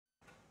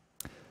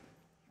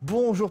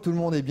Bonjour tout le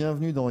monde et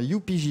bienvenue dans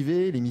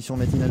YoupiJV, l'émission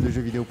matinale de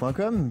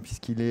jeuxvideo.com,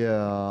 puisqu'il est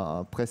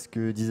presque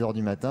 10h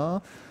du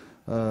matin.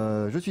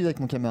 Je suis avec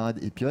mon camarade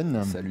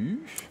Epion. Salut.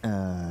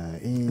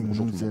 Et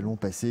nous allons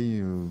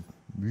passer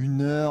 1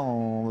 heure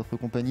en votre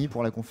compagnie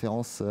pour la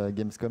conférence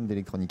gamescom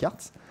d'Electronic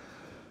Arts,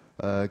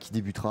 qui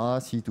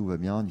débutera, si tout va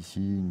bien, d'ici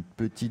une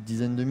petite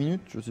dizaine de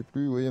minutes, je sais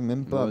plus, oui,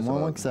 même pas, ouais,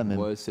 moins que ça même.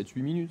 Ouais,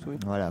 7-8 minutes, oui.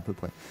 Voilà, à peu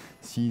près.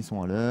 S'ils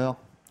sont à l'heure.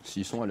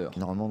 S'ils sont à l'heure.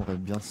 Normalement, on devrait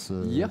bien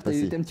se Hier,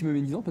 passer. t'as été un petit peu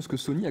médisant parce que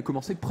Sony a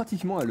commencé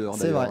pratiquement à l'heure.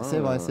 C'est vrai, c'est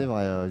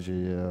vrai.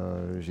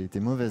 J'ai été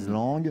mauvaise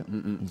langue.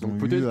 Ils ont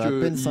eu à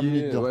peine 5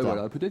 minutes de retard.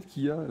 Voilà, peut-être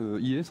qu'IA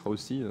sera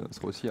aussi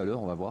à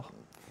l'heure, on va voir.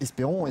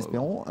 Espérons.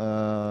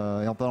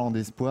 Et en parlant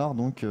d'espoir,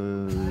 donc,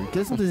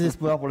 quels sont tes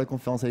espoirs pour la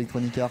conférence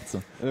Electronic Arts?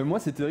 Moi,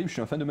 c'est terrible, je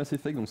suis un fan de Mass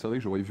Effect, donc c'est vrai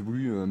que j'aurais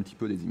voulu un petit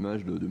peu des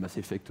images de Mass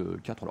Effect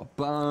 4. Alors,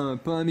 pas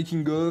un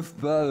making-of,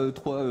 pas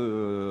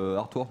 3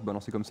 artworks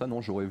balancés comme ça, non,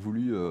 j'aurais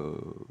voulu...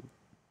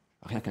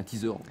 rien qu'un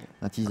teaser.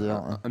 Un teaser.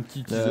 Un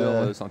petit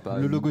teaser sympa.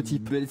 Le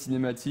logotype. Belle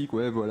cinématique,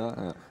 ouais,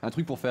 voilà. Un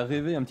truc pour faire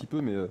rêver un petit peu,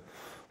 mais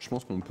je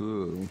pense qu'on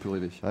peut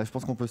rêver. Ouais, je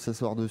pense qu'on peut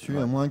s'asseoir dessus,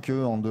 à moins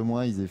qu'en 2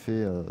 mois, ils aient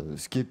fait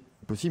ce qui est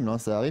possible, hein,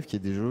 ça arrive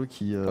qu'il y ait des jeux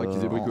qui,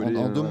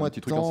 en 2 mois de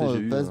temps,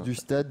 passent du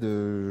stade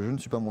je ne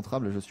suis pas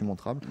montrable, je suis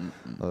montrable.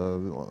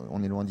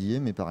 On est loin d'y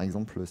être, mais par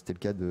exemple, c'était le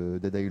cas de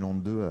Dead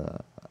Island 2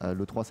 à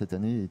l'E3 cette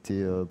année, il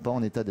n'était pas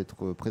en état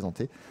d'être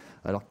présenté,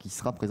 alors qu'il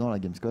sera présent à la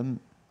Gamescom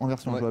en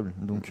version jouable,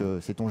 donc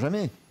sait-on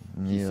jamais,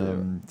 mais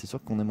c'est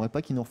sûr qu'on n'aimerait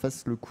pas qu'ils nous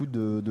refassent le coup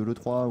de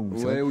l'E3 où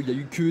il y a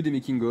eu que des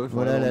making-of.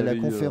 Voilà, la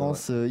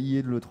conférence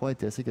IA de l'E3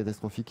 était assez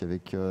catastrophique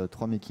avec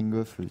 3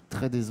 making-of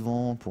très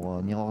décevants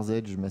pour Mirror's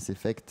Edge, Mass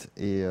Effect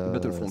et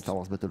Star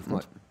Wars Battlefront.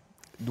 Ouais.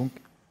 Donc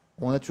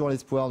on a toujours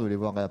l'espoir de les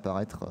voir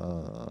réapparaître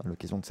à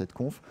l'occasion de cette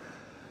conf.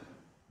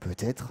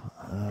 Peut-être.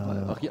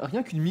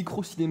 Rien qu'une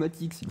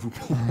micro-cinématique, s'il vous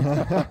plaît.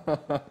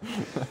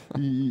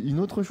 Une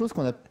autre chose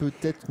qu'on a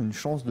peut-être une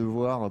chance de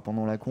voir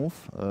pendant la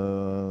conf,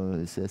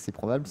 c'est assez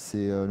probable,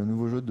 c'est le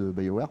nouveau jeu de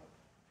BioWare.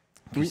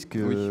 Puisque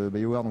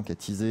BioWare donc, a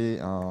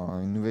teasé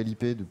une nouvelle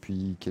IP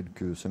depuis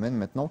quelques semaines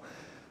maintenant.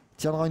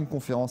 Tiendra une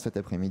conférence cet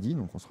après-midi,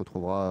 donc on se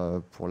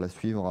retrouvera pour la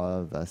suivre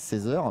à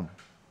 16h.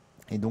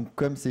 Et donc,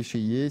 comme c'est chez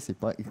EA, c'est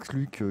pas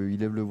exclu qu'il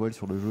lève le voile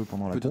sur le jeu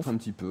pendant la conf. Peut-être un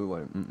petit peu,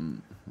 ouais.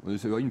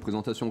 C'est vrai, une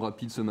présentation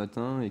rapide ce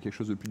matin et quelque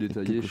chose de plus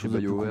détaillé chez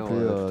BioWare tout à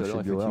l'heure,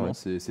 effectivement,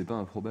 c'est pas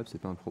improbable,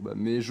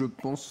 Mais je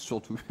pense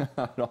surtout,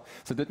 alors,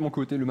 c'est peut-être mon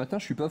côté le matin,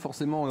 je suis pas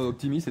forcément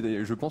optimiste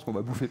et je pense qu'on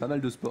va bouffer pas mal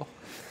de sport.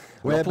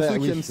 Alors pour ceux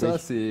qui aiment ça,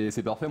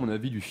 c'est parfait à mon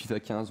avis, du FIFA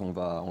 15, on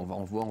va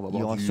en voir, Il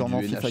y aura sûrement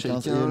FIFA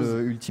 15 et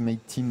le Ultimate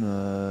Team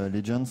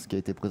Legends qui a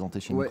été présenté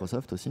chez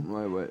Microsoft aussi.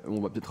 Ouais,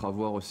 on va peut-être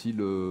avoir aussi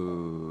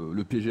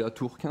le PGA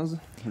Tour 15,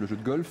 le jeu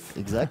de golf.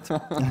 Exact.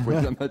 Pour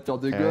les amateurs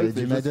de golf.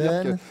 Du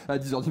Madden. À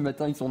 10h du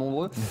matin, ils sont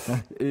nombreux.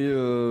 Et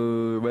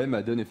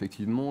Madden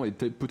effectivement, et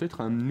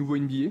peut-être un nouveau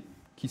NBA,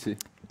 qui sait.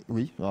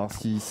 Oui, alors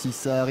si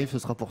ça arrive, ce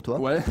sera pour toi.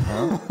 Ouais,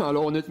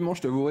 alors honnêtement,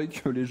 je t'avouerai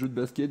que les jeux de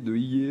basket de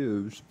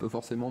EA, c'est pas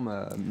forcément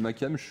ma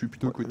cam, je suis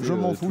plutôt côté. Je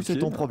m'en fous, c'est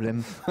ton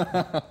problème.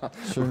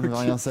 Je ne veux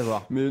rien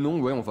savoir. Mais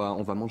non, ouais, on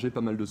va manger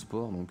pas mal de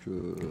sport, donc.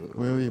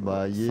 Oui,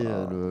 bah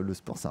EA, le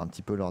sport, c'est un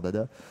petit peu leur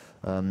dada.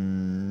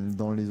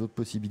 Dans les autres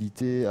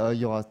possibilités, il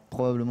y aura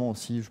probablement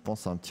aussi, je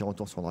pense, un petit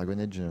retour sur Dragon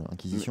Age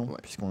Inquisition,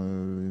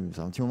 puisqu'on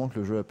c'est un petit moment que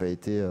le jeu n'a pas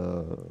été.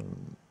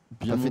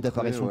 Bien fait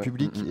d'apparition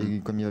publique et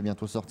comme il va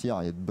bientôt sortir,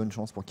 il y a de bonnes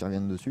chances pour qu'il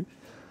revienne dessus.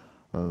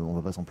 On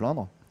va pas s'en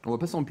plaindre. On va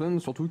pas s'en plaindre,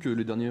 surtout que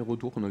les derniers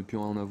retours qu'on a pu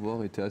en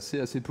avoir étaient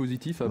assez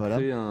positifs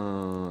après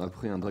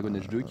un Dragon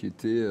Age 2 qui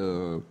était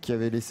qui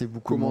avait laissé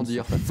beaucoup. Comment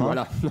dire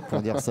voilà,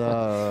 pour dire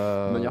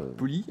ça de manière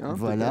polie.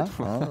 Voilà,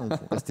 pour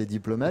rester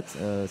diplomate.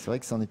 C'est vrai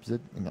que c'est un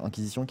épisode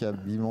Inquisition qui a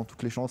visiblement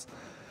toutes les chances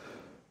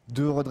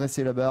de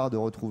redresser la barre, de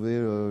retrouver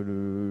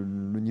le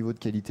niveau de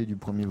qualité du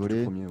premier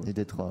volet et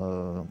d'être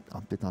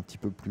peut-être un petit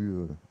peu plus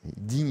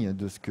digne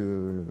de ce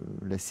que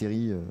la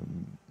série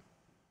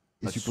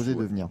est supposée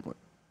devenir.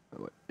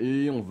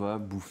 Et on va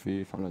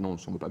bouffer, on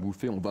va pas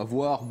bouffer, on va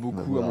voir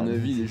beaucoup à mon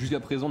avis. Et jusqu'à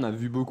présent, on a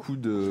vu beaucoup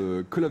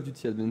de Call of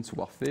Duty Advanced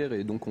Warfare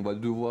et donc on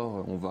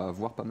va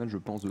voir pas mal, je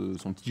pense, de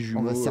son petit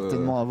jumeau. On va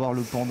certainement avoir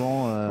le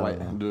pendant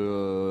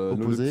de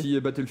le petit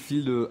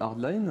Battlefield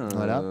Hardline,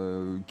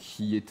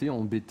 qui était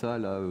en bêta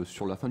là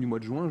sur la fin du mois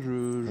de juin,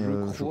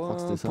 je crois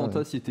que c'était ça.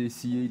 Panta s'y était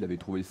essayé, il avait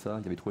trouvé ça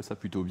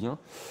plutôt bien.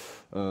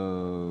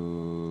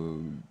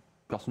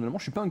 Personnellement,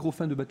 je suis pas un gros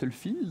fan de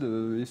Battlefield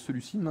et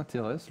celui-ci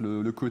m'intéresse.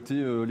 Le côté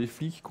les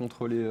flics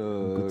contre les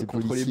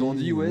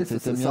bandits,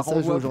 ça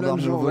renvoie plein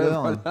de gens.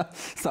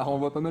 Ça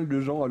renvoie pas mal de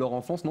gens à leur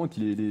enfance, non? Et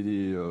puis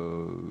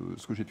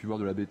ce que j'ai pu voir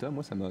de la bêta,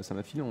 moi, ça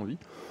m'a filé envie.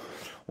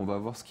 On va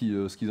voir ce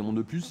qu'ils en ont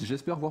de plus.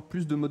 J'espère voir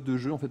plus de modes de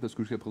jeu en fait, parce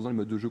que jusqu'à présent les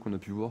modes de jeu qu'on a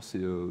pu voir,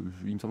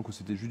 il me semble que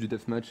c'était juste du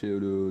deathmatch et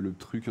le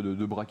truc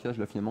de braquage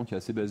là finalement qui est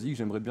assez basique.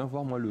 J'aimerais bien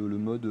voir moi le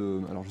mode,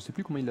 alors je sais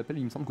plus comment il l'appelle,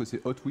 il me semble que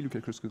c'est Hot Wheel ou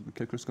quelque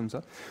chose comme ça.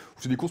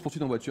 Où c'est des courses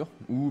poursuites en voiture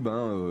où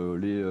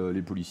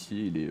les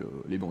policiers et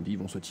les bandits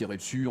vont se tirer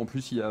dessus. En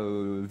plus il y a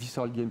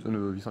Visceral Games,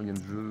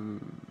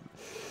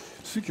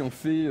 ceux qui ont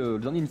fait le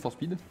dernier Need for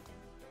Speed.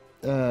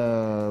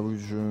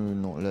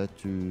 Non, là,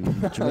 tu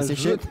vas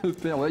sécher. Il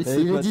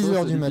est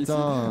 10h du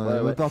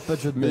matin, ne parle pas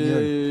de jeu de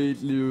bagnole. Mais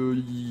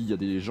il y a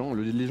des gens,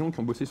 les gens qui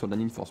ont bossé sur le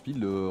Need for Speed,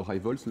 le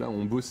Rivals, là,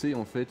 ont bossé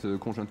en fait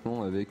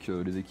conjointement avec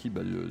les équipes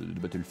de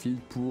Battlefield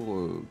pour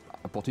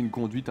apporter une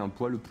conduite un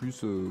poil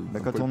plus.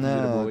 Quand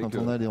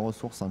on a des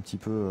ressources un petit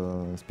peu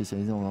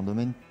spécialisées dans un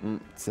domaine,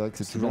 c'est vrai que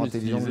c'est toujours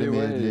intelligent de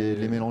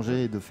les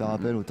mélanger et de faire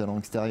appel au talent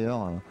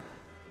extérieur.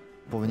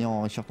 Pour venir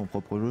enrichir ton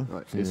propre jeu.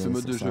 Et ce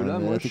mode de jeu là,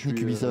 moi la technique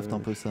Ubisoft un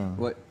peu ça.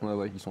 Ouais,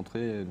 ils sont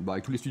très.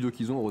 Avec tous les studios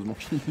qu'ils ont, heureusement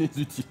qu'ils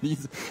les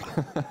utilisent.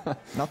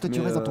 Non, toi tu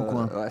restes dans ton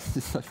coin. Ouais,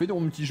 c'est ça. Je fais des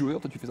multijoueurs,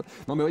 toi tu fais ça.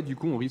 Non, mais ouais, du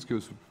coup, on risque.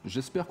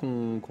 J'espère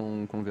qu'on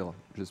verra.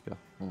 J'espère.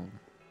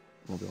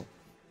 On verra.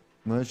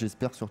 Moi,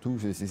 j'espère surtout.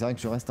 C'est vrai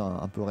que je reste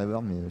un peu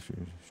rêveur, mais je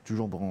suis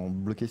toujours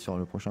bloqué sur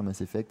le prochain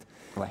Mass Effect.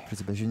 Ouais. Je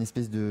sais pas, j'ai une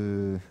espèce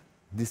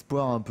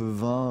d'espoir un peu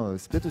vain.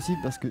 C'est peut-être aussi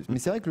parce que. Mais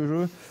c'est vrai que le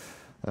jeu.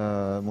 Il y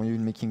a eu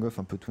une making-of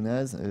un peu tout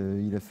naze.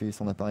 Il a fait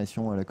son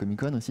apparition à la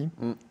Comic-Con aussi.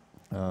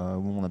 Où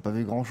on n'a pas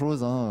vu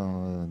grand-chose.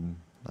 On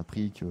a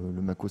appris que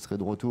le Mako serait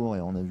de retour et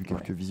on a vu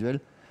quelques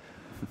visuels.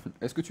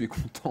 Est-ce que tu es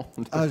content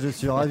Ah, je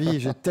suis ravi.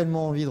 J'ai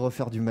tellement envie de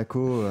refaire du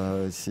Mako.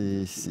 Là,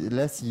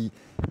 si...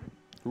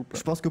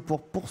 Je pense que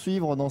pour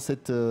poursuivre dans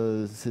cette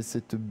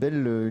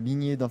belle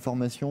lignée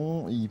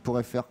d'informations, il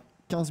pourrait faire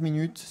 15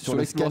 minutes sur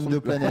le scan de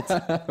planète.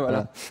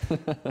 Voilà.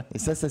 Et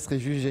ça serait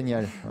juste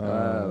génial.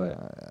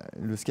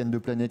 Le scan de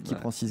planète qui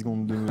prend 6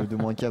 secondes de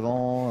moins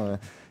qu'avant.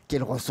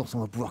 Quelles ressources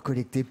on va pouvoir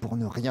collecter pour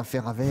ne rien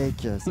faire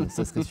avec.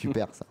 Ça serait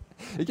super, ça.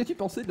 Et qu'as-tu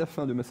pensé de la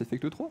fin de Mass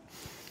Effect 3 ?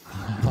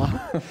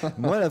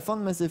 Moi, la fin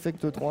de Mass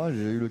Effect 3,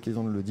 j'ai eu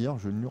l'occasion de le dire,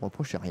 je ne lui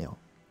reprochais rien.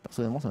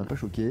 Personnellement, ça m'a pas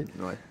choqué.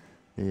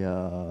 Et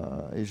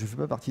je fais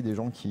pas partie des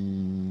gens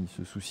qui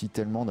se soucient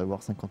tellement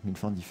d'avoir 50 000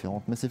 fins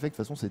différentes. Mass Effect, de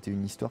toute façon, c'était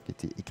une histoire qui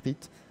était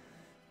écrite,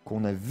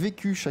 qu'on a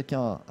vécu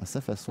chacun à sa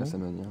façon,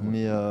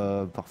 mais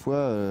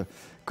parfois,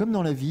 comme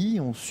dans la vie,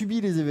 on subit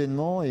les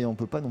événements et on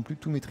peut pas non plus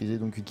tout maîtriser.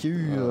 Donc qu'il y ait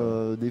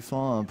eu des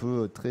fins un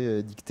peu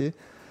très dictées,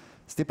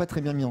 c'était pas très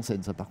bien mis en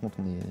scène, ça par contre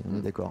on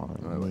est d'accord.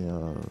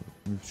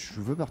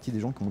 Je veux partie des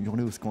gens qui ont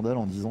hurlé au scandale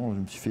en disant je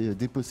me suis fait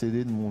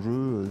déposséder de mon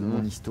jeu, de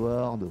mon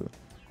histoire,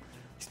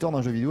 l'histoire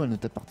d'un jeu vidéo, elle ne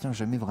t'appartient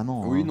jamais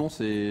vraiment. Oui, non,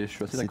 je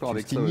suis assez d'accord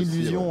avec ça. C'est une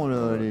illusion,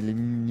 les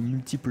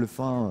multiples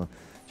fins.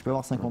 Tu peux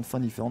avoir 50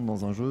 fins différentes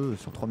dans un jeu,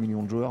 sur 3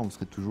 millions de joueurs, vous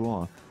serez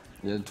toujours.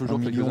 Il y a toujours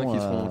quelques-uns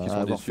qui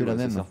sont déçus, la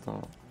même. Certain.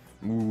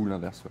 Ou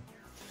l'inverse.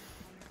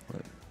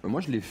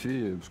 Moi je l'ai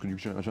fait parce que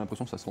j'ai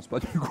l'impression que ça se lance pas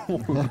du coup.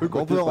 On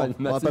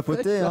va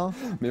papoter, hein.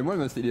 Mais moi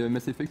les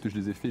Mass Effect, je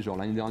les ai fait genre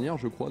l'année dernière,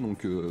 je crois.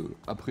 Donc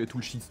après tout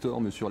le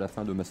shitstorm sur la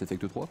fin de Mass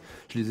Effect 3,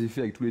 je les ai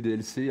fait avec tous les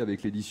DLC,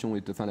 avec l'édition,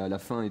 la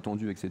fin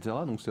étendue, etc.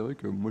 Donc c'est vrai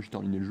que moi j'ai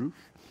terminé le jeu.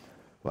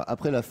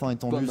 Après la fin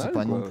étendue, c'est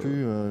pas non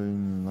plus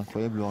une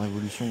incroyable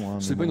révolution. Hein,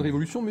 c'est pas une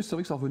révolution, mais c'est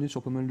vrai que ça revenait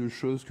sur pas mal de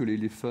choses que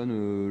les fans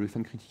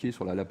critiquaient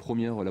sur la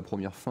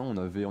première fin. On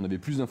avait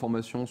plus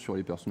d'informations sur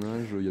les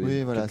personnages. Il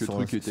y avait quelques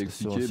trucs qui étaient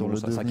expliqués.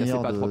 Ça cassait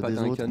pas trois pattes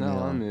à un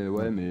canard,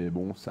 mais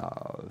bon,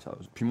 ça.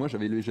 Puis moi,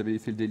 j'avais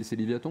fait le DLC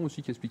Léviathan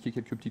aussi qui expliquait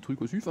quelques petits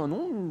trucs aussi. Enfin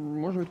non,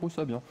 moi j'avais trouvé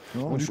ça bien.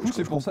 Non, du coup,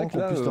 c'est pour ça qu'on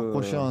puisse te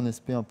reprocher un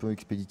aspect un peu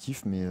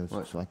expéditif, mais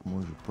c'est vrai que moi,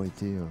 j'ai pas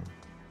été.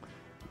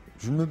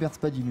 Je ne me berce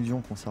pas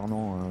d'illusions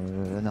concernant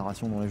la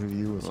narration dans les jeux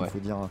vidéo, il faut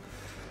dire.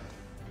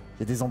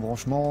 Il y a des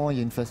embranchements, il y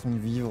a une façon de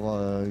vivre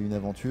une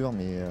aventure,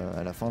 mais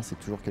à la fin, c'est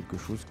toujours quelque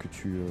chose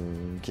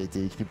qui a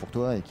été écrit pour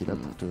toi et qui est là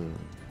pour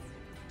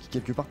qui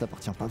quelque part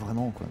t'appartient pas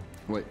vraiment,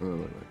 quoi.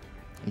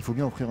 Il faut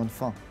bien offrir une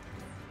fin.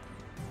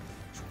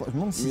 Je me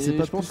demande si c'est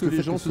pas. Je pense que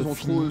les gens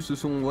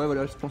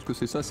je pense que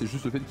c'est ça, c'est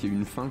juste le fait qu'il y ait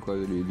une fin, quoi.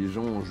 Les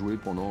gens ont joué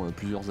pendant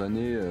plusieurs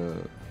années.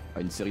 À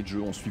une série de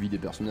jeux, ont suivi des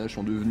personnages,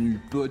 sont devenus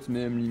potes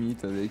même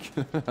limite avec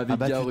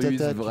Garus,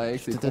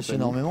 Vrex. Tu t'attaches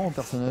énormément au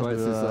personnage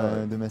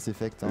de Mass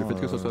Effect. Le fait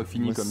que ça soit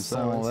fini comme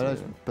ça.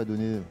 Je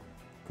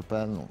peux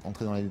pas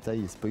entrer dans les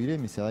détails et spoiler,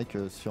 mais c'est vrai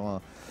que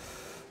sur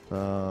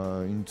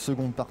une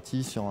seconde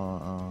partie, sur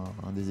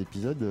un des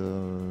épisodes,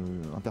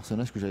 un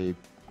personnage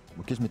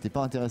auquel je m'étais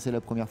pas intéressé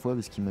la première fois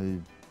parce qu'il m'avait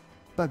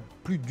pas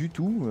plu du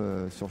tout.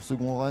 Sur le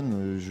second run,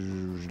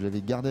 je l'avais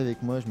gardé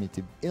avec moi, je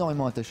m'étais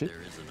énormément attaché.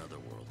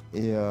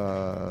 Et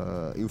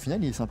au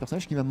final, c'est un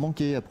personnage qui va me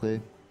manquer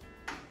après.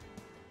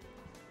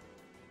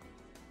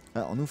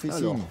 Alors, on nous fait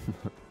signe.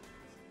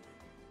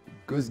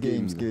 Ghost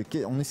Games,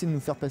 on essaie de nous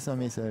faire passer un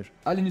message.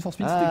 Ah, les Need for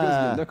Speed, c'était Ghost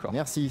Games, d'accord.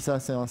 Merci,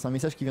 ça, c'est un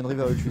message qui viendrait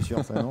vers eux, je suis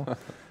sûr, ça, non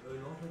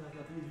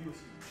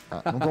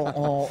donc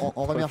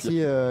on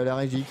remercie la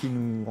régie qui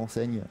nous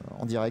renseigne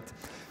en direct.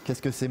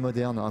 Qu'est-ce que c'est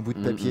moderne? Un bout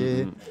de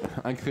papier,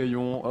 un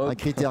crayon, un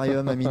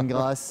critérium à mine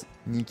grasse,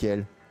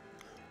 nickel.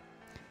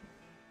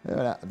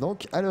 Voilà,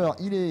 donc alors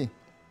il est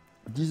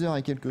 10h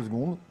et quelques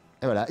secondes.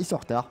 Et voilà, ils sont en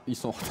retard.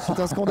 C'est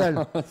un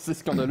scandale. C'est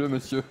scandaleux,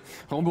 monsieur.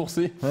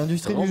 Remboursé.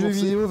 L'industrie du jeu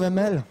vidéo va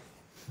mal.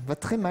 Va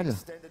très mal.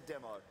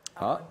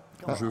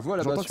 Je vois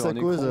là-bas sur un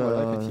écran. J'entends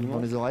que ça cause dans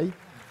les oreilles.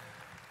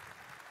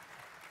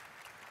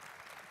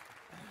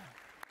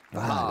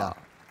 Voilà.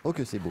 Oh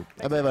que c'est beau.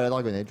 Ah bah voilà,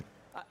 Dragon Age.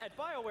 At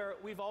BioWare,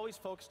 we've always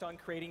focused on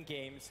creating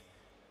games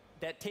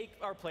that take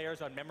our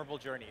players on memorable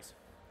journeys.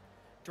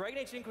 Dragon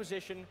Age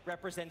Inquisition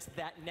represents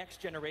that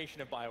next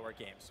generation of BioWare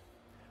games.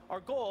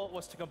 Our goal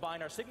was to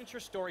combine our signature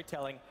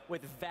storytelling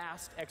with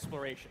vast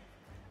exploration,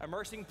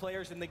 immersing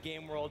players in the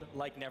game world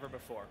like never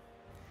before.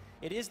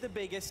 It is the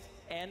biggest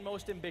and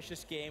most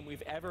ambitious game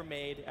we've ever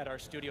made at our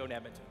studio in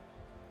Edmonton.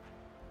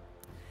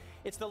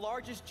 It's the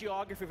largest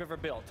geography we've ever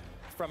built,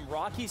 from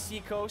rocky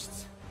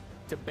seacoasts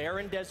to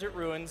barren desert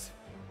ruins,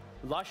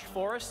 lush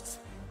forests,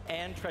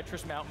 and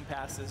treacherous mountain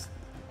passes,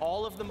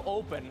 all of them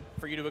open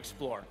for you to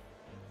explore.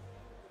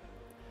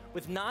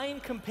 With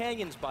 9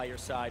 companions by your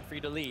side for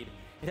you to lead,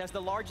 it has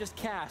the largest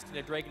cast in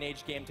a Dragon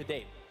Age game to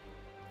date.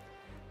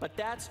 But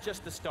that's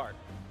just the start.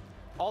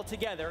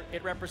 Altogether,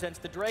 it represents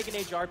the Dragon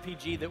Age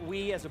RPG that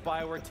we as a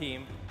BioWare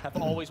team have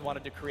always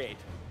wanted to create.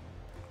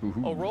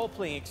 A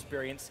role-playing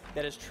experience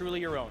that is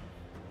truly your own.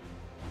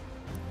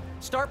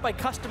 Start by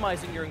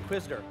customizing your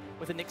Inquisitor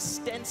with an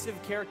extensive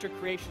character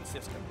creation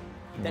system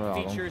that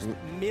features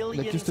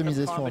millions la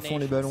customisation à fond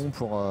les ballons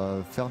pour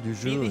faire du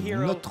jeu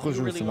notre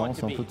jeu. C'est marrant,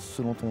 c'est un peu de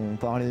ce dont on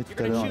parlait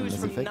tout à l'heure. Il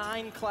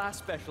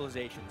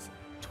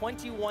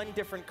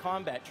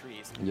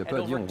n'y a pas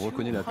à dire, on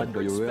reconnaît la patte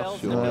BioWare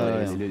sur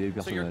les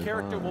personnages.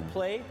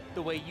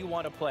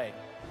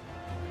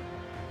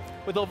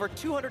 With over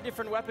 200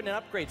 different weapon and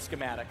upgrade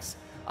schematics,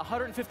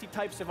 150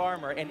 types of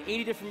armor, and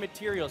 80 different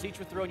materials, each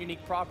with their own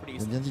unique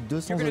properties,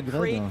 you're going to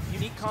create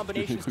unique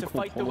combinations to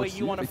fight the way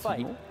you want to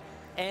fight,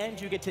 and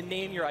you get to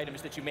name your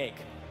items that you make.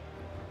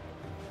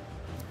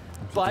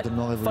 But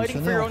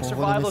fighting for your own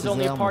survival is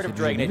only a part of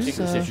Dragon Age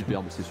Inquisition.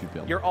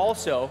 You're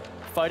also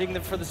fighting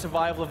for the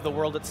survival of the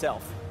world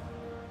itself.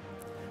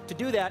 To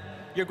do that,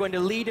 you're going to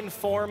lead and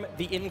form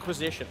the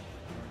Inquisition,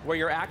 where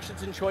your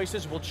actions and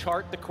choices will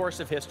chart the course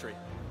of history.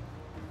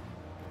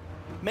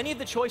 Many of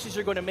the choices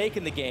you're going to make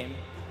in the game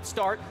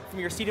start from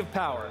your seat of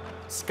power,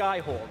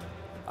 Skyhold,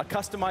 a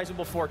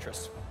customizable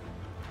fortress.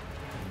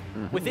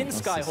 Within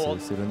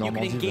Skyhold, you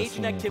can engage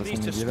in activities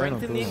to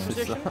strengthen the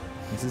Inquisition.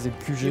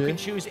 You can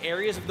choose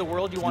areas of the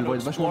world you want to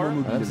explore,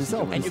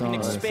 and you can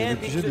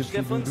expand the Inquisition's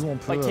influence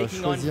by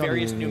taking on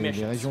various new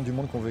missions.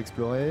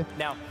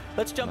 Now,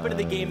 let's jump into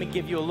the game and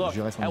give you a look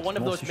at one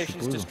of those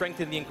missions to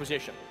strengthen the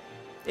Inquisition,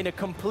 in a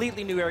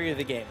completely new area of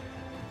the game.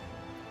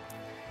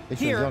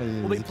 Here,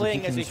 we'll be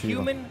playing as a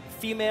human,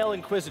 female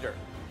Inquisitor,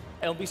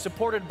 and we'll be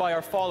supported by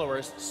our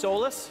followers,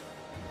 Solus,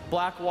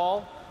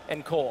 Blackwall,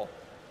 and Cole.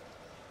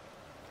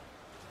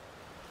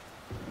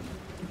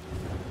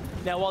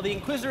 Now, while the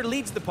Inquisitor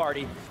leads the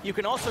party, you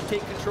can also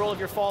take control of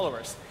your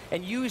followers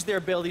and use their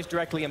abilities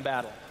directly in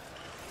battle.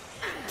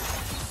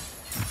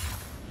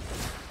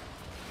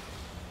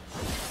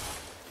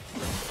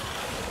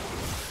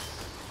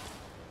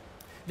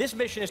 This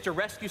mission is to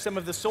rescue some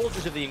of the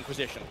soldiers of the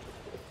Inquisition.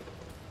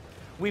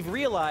 We've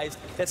realized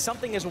that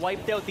something has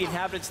wiped out the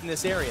inhabitants in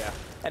this area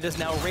and is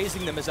now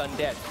raising them as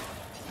undead.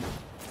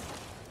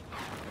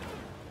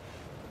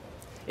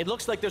 It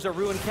looks like there's a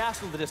ruined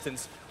castle in the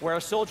distance where our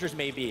soldiers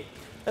may be.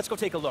 Let's go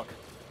take a look.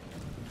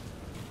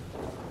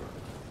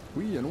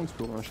 Oui, allons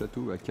explorer un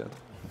château à 4.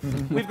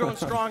 We've grown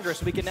stronger,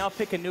 so we can now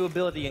pick a new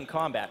ability in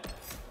combat.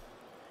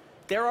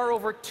 There are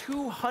over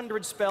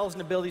 200 spells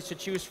and abilities to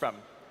choose from,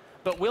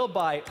 but we'll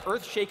buy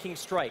Earth-Shaking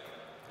Strike,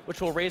 which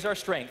will raise our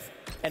strength,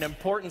 an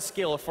important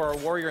skill for our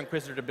warrior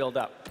Inquisitor to build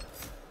up.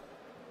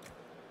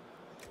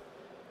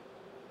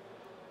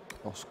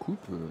 Alors Scoop,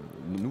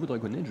 le nouveau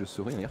Dragon Age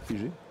serait un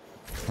RPG.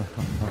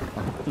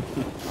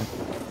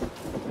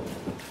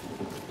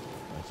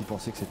 Qui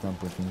pensait que c'était un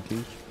point and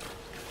click.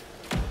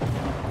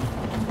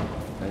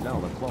 Et là, on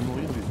va pouvoir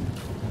mourir du.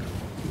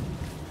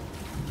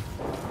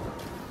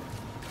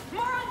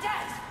 More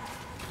undead!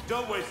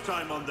 Don't waste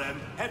time on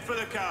them. Head for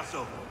the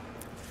castle.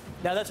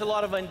 Now that's a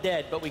lot of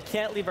undead, but we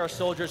can't leave our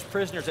soldiers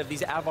prisoners of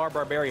these Avar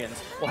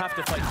barbarians. We'll have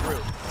to fight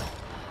through.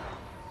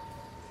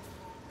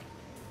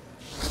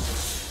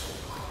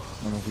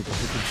 Donc pour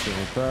ceux qui ne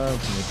sauraient pas,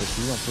 vous n'avez pas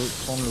suivi, on peut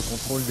prendre le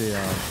contrôle des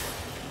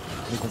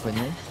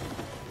compagnons.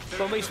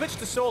 When we switch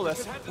to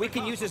Solus, we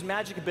can use his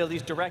magic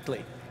abilities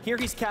directly. Here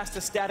he's cast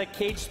a static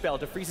cage spell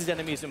to freeze his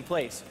enemies in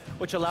place,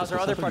 which allows our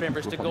other party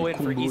members to go in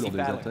for easy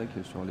battling.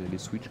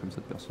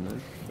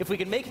 If we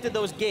can make it to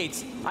those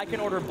gates, I can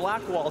order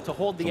Blackwall to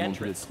hold the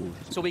entrance,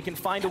 so we can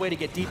find a way to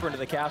get deeper into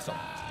the castle.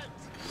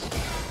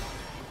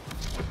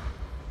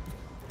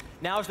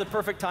 Now is the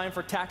perfect time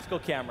for Tactical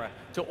Camera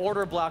to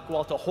order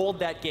Blackwall to hold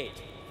that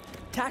gate.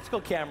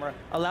 Tactical Camera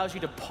allows you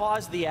to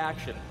pause the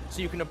action,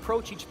 so you can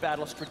approach each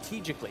battle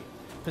strategically,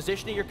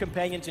 positioning your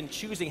companions and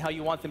choosing how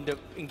you want them to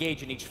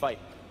engage in each fight.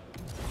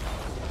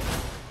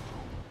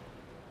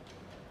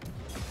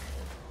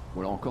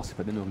 Bon là encore c'est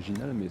pas bien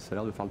original mais ça a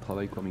l'air de faire le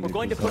travail quoi. We're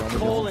going to put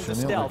Cole into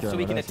stealth so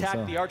we can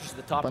attack the archers at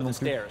the top of the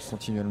stairs.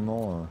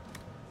 Continuellement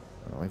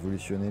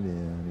révolutionner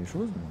les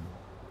choses.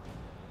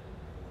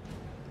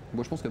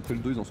 Moi je pense qu'après le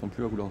 2 ils en sont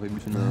plus à vouloir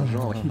révolutionner un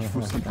genre, il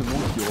faut simplement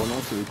qu'ils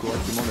relancent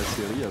correctement la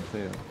série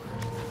après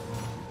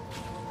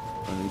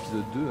un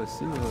épisode 2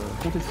 assez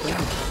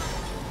contestable.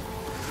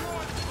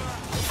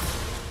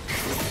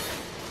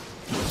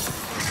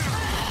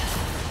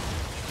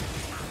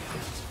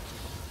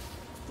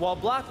 While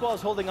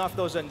Blackwell's holding off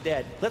those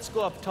undead, let's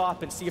go up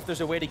top and see if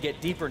there's a way to get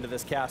deeper into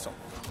this castle.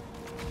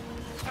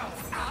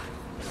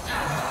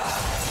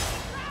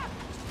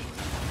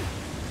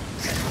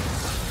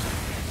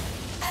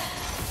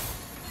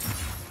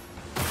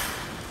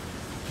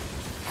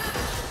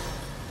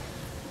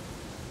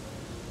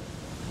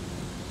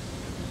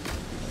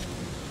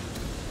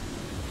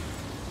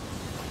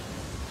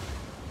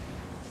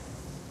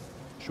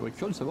 Je suis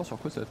curieux de savoir sur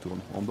quoi ça tourne.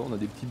 En bas on a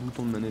des petits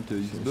boutons de manette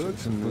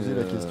Xbox. Je me posais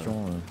la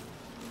question.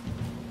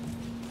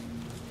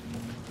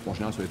 Bon, en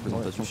général sur les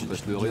présentations, je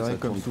dirais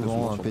comme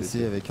souvent un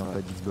PC avec un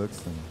pad Xbox.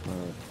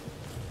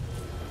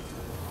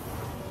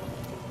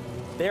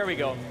 There we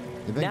go.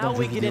 Now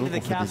we get into the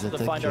castle to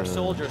find our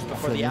soldiers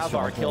before the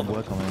Avar kill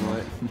them.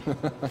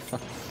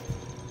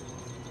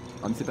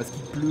 Ah mais c'est parce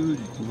qu'il pleut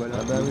du coup, voilà.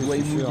 Ah bah oui,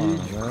 est mouillé,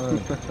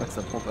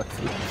 ça prend pas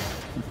feu.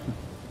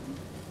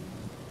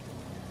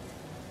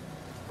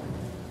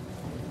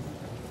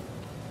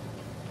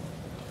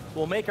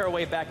 We'll make our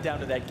way back down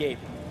to that gate.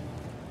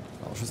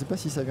 Alors, je sais pas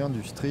si ça vient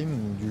du stream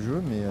ou du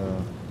jeu, mais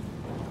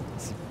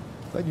c'est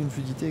pas d'une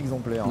fluidité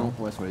exemplaire. Non,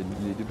 ouais, sur les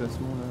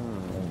déplacements là.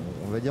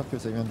 On va dire que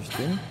ça vient du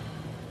stream.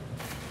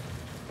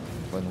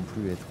 On va non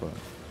plus être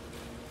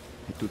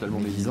totalement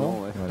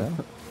médisant. Ouais. Voilà.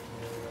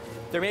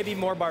 There may be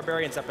more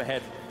barbarians up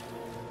ahead.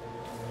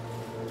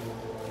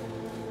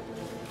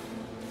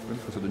 Ouais,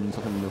 parce que ça donne une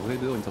certaine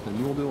raideur, une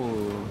certaine lourdeur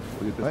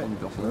au déplacement du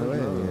personnage. Ouais,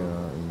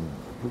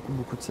 et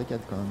beaucoup de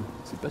saccades quand même.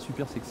 C'est pas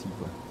super sexy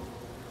quoi.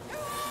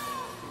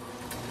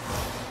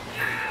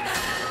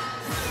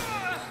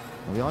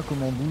 On verra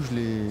comment bougent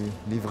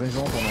les vrais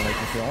gens pendant la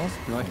conférence.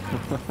 Ouais.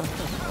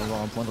 On va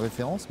avoir un point de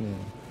référence, mais...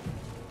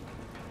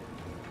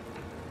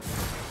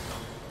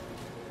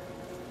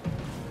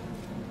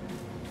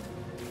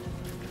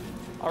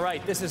 All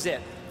right, this is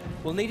it.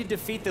 We'll need to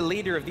defeat the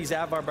leader of these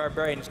Avar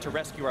barbarians to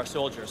rescue our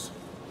soldiers.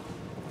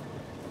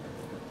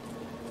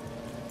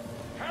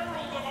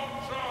 Herald of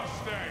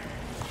Uncharstein,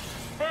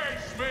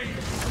 face me!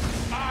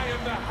 I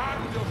am the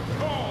hand of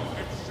God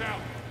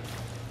himself!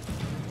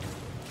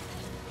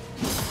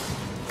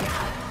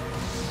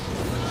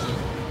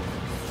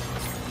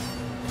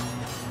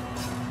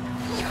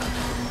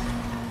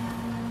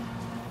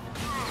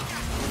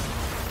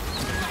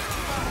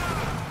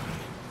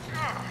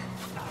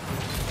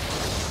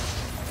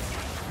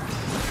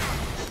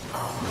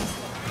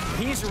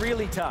 He's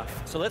really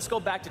tough, so let's go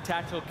back to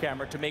tactical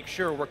camera to make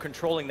sure we're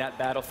controlling that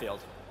battlefield.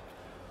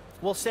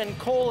 We'll send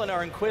Cole and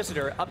our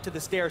Inquisitor up to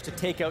the stairs to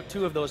take out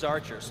 2 of those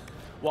archers,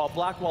 while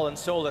Blackwell and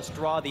Solus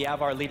draw the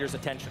Avar leader's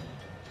attention.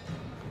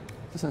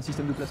 Ça c'est un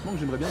système de placement que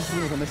j'aimerais bien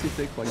trouver dans un Mass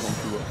Effect par exemple,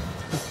 tu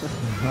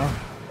vois.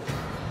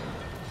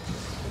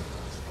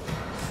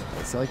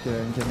 C'est vrai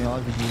qu'une caméra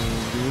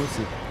vidéo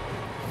c'est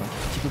un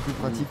petit peu plus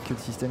pratique que le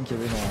système qu'il y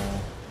avait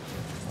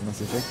dans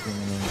Mass Effect, on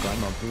est quand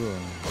même un peu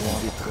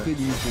très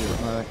limité.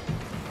 Ouais.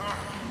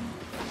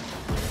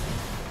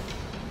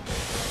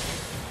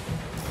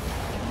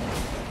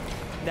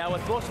 Now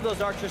with most of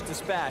those archers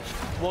dispatched,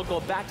 we'll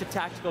go back to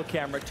tactical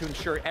camera to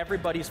ensure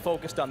everybody's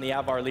focused on the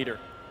Avar leader.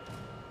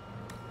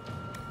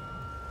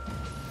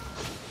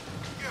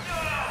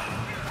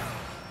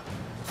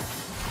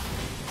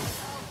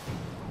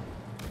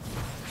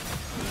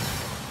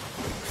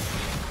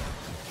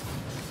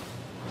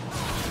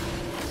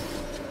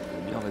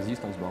 Bien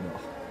résistance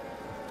barbare.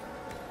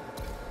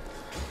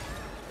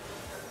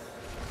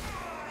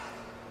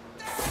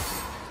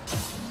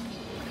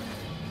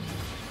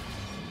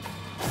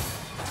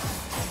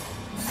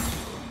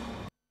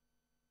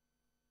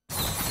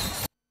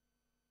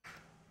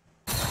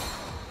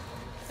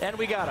 And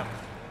we got him.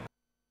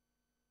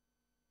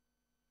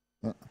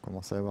 On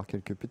commence à avoir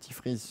quelques petits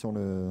frises sur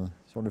le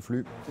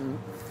flux.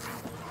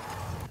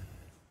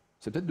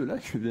 C'est peut-être de là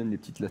que viennent les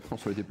petites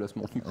latences sur les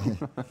déplacements du coup.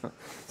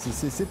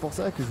 C'est pour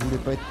ça que je voulais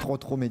pas être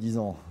trop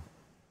médisant.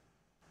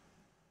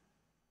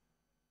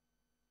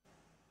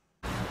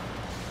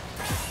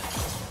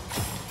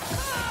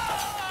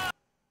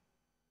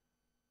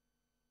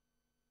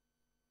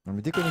 Non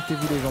mais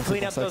déconnectez-vous les gens, c'est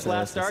pour ça que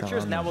ça sert à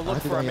rien.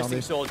 Arrêtez de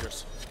regarder.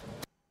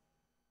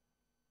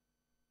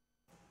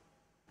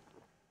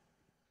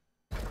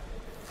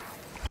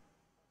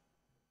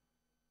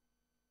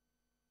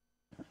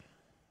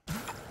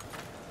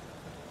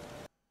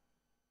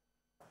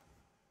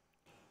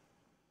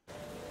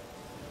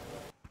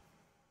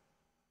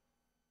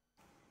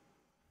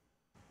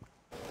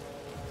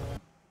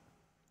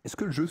 Est-ce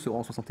que le jeu sera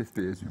en 60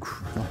 FPS du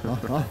coup?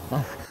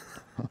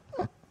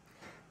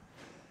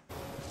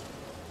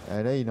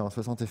 Là il est en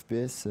 60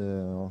 FPS,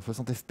 en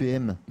 60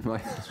 FPM,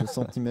 ouais.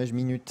 60 images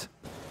minutes.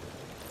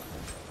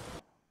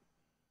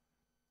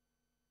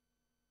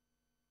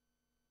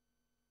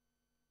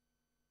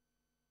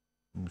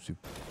 C'est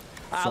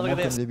sûrement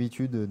comme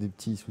d'habitude des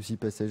petits soucis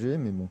passagers,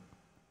 mais bon.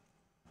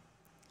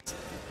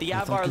 The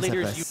Avar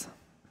leader's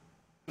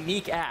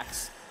unique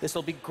axe. This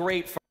will be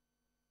great for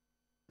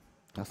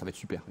ah, ça va être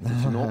super.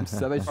 Effectivement,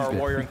 ça va être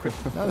super.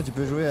 Ah, tu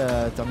peux jouer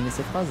à terminer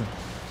cette phrase.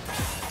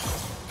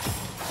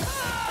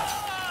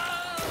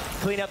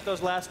 Clean up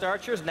those last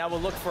archers. Now we'll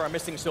look for our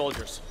missing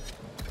soldiers.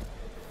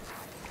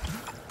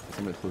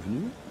 semble être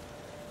revenu.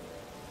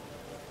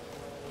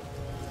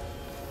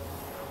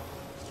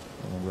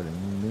 Donc voilà,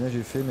 le ménage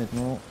est fait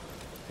maintenant.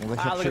 On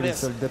va chercher les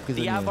soldats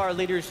prisonniers. The Avar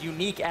leader's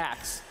unique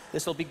axe.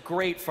 This will be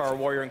great for our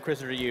warrior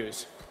inquisitor to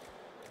use.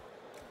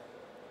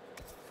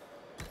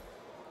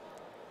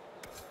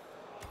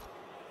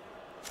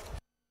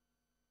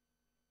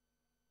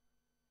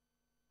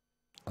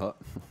 Ah,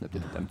 on a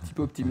peut-être été un petit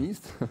peu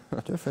optimiste.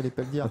 Tu vois, fallait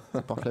pas le dire.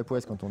 Ça porte la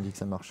poisse quand on dit que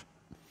ça marche.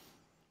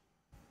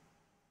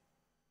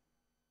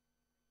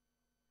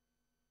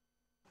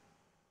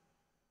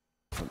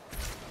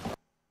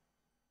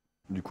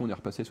 Du coup, on est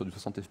repassé sur du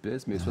 60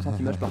 FPS, mais 60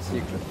 images par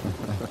siècle.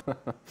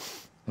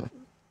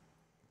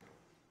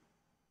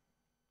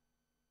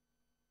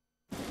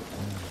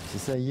 C'est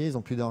ça, ils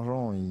ont plus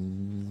d'argent.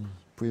 Ils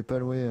pouvaient pas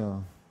louer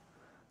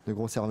de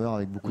gros serveurs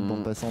avec beaucoup de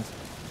bandes passantes.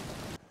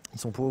 Ils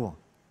sont pauvres.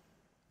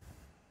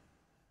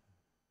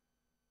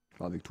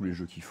 Avec tous les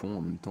jeux qu'ils font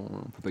en même temps,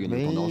 on peut pas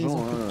gagner autant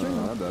d'argent.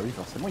 Ah bah oui,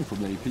 forcément, il faut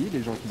bien les payer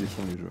les gens qui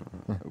dessinent les jeux.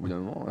 Au bout d'un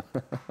moment.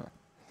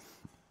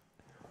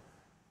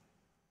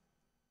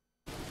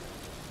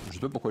 Je sais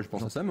pas pourquoi je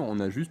pense à ça, mais on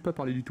n'a juste pas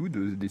parlé du tout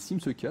des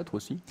Sims 4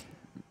 aussi.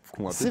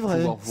 C'est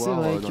vrai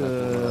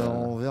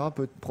qu'on verra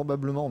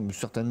probablement, mais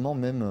certainement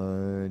même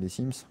les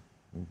Sims.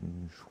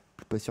 Je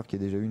suis pas sûr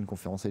qu'il y ait déjà eu une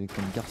conférence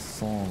Electronic Arts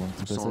sans un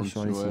petit passage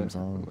sur les Sims.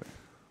 Hein. Ouais.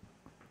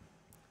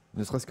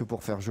 Ne serait-ce que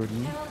pour faire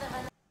joli.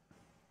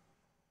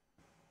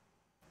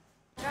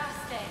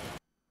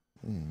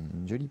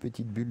 Une jolie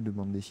petite bulle de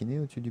bande dessinée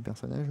au-dessus du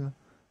personnage là.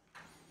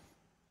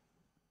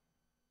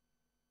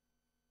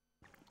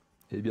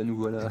 Eh bien nous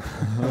voilà.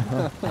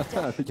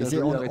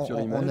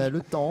 On a le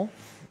temps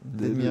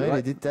d'admirer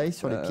les détails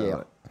sur les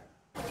pierres.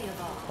 Ouais.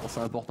 C'est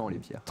important les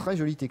pierres. Très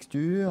jolie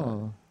texture.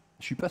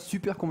 Je suis pas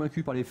super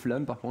convaincu par les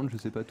flammes par contre, je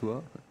sais pas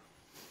toi.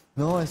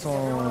 Non, elles sont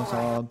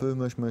un peu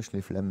moche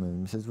les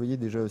flammes. Ça se voyait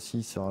déjà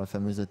aussi sur la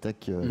fameuse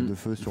attaque de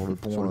feu sur le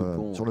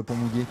pont, sur le pont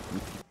mouillé.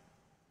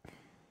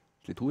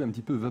 Je l'ai trouvé un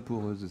petit peu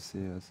vaporeuse,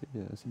 c'est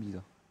assez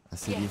bizarre. Ah,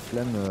 c'est des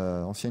flammes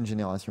ancienne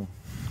génération.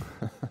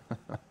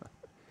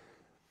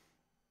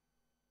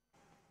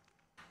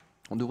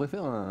 On devrait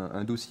faire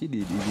un dossier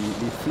des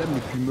flammes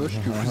les plus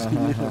moches que vous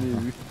ayez jamais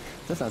vues.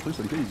 Ça, c'est un truc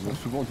sur lequel ils ont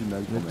souvent du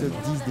mal. Le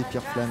top 10 des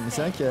pires flammes.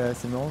 C'est vrai que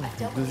c'est marrant,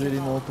 deux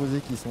éléments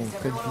opposés qui sont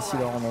très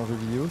difficiles à rendre en jeu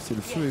vidéo, c'est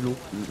le feu et l'eau.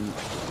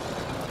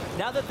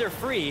 Now that they're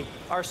free,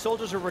 our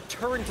soldiers are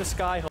returned to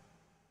Skyhold.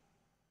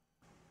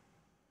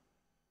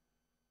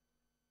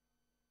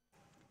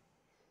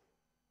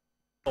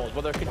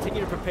 While they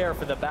continue to prepare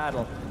for the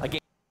battle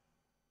against.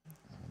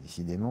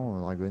 Décidément,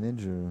 Dragon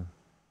Age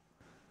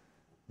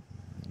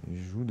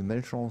joue de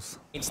malchance.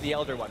 The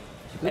Elder One.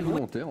 C'est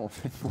volontaire en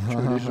fait, pour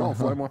que les gens en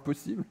voient le moins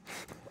possible.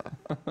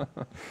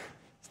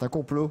 C'est un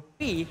complot.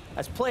 We,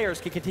 as players,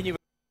 can continue.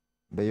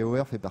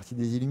 BioWare fait partie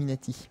des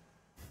Illuminati.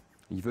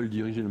 Ils veulent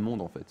diriger le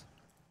monde en fait.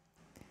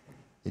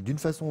 Et d'une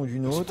façon ou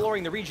d'une autre,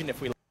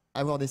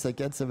 avoir des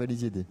saccades, ça va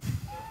les aider.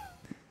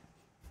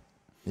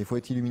 Il faut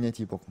être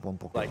Illuminati pour comprendre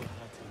pourquoi.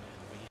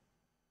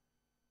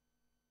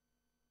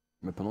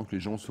 Mais pendant que les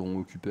gens seront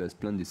occupés à se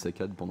plaindre des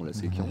saccades pendant la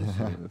séquence,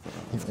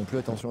 ils feront plus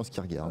attention à ce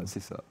qu'ils regardent. C'est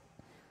ça.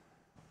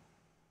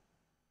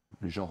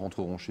 Les gens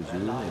rentreront chez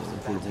eux,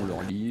 voleront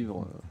leurs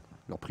livres,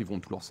 leur priveront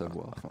de tout leur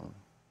savoir.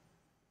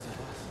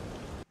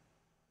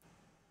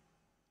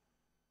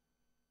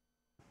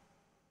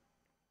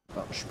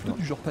 Alors, je suis plutôt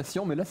du genre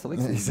patient, mais là c'est vrai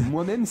que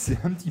moi-même c'est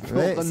un petit peu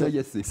en train de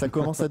m'agacer. Ça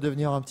commence à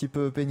devenir un petit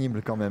peu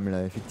pénible quand même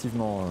là,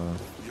 effectivement.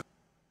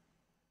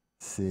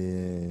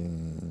 C'est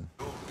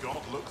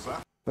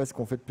pas ce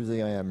qu'on fait de plus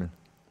agréable.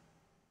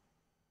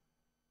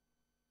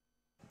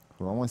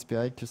 Faut vraiment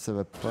espérer que ça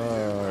va pas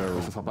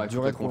ça sera pas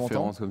durer trop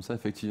conférence comme ça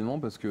effectivement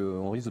parce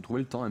qu'on risque de trouver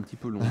le temps un petit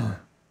peu long.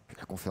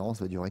 La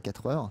conférence va durer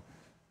 4 heures.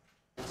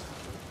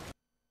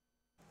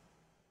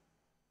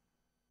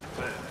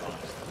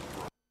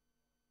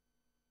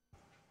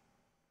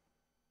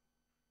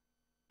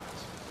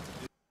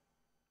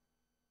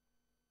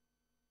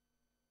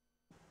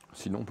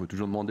 Sinon, on peut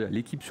toujours demander à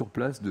l'équipe sur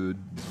place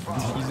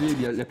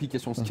d'utiliser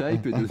l'application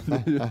Skype et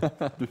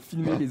de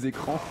filmer les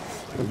écrans.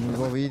 Et de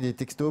nous envoyer des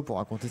textos pour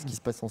raconter ce qui se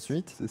passe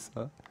ensuite. C'est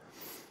ça.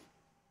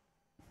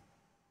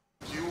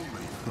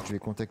 Je vais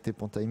contacter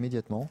Panta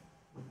immédiatement.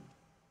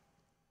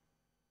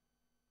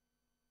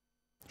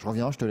 Je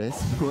reviens, je te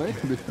laisse. Ouais,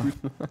 mais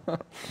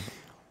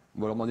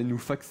on va leur demander de nous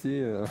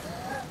faxer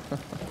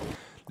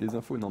les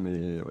infos. Non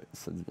mais ouais,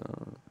 ça devient...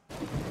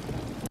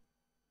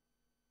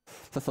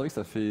 Ça c'est vrai que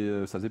ça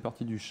faisait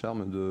partie du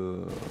charme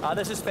de...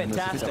 This is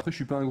fantastic. Après je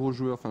suis pas un gros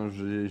joueur, enfin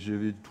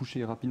j'ai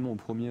touché rapidement au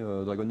premier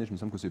Dragon Age, je me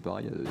semble que c'est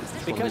pareil, il y a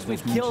des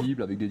réponses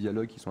multiples avec des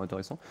dialogues qui sont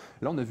intéressants.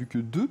 Là on a vu que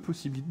deux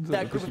possibilités.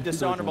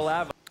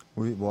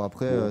 Oui, bon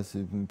après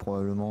c'est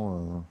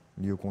probablement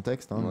lié au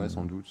contexte. Hein, ouais,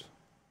 sans doute.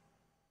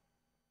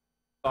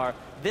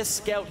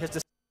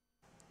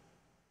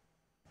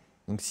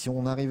 Donc si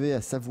on arrivait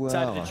à savoir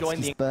ce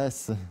qui se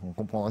passe, on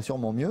comprendrait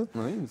sûrement mieux.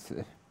 Oui,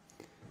 c'est...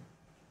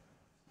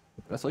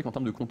 Là, c'est vrai qu'en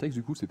termes de contexte,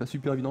 du coup, c'est pas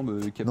super évident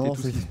de capter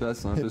tout ce qui se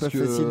passe. Hein, c'est pas facile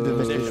de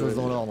mettre les choses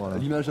dans l'ordre.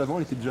 L'image avant,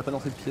 elle était déjà pas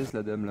dans cette pièce,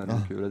 la dame là.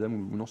 Donc, la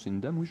dame, ou non, c'est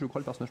une dame, oui, je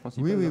crois, le personnage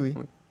principal. Oui.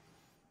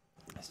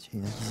 C'est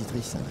une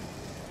inquisitrice.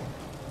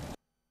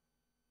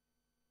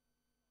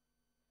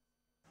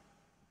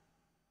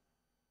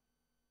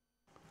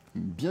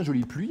 Une bien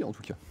jolie pluie, en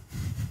tout cas.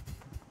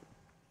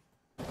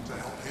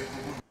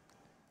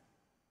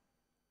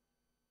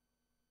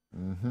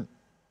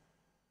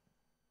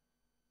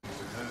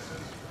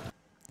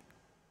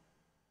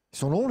 Ils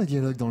sont longs les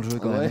dialogues dans le jeu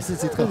quand même.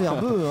 C'est très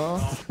verbeux. Hein.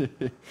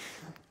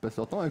 Pas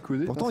sortant à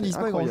causer. Pourtant ils disent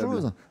pas grand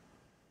chose.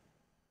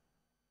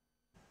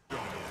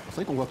 C'est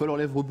vrai qu'on voit pas leurs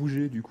lèvres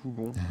bouger du coup.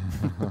 Bon.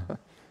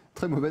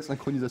 Très mauvaise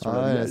synchronisation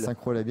labiale. La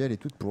synchro labiale est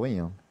toute pourrie.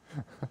 Hein.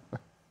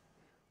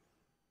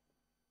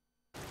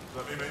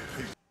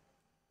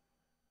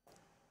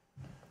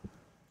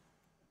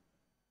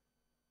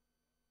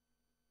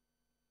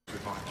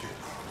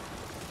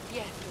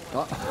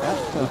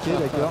 Ok,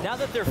 d'accord. Now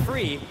that they're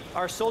free,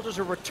 our soldiers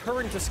are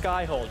returned to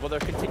Skyhold, where they'll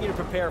continue to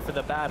prepare for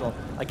the battle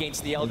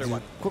against the Elder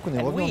One.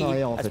 And we,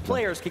 as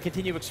players, can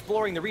continue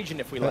exploring the region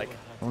if we like.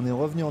 On est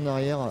revenu en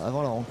arrière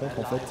avant la rencontre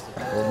en fait.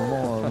 Au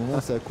moment où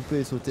ça a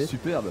coupé et sauté.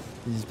 Superbe.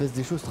 Il se passe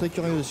des choses très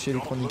curieuses chez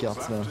Electronic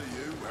Arts là.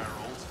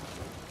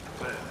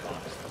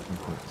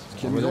 Ce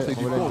qui est amusant, c'est que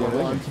du coup, on va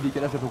avoir un petit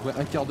décalage d'à peu près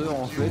un quart d'heure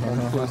en fait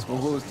entre ce qu'on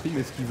voit au stream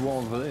et ce qu'ils voient en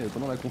vrai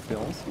pendant la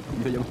conférence.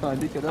 Il va y avoir un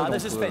décalage entre la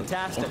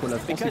France et Cologne.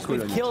 Because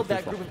we've killed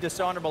that group of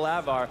dishonorable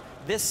Avar,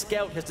 this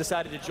scout has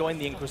decided to join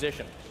the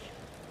Inquisition.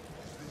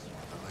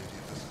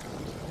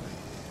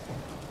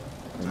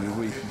 Un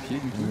nouveau équipier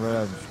du coup.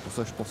 Voilà, c'est pour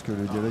ça que je pense que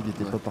le dialogue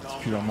n'était pas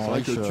particulièrement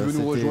riche. C'est vrai que tu veux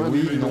nous rejoindre,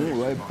 oui, non,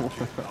 ouais, bon.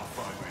 C'est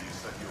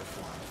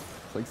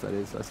vrai que ça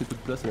laisse assez peu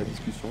de place à la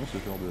discussion, ce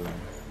genre de...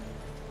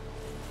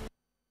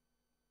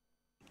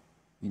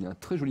 Il a un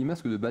très joli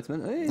masque de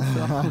Batman. Hey,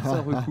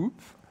 ça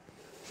recoupe.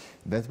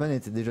 Batman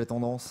était déjà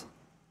tendance.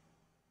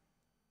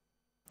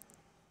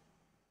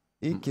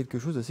 Et quelque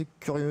chose d'assez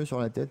curieux sur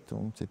la tête.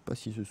 On ne sait pas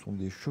si ce sont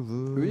des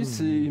cheveux. Oui,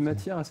 c'est une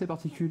matière assez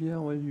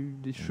particulière. Ouais,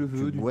 des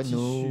cheveux, du tissu,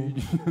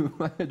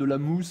 ouais, de la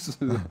mousse.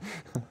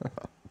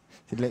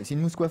 C'est une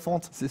mousse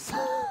coiffante. C'est ça.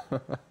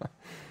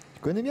 Tu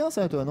connais bien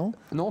ça, toi, non?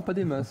 Non, pas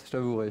des masses, je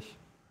t'avouerai.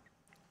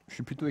 Je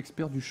suis plutôt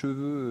expert du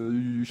cheveu,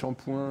 du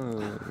shampoing.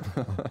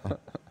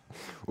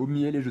 Au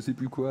miel et je sais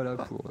plus quoi là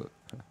pour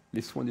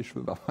les soins des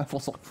cheveux. Bah, on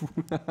s'en fout.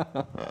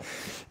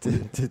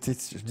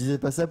 Je disais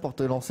pas ça pour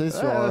te lancer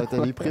sur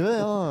ta vie privée.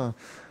 Hein.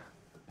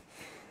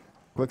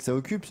 Quoi que ça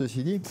occupe,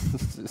 ceci dit.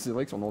 C'est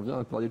vrai que si on en vient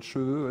à parler de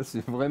cheveux,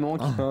 c'est vraiment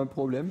qu'il y a un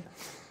problème.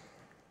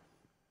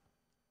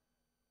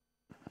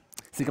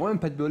 C'est quand même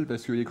pas de bol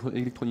parce que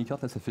Electronic Arts,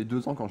 là, ça fait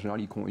 2 ans qu'en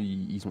général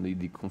ils ont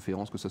des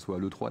conférences, que ce soit à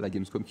l'E3, à la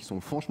gamescom, qui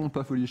sont franchement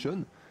pas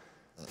folichonnes.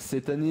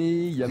 Cette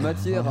année, il y a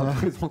matière à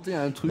présenter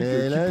un truc qui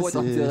pourrait être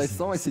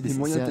intéressant et c'est des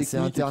moyens techniques. C'est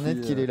Internet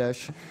qui les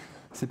lâche.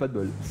 C'est pas de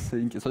bol.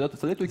 Ça doit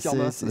être le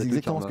karma. C'est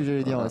exactement ce que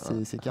j'allais dire.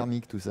 C'est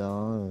karmique tout ça.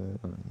 Hein.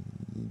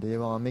 Il doit y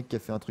avoir un mec qui a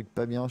fait un truc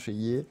pas bien chez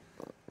EA.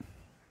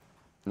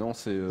 Non,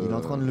 c'est. Il est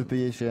en train de le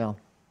payer cher.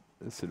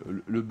 C'est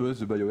le buzz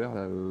de BioWare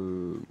là.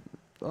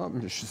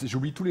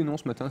 J'oublie tous les noms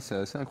ce matin, c'est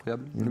assez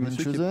incroyable. Le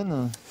monsieur qui est...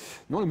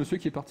 Non, le monsieur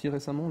qui est parti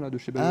récemment là de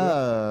chez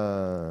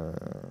BioWare.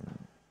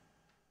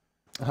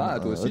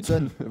 Ah, toi aussi,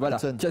 Hudson. Voilà,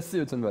 Hudson. Cassé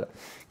Hudson, voilà.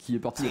 Qui est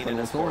parti il y a pas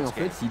longtemps et en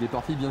fait, il est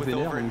parti bien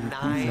vénère. Donc, du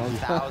coup, il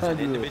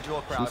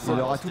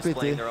leur a tout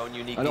pété.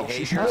 Alors,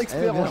 je suis pas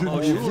expert en jeu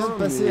vidéo. Je viens de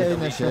passer à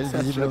NHL,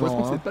 visiblement. J'ai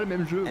l'impression que c'est pas le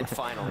même jeu.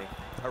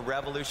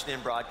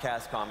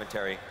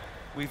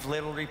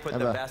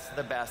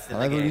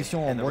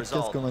 Révolution en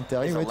broadcast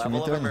commentary, ouais, tu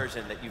m'étonnes.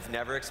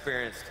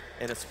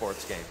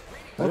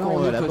 Alors, on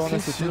va d'abord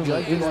c'est sûr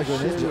direct des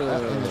dragonnets à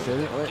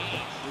NHL.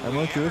 À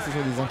moins que ce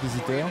soit des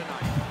inquisiteurs.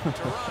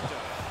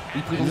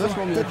 Ils présentent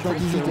vachement bien. Peut-être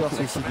d'inquisiteurs,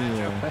 ceci dit.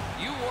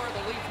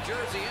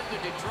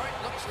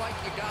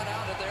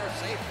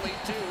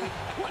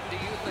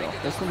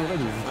 Est-ce qu'on aurait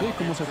de vrais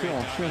commentateurs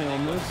en chair et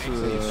en os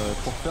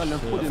pour faire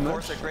l'intro des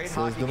matchs?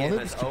 Ça va se demander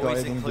puisqu'il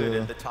parlait donc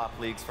de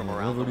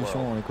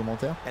révolution dans les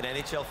commentaires. Alors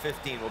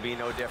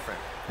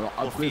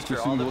après, est-ce que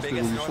c'est une grosse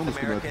révolution? Parce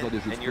que dans la plupart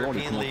des jeux de sport,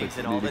 les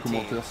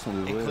commentateurs sont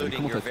des vrais, les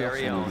commentateurs sont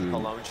des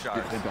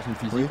vraies personnes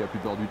physiques la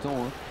plupart du temps.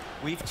 Hein.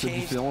 La seule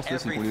différence,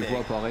 c'est qu'on les voit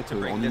apparaître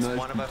en images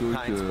plutôt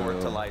que...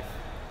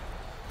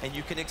 And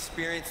you can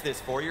experience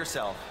this for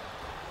yourself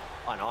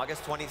on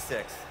August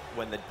 26th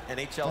when the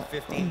NHL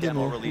 15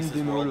 demo releases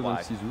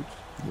worldwide.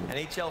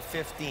 NHL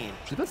 15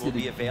 will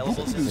be available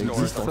in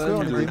stores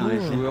encore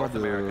des joueurs de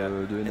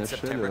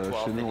NHL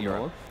chez nous en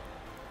Europe.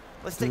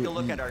 Let's take a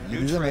look at our Il y a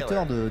new des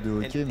amateurs trailer. de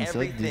hockey, mais c'est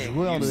vrai que des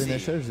joueurs de NHL,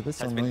 je ne sais pas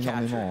si on en a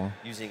énormément. Hein.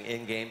 Using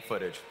in-game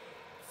footage.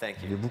 Thank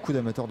Il y you. a beaucoup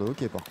d'amateurs de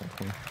hockey par contre.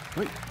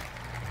 Oui.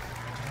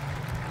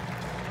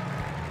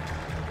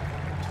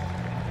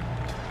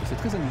 C'est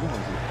très amusant à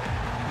jouer.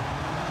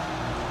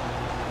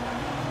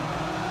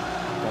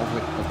 En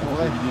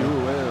vrai, vidéo,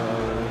 ouais,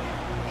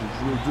 j'ai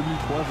joué au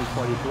 2003, je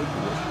crois à l'époque,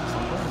 c'est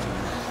sympa.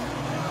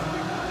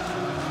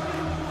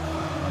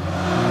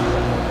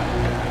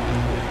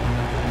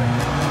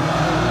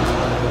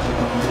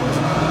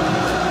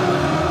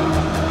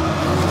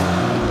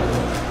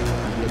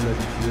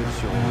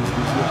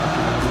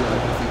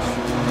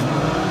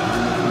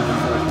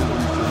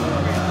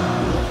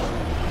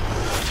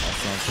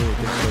 penser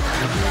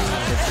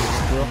au texte de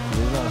sport tous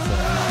les ans, ça.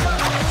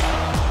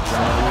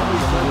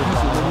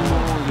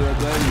 De la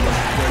balle, il va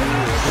aller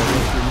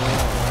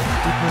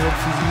toute nouvelle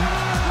physique.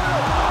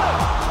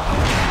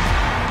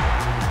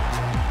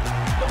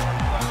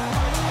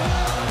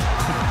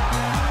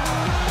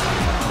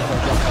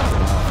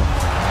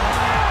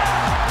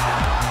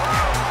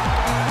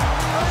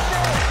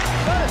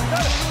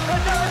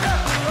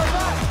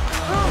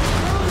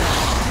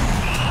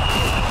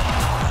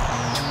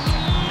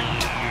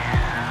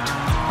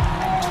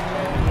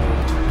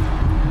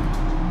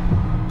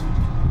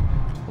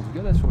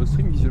 Sur le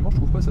stream, visuellement, je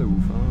trouve pas ça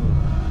ouf.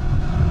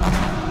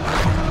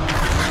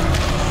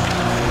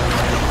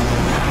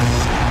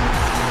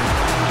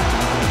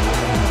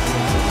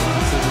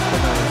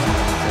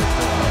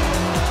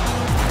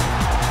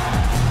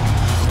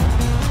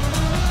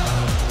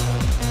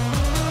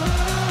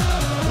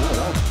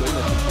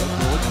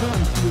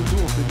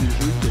 Des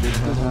jeux qui allaient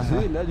être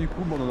présentés, là du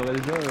coup on en aurait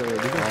déjà vu. Ça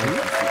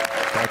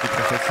aurait été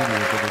très facile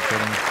de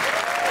challenge.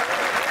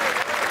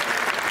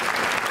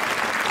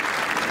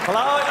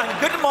 Hallo und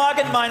guten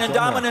Morgen, meine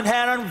Damen und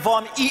Herren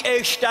vom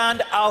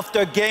EA-Stand auf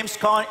der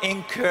Gamescom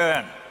in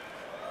Köln.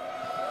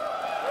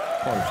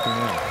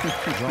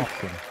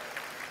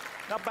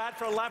 Not bad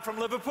for a lad from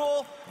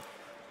Liverpool.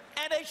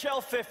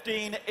 NHL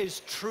 15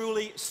 is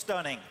truly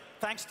stunning.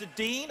 Thanks to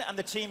Dean and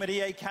the team at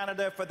EA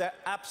Canada for their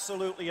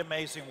absolutely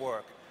amazing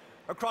work.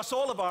 Across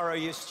all of our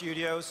OU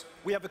studios,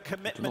 we have a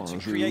commitment to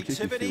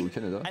creativity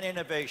and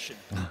innovation,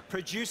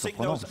 producing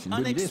those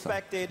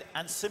unexpected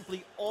and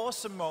simply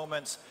awesome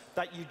moments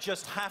that you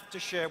just have to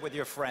share with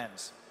your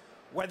friends.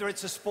 Whether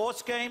it's a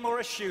sports game or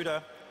a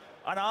shooter,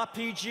 an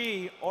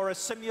RPG or a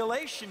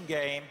simulation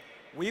game,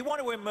 we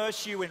want to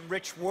immerse you in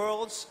rich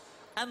worlds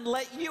and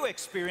let you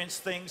experience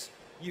things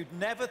you'd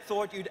never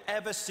thought you'd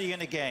ever see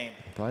in a game.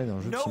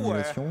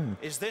 Nowhere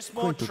is this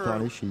more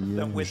true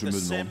than with The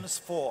Sims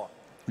 4.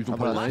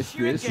 Last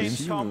year at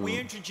Gamescom, we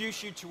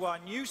introduced you to our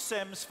new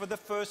Sims for the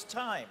first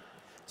time.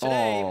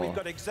 Today, we've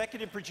got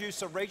executive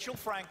producer Rachel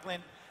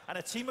Franklin and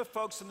a team of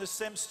folks in the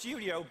Sims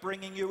studio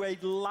bringing you a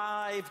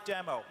live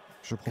demo.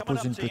 Je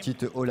propose une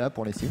petite hola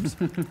pour les Sims.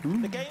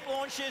 The game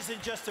launches in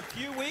just a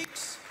few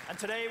weeks, and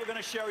today we're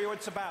going to show you what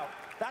it's about.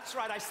 That's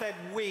right, I said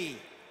we.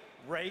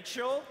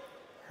 Rachel,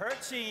 her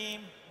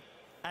team,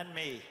 and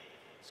me.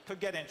 This could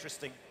get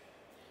interesting.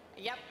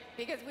 Yep,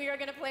 because we are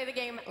going to play the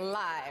game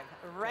live,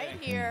 right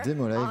here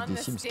Démo live on des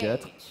the Sims 4.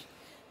 stage.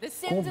 The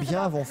Sims is Combien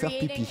about vont faire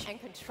creating pipi? and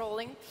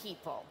controlling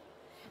people.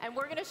 And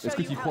we're going to show Est-ce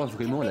que you tu how crois you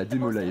vraiment can à la make the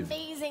démo most live?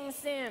 amazing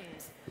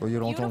Sims. Oh, il y a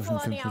longtemps que je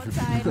Beautiful ne on fais the plus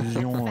outside,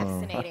 d'illusions.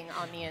 fascinating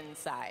on the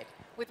inside.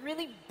 With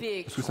really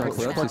big Parce que c'est Je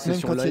incroyable, crois que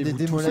même quand il y a des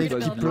démos live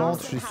qui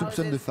plantent, je houses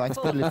soupçonne de faire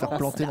exprès de les faire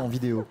planter dans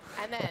vidéo.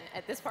 And then,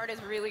 this part is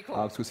really cool.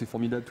 Ah, parce que c'est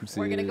formidable, tous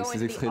We're gonna go ces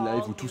into extraits the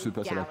live où all tout se new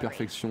passe à la gallery.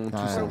 perfection, tout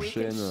Ouais.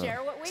 s'enchaîne. So we can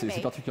share what we C'est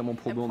make particulièrement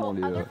probant and dans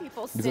pull les other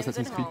people's Assassin's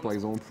Sims Creed and par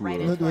exemple, où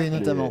homes Oui,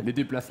 notamment. les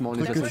déplacements,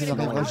 les Truc que tu assassins.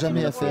 n'arriveras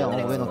jamais à faire en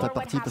vrai dans ta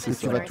partie parce que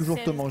tu vas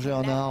toujours te manger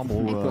un arbre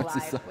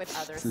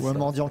ou un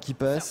mendiant qui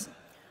passe.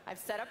 I've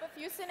set up a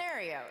few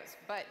scenarios,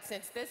 but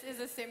since this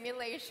is a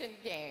simulation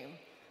game,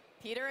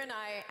 Peter and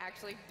I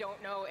actually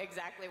don't know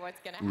exactly what's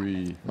going to happen.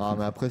 Oui. Non,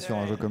 mais après sur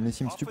un jeu comme les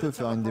Sims, tu peux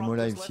faire une démo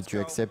live si tu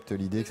acceptes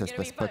l'idée que ça se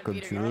passe pas comme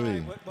tu veux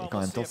et qu'en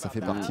même temps ça fait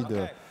partie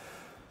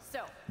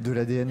de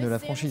l'ADN de la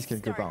franchise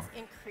quelque part.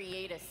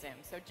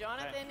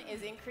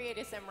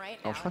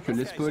 Alors je crois que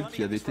Les Paul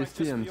qui avait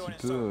testé un petit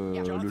peu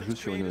le jeu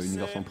sur une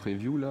version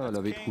preview là,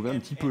 l'avait trouvé un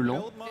petit peu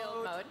lent.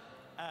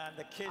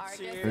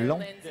 Lent.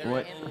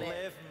 Ouais.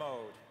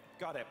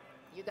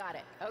 You got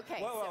it.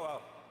 Okay.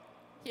 Whoa.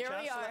 Here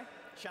we are.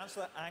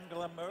 Chancellor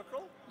Angela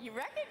Merkel? You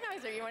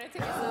recognize her. You want to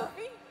take a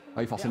selfie? Ah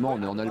oui, forcément,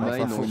 on est en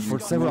Allemagne. Enfin, faut le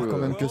savoir quand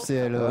même que c'est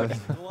elle.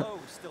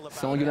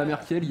 C'est Angela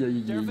Merkel,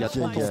 il y a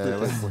 30 ans.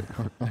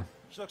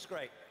 She looks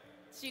great.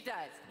 She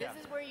does. This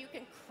is where you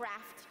can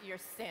craft your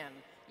sim.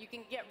 You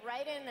can get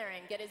right in there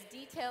and get as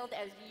detailed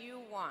as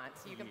you want.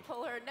 You can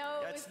pull her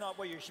nose. That's not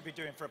what you should be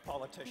doing for a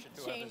politician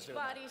to change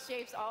body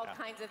shapes, all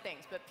kinds of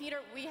things. But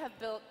Peter, we have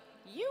built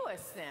you a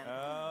sim.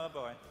 Oh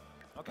boy.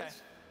 Okay.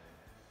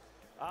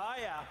 Ah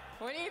yeah.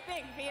 What do you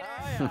think, Peter?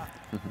 Ah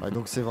yeah. Ouais,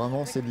 donc c'est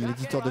vraiment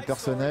l'éditeur de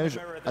personnages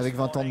avec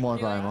 20 ans de moins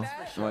quand même. Hein.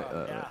 Ouais.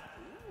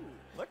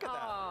 Look at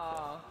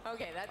that. Oh,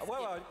 okay, that's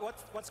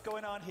What's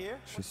going on here?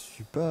 Je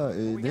suis pas.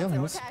 Et d'ailleurs,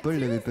 moi, si Paul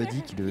l'avait pas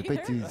dit, qu'il n'avait pas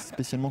été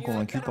spécialement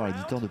convaincu par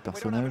l'éditeur de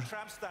personnages.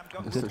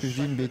 Peut-être que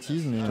je dis une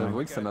bêtise, mais.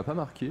 J'avoue que ça m'a pas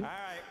marqué.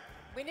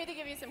 We need to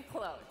give you some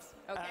clothes.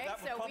 Okay,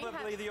 that would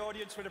probably the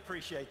audience would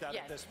appreciate that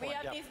at this point. We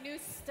have these new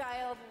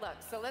styled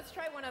looks, so let's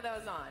try one of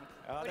those on.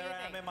 What do you There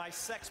I am think? in my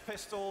Sex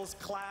Pistols,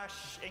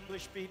 Clash,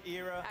 English Beat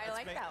era. I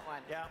like that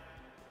one. Yeah.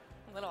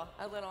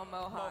 A little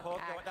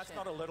mohawk action. That's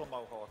not a little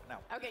mohawk, no.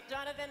 Okay,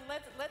 Jonathan,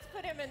 let's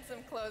put him in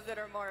some clothes that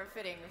are more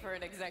fitting for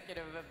an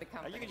executive of the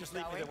company. You can just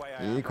leave me the way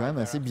I Il am. est quand même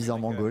assez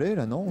bizarrement gaulé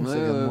là, non?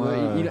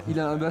 Il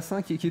a un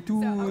bassin qui est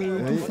tout fin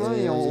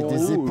et et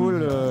des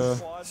épaules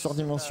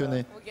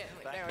surdimensionnées.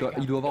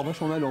 Il doit avoir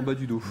vachement mal en bas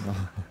du dos.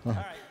 Now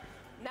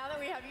that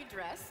we have you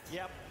dressed,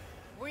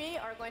 we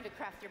are going to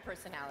craft your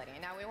personality.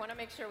 Now we want to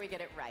make sure we get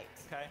it right.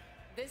 Okay.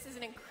 this is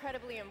an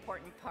incredibly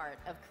important part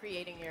of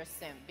creating your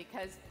sim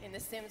because in The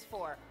Sims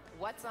 4,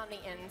 what's on the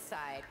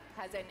inside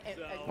has an.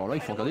 Alors là,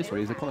 il faut regarder sur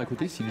les écrans d'à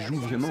côté s'ils jouent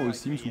vraiment aux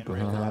Sims ou pas.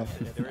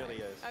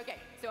 Okay,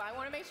 so I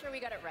want to make sure we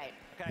got it right.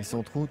 Ils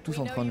sont tous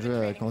en train de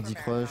jouer à Candy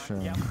Crush.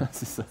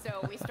 C'est ça.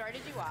 So we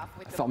started you off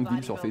with the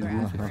Farmville sur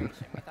Facebook.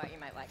 We thought you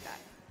might like that.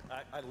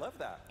 I love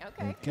that.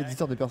 Okay.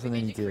 L'éditeur de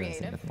personnalité,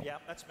 c'est maintenant. Yeah,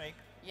 that's me.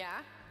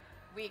 Yeah,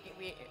 we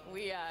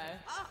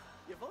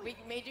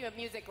made you a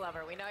music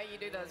lover. We know you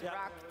do those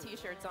rock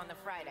T-shirts on the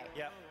Friday.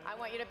 Yeah. I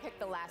want you to pick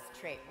the last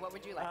trait. What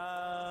would you like?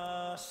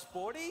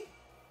 Sporty.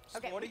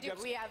 Okay, Sporty.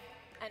 we have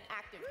an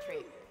active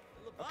trait.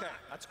 Okay,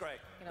 that's great.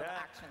 You know,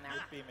 That action there.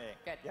 would be me.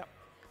 Good. Yep.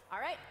 All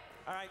right.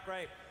 All right,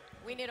 great.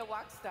 We need a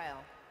walk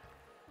style.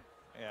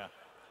 Yeah.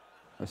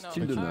 Un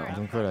style de meurtre.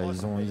 Donc voilà,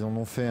 ils en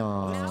ont fait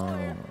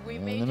un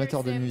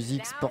amateur de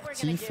musique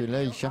sportif et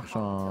là ils cherchent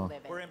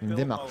une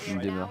démarche.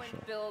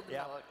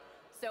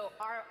 So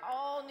our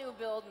all new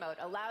build mode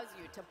allows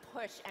you to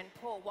push and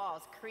pull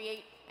walls,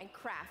 create and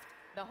craft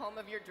the home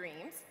of your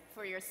dreams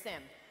for your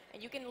sim.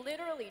 And you can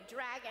literally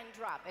drag and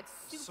drop. It's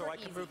super easy. So I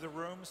can move the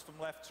rooms from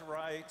left to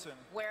right and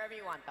wherever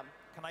you want them.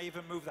 Can I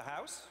even move the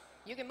house?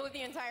 You can move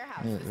the entire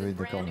house. Oui,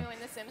 d'accord.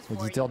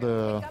 L'éditeur Éditeur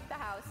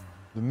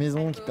de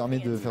maison qui permet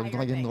de faire du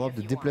drag and drop,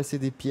 de déplacer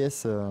des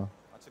pièces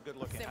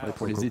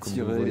pour les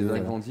étirer, les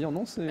agrandir.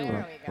 Non, c'est.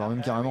 Voilà. Voire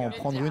même carrément en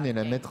prendre une et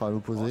la mettre à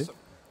l'opposé.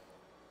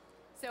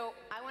 So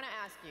I want to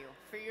ask you,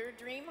 for your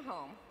dream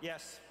home,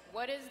 yes.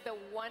 What is the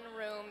one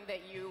room that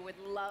you would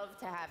love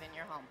to have in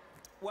your home?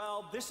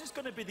 Well, this is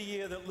going to be the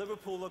year that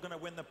Liverpool are going to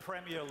win the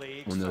Premier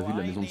League. On a vu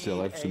la maison de ses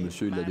rêves, ce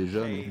monsieur il l'a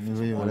déjà.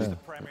 Oui, voilà.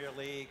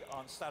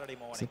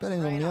 C'est pas la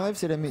maison de mes rêves,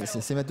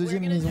 c'est ma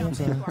deuxième maison,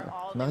 ça.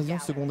 Ma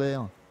résidence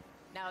secondaire.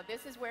 Now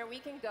this is where we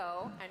can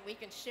go and we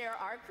can share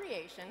our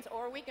creations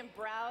or we can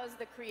browse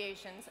the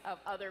creations of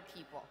other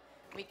people.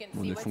 We can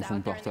see what's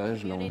out there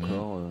in the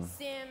community,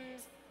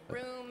 Sims,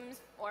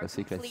 rooms, or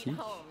complete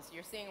homes.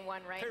 You're seeing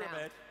one right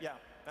now. Yeah,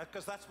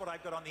 because that's what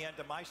I've got on the end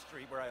of my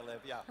street where I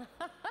live, yeah.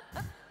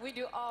 We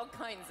do all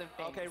kinds of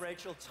things. Okay,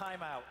 Rachel,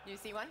 time out. You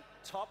see one?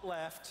 Top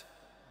left.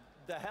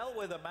 The hell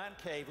with a man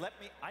cave.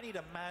 I need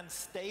a man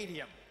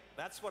stadium.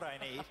 That's what I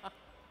need.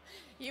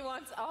 He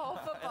wants a whole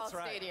football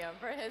stadium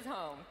for his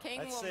home.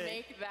 King will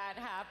make that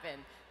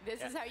happen.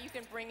 This is how you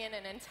can bring in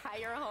an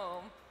entire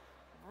home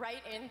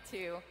right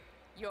into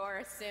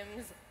your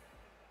Sims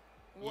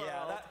world.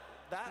 Yeah,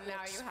 that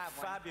now looks you have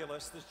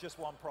fabulous. There's just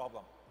one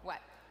problem.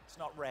 What? It's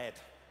not red.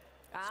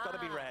 It's got to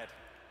be red.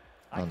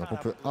 Donc on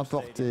peut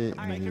importer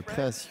les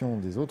créations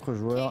des autres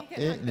joueurs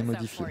et les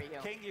modifier.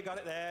 King, you got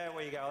it there.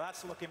 Where you go.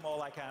 That's looking more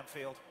like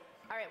Anfield.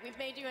 All right, we've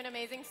made you an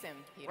amazing sim,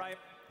 Peter. Right.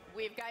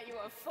 We've got you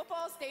a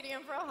football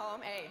stadium for a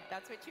home. Hey,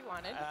 that's what you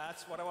wanted.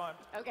 That's what I want.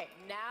 Okay,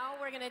 now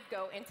we're going to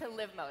go into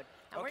live mode.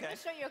 And we're going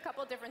to show you a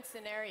couple different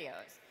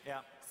scenarios.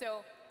 Yeah.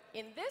 So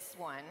in this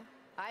one,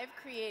 I've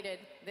created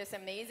this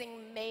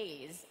amazing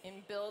maze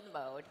in build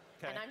mode.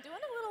 And I'm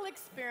doing a little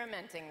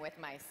experimenting with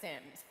my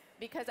Sims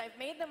because I've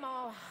made them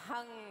all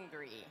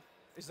hungry.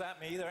 Is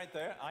that me right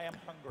there? I am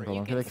hungry.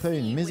 Donc elle a créé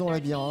une maison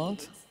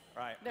labyrinthe.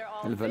 Right.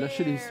 Elle va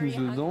lâcher les Sims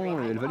dedans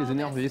et elle va les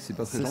énerver. C'est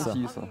pas très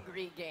gentil ça.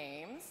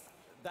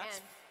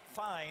 That's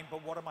fine, but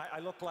what am I? I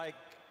look like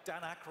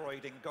Dan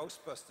Aykroyd in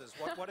Ghostbusters.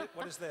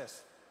 What is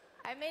this?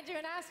 I made you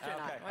an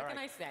astronaut. Okay, what can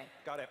I say?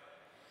 Got it.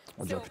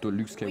 On dirait plutôt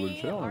Luke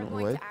Skywalker. We are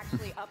going to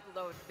actually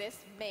upload this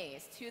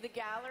maze to the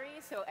gallery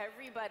so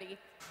everybody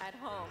at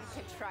home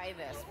can try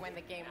this when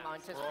the game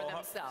launches for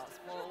themselves.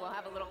 We'll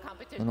have a little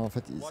competition. Non, en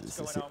fait,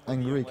 c'est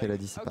hungry qu'elle a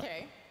dit, c'est pas.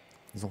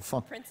 Ils ont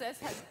faim.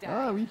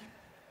 Ah oui.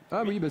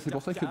 Ah oui, bah c'est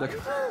pour ça que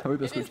d'accord. Ah oui,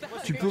 parce que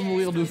tu peux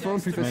mourir de faim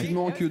plus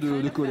facilement que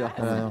de colère.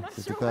 Ah non,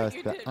 c'était pas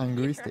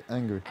hungry, c'était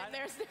hungry. And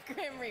there's the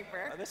Grim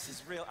Reaper. This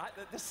is real.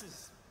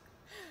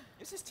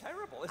 This is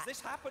terrible. Does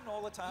this happen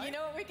all the time? You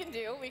know what we can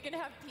do? We can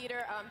have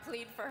Peter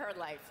plead for her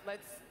life.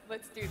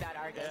 Let's do that,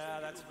 Argus.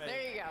 Yeah, that's me.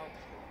 There you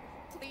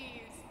go.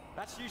 Please.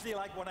 That's usually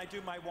like when I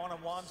do my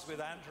one-on-ones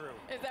with Andrew.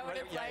 Is that what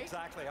it's like? Yeah,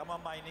 exactly. I'm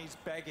on my knees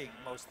begging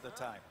most of the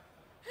time.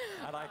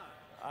 And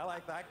I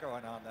like that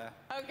going on there.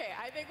 Okay,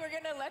 I think we're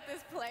going to let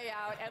this play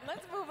out, and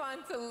let's move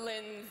on to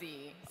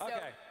Lindsay.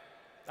 Okay,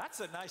 that's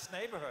a nice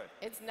neighborhood.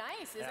 It's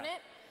nice, isn't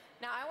it?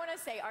 Now, I want to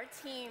say our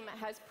team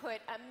has put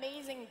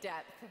amazing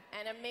depth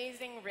and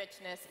amazing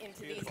richness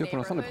into these neighborhoods. Pour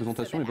l'instant, la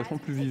présentation est vachement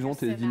plus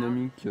vivante et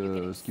dynamique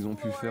ce qu'ils ont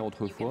pu faire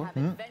autrefois.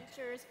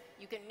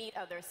 You can meet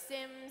other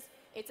Sims.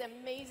 It's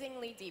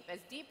amazingly deep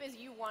as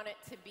you want it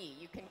to be.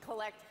 You can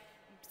collect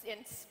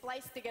and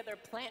splice together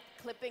plant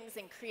clippings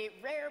and create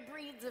rare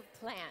breeds of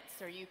plants,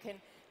 or you can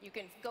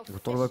go fishing.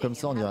 Quand on le voit comme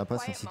ça, on dirait pas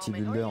c'est City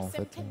Builder en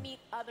fait. Can meet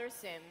other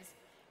Sims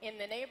in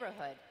the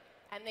neighborhood,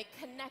 and they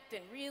connect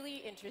in really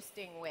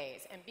interesting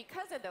ways. And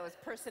because of those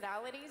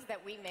personalities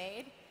that we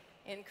made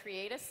in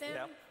Create a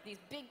Sim, these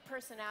big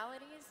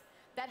personalities,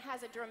 that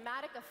has a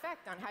dramatic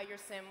effect on how your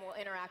Sim will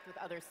interact with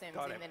other Sims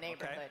in the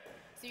neighborhood.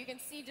 So you can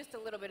see just a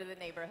little bit of the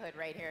neighborhood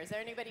right here. Is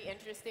there anybody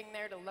interesting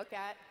there to look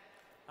at?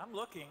 I'm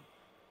looking.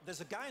 There's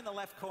a guy in the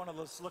left corner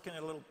that's looking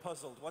a little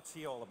puzzled. What's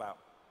he all about?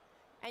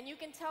 And you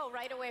can tell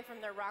right away from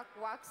their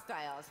walk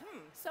styles,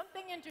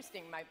 something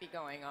interesting might be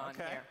going on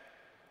here.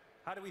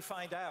 How do we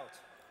find out?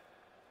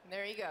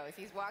 There he goes.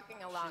 He's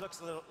walking along. She looks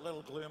a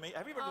little gloomy.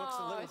 Everybody looks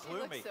a little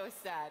gloomy. She looks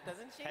so sad,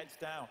 doesn't she? Heads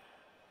down.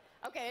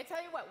 Okay, I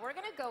tell you what. We're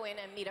going to go in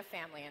and meet a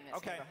family in this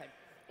neighborhood.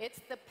 It's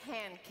the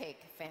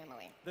Pancake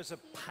family. There's a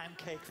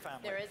Pancake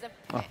family. There is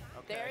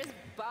there is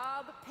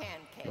Bob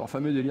Pancake. Alors,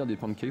 fameux délire des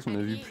pancakes, on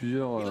a vu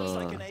plusieurs.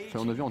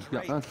 On a vu en tout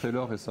cas un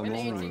trailer récemment.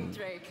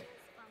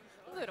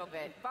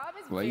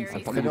 Ouais, il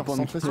s'est trailer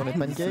centré sur les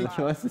pancakes.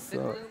 Ouais, c'est ça.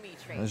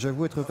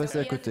 J'avoue être passé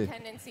à côté.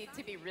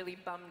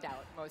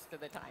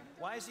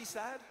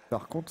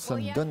 Par contre, ça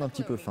me donne un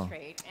petit peu faim.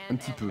 Un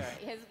petit peu.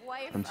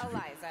 Un petit peu.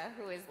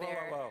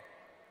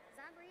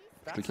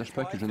 Je te cache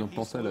pas que je viens de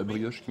penser à la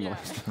brioche qui me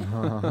reste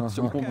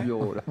sur mon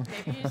bureau là.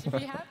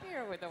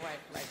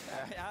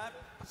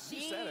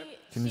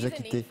 Tu nous as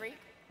quittés.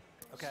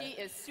 She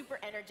is super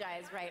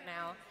energized right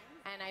now,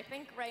 and I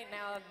think right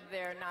now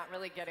they're not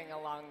really getting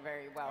along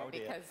very well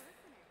because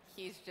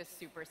he's just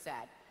super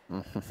sad.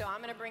 So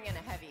I'm going to bring in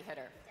a heavy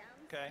hitter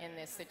in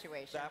this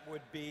situation. That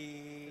would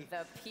be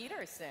the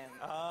Peter sim.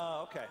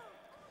 Oh, okay.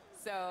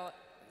 So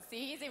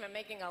see, he's even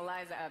making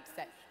Eliza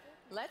upset.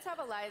 Let's have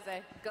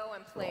Eliza go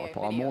and play.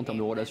 Apparemment, en termes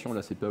de relation,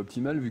 là, c'est pas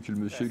optimal vu que le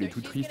monsieur il est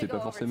tout triste et pas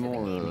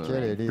forcément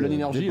plein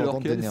d'énergie, alors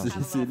qu'elle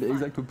c'est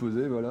l'exact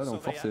opposé, voilà,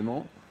 donc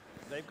forcément.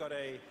 They've got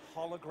a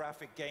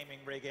holographic gaming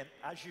rig in,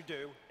 as you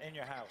do in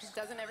your house.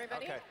 Doesn't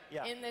everybody?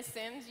 In the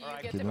Sims, you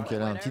get to donc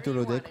elle a un petit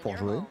holodeck pour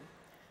jouer.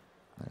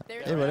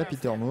 Et voilà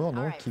Peter Moore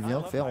donc, qui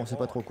vient faire on sait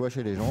pas trop quoi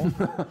chez les gens.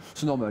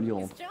 C'est normal, il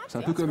rentre. C'est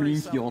un peu comme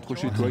Link qui rentre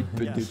chez toi, il te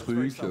pète tes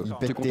trucs, il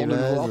pète tes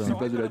vases, il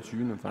passe de la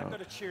thune. Enfin.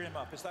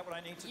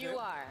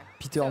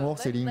 Peter Moore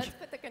c'est Link,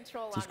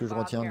 c'est ce que je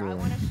retiens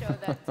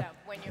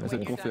de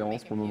cette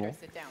conférence pour le moment.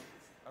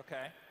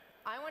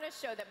 I want to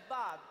show that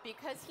Bob,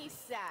 because he's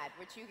sad,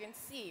 which you can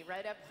see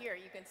right up here,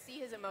 you can see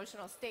his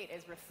emotional state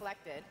is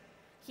reflected.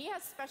 He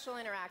has special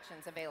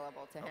interactions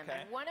available to him,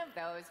 and one of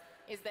those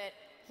is that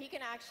he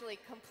can actually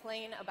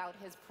complain about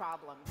his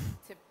problems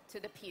to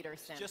the Peter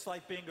sim. Just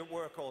like being at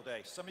work all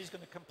day. Somebody's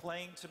going to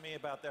complain to me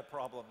about their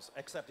problems,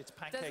 except it's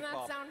Pancake Doesn't that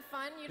Bob. sound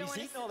fun? You don't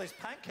He's eating all his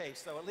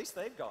pancakes, though. At least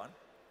they've gone.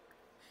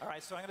 All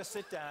right, so I'm going to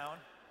sit down.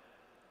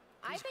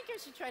 I think you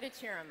should try to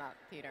cheer him up,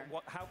 Peter.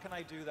 How can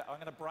I do that? I'm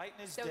going to brighten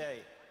his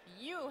day.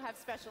 You have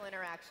special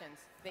interactions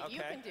that you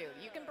can do.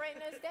 You can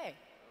brighten his day.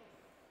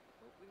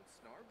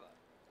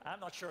 I'm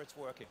not sure it's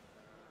working.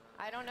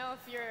 I don't know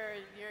if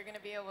you're going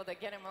to be able to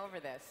get him over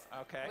this.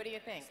 Okay. What do you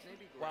think?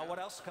 Well, what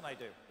else can I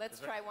do?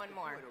 Let's try one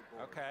more.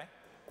 Okay.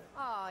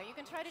 Oh, you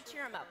can try to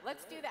cheer him up.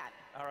 Let's do that.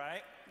 All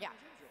right. Yeah.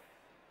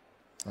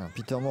 Alors,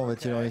 Peter Moore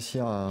va-t-il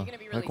réussir à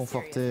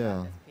réconforter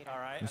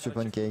Monsieur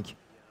Pancake?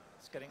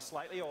 It's getting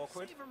slightly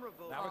awkward.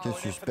 Quel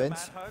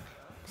suspense.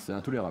 C'est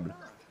intolérable.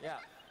 Yeah.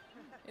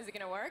 Is it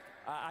going to work?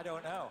 I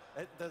don't know.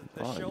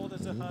 The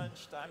shoulders are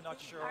hunched. I'm not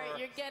sure. All right,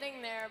 you're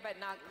getting there, but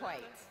not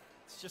quite.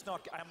 It's just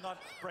not. I'm not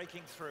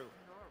breaking through.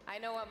 I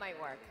know what might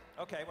work.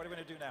 Okay, what are we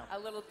going to do now? A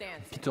little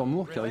dance. Peter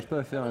Moore qui n'arrive pas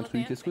à faire un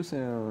truc. Est-ce que c'est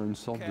une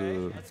sorte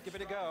de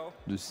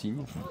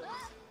signe?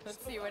 Let's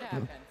see what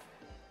happens.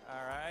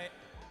 All right.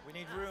 We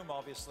need room,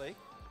 obviously.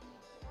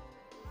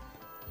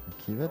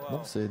 Qui va te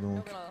lancer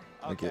donc?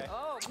 Ok.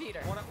 Oh,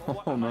 Peter.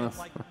 Oh mince.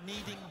 Like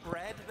kneading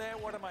bread there.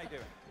 What am I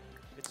doing?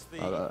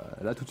 Ah bah,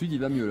 là tout de suite il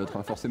va mieux l'autre,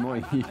 hein. Forcément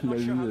il a vu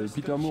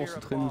Peter Moore se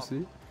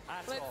trémousser.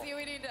 Let's see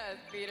what he does,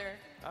 Peter.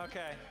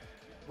 Okay,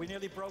 we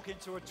nearly broke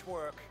into a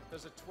twerk.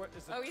 There's a twerk.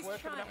 Oh, he's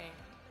trying.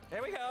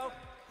 There we go.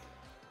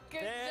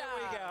 Good there job.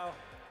 We go.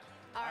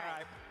 All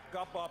right.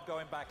 Got Bob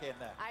going back in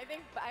there. I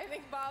think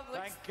Bob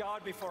looks. Thank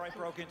God before I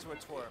broke into a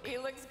twerk. He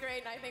looks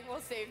great, and I think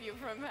we'll save you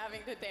from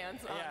having to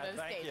dance on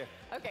the stage. You.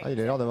 Okay. Ah, il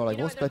a l'air d'avoir la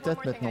grosse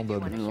patate maintenant,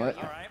 Bob. Ouais.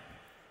 All right.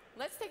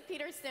 Let's take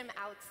Peter's sim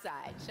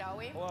outside, shall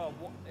we? Well,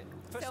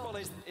 first of all,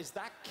 is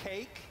that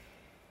cake?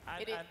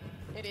 It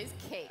is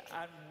cake.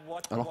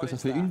 Alors que ça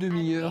fait une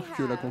demi-heure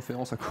que la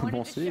conférence a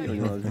commencé,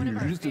 on a vu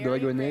juste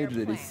Dragon Age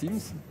et les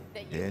Sims.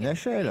 Et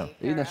NHL.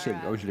 Et NHL,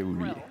 oh je l'ai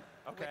oublié.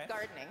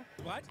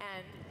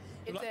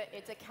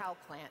 It's a cow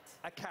plant.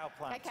 A cow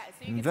plant.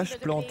 Une vache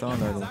plante, hein,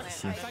 là, donc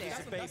ici.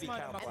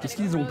 Qu'est-ce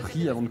qu'ils ont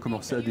pris avant de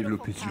commencer à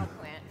développer ce jeu?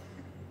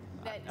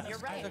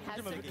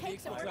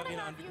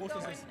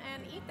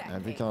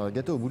 Avec un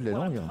gâteau au bout de la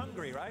langue.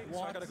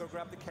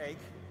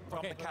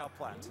 Bon,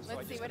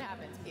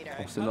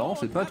 c'est marrant,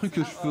 c'est pas un truc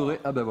que je ferais.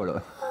 Ah bah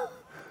voilà.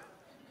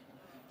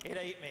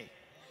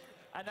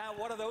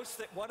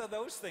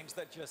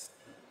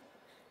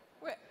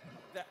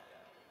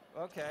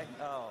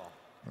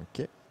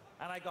 Ok.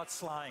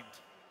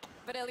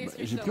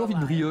 J'ai plus envie de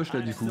brioche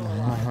là du coup.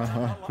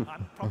 Ah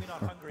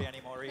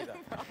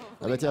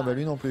bah tiens, bah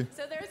lui non plus.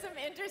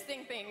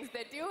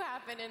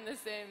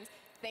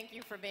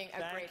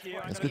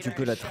 Est-ce que tu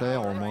peux la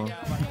traire au moins?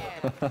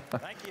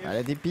 Elle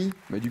a des pies.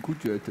 Mais du coup,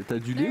 t'as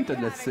du lait ou t'as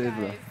de la sève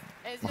là?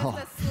 Oh.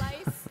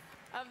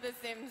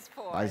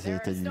 Ah,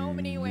 c'était du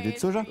lait de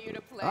soja.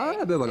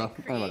 Ah, ben voilà.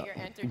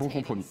 Bon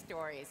compromis.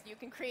 You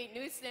can create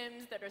new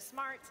Sims that are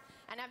smart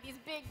and have these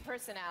big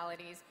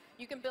personalities.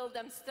 You can build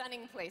them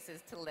stunning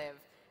places to live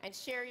and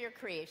share your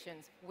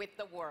creations with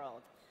the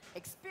world.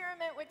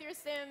 Experiment with your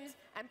Sims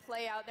and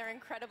play out their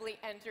incredibly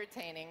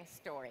entertaining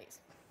stories.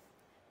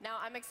 Now,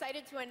 I'm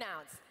excited to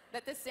announce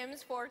that the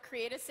Sims 4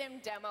 Create a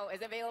Sim demo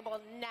is available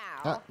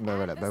now. Ah, bah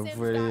voilà, bah vous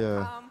pouvez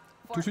aller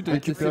tout de suite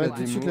récupérer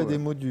tout de suite la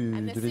démo de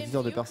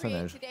l'éditeur de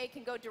personnages.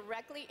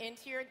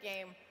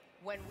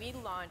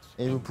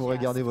 Et vous pourrez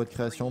garder votre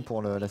création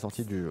pour la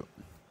sortie du jeu.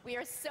 We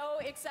are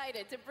so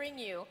excited to bring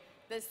you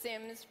The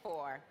Sims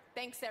 4.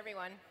 Thanks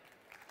everyone.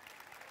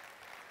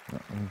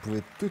 Vous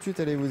pouvez tout de suite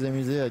aller vous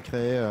amuser à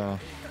créer, à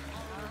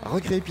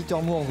recréer Peter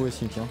Moore vous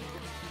aussi, tiens.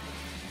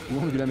 Ou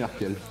Angela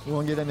Merkel. Ou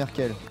Angela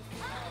Merkel.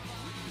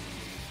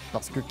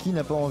 Parce que qui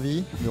n'a pas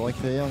envie de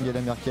recréer Angela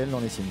Merkel dans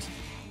les Sims?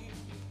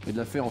 Et de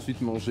la faire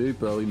ensuite manger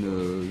par une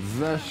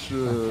vache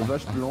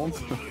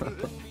plante.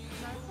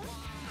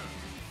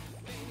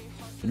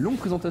 Une longue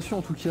présentation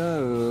en tout cas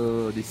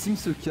des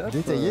Sims 4.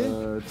 Détaillée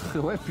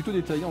ouais, plutôt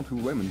détaillée en tout,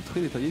 ouais, même très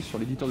détaillée sur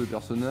l'éditeur de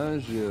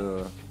personnages et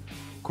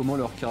comment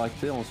leur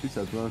caractère ensuite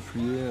ça peut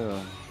influer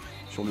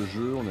sur le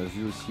jeu. On a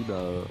vu aussi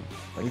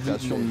la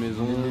création de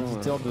maison.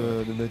 L'éditeur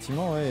de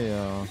bâtiment, ouais.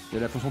 Et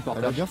la fonction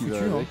partage. Elle a bien foutu,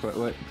 hein.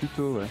 Ouais,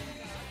 plutôt, ouais.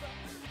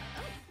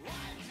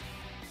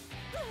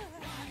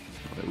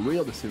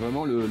 Weird, c'est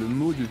vraiment le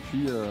mot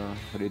depuis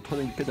les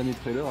 3-4 derniers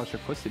trailers, à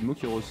chaque fois c'est le mot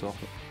qui ressort.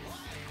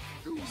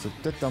 C'est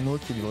peut-être un mot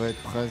qui devrait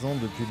être présent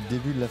depuis le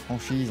début de la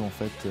franchise en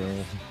fait.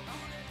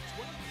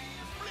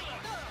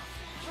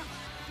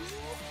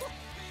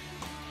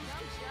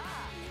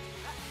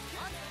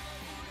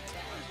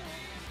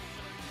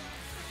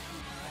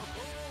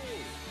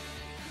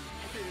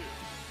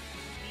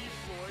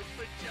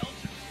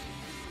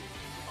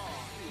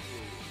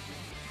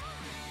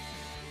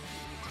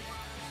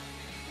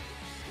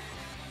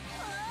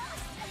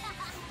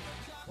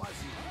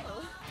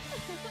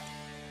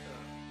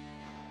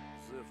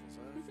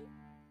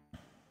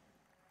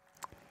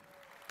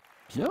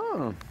 Bien.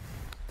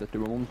 Peut-être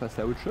le moment de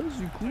passer à autre chose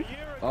du coup.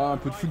 Ah, un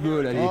peu de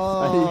football, allez.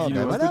 Oh, allez,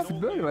 bah voilà. Un peu de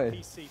football,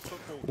 ouais.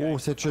 Oh,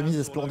 cette chemise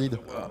est splendide.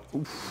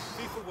 Ouf.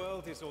 FIFA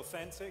World is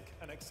authentic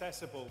and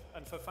accessible,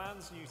 and for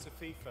fans new to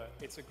FIFA,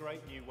 it's a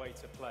great new way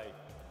to play.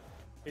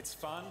 It's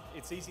fun,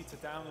 it's easy to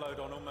download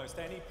on almost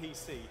any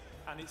PC,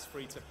 and it's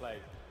free to play.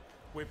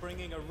 We're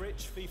bringing a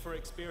rich FIFA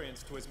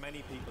experience to as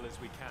many people as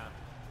we can.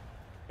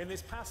 In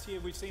this past year,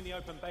 we've seen the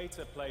open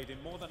beta played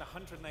in more than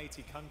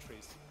 180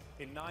 countries,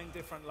 in 9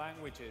 different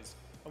languages,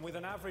 and with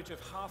an average of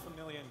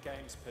 500,000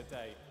 games per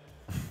day.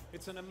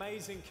 It's an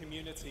amazing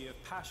community of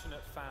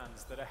passionate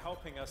fans that are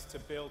helping us to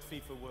build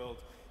FIFA World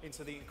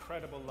into the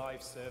incredible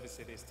live service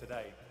it is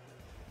today.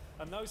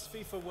 And those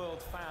FIFA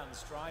World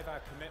fans drive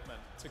our commitment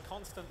to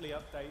constantly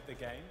update the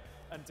game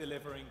and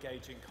deliver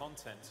engaging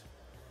content.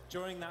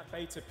 During that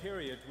beta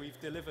period, we've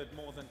delivered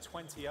more than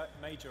 20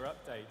 major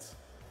updates,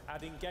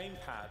 adding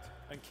gamepad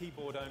and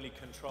keyboard-only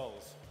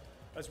controls,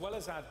 as well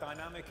as our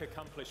dynamic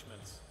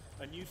accomplishments,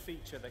 a new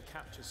feature that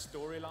captures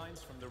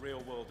storylines from the real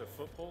world of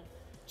football,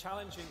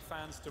 challenging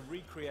fans to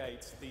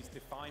recreate these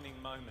defining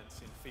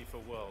moments in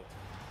FIFA World.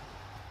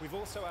 We've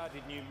also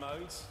added new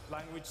modes,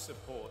 language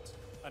support,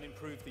 and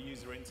improved the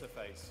user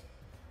interface.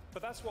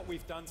 But that's what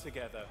we've done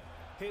together.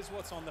 Here's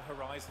what's on the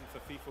horizon for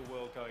FIFA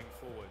World going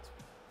forward.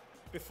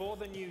 Before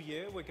the new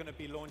year, we're going to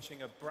be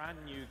launching a brand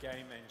new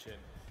game engine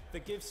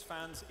that gives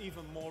fans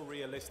even more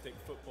realistic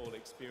football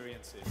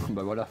experiences.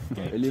 Bah voilà,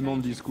 élément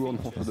de discours dont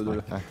on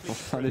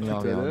parlait tout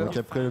à l'heure. Donc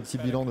après le petit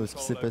bilan de ce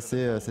qui s'est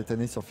passé cette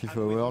année sur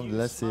FIFA World,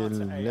 là c'est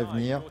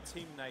l'avenir.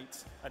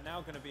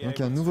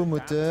 Donc un nouveau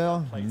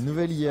moteur, une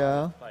nouvelle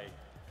IA.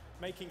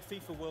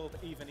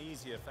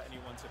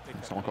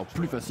 C'est encore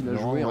plus facile à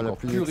jouer, encore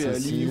plus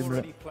réaliste.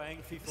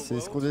 C'est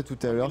ce qu'on disait tout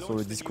à l'heure sur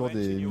le discours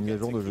des mises à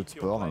jour de jeux de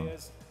sport.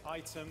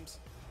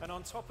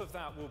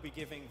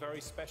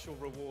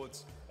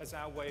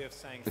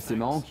 C'est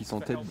marrant qu'ils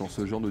s'entêtent dans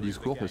ce genre de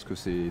discours parce que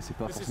c'est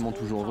pas forcément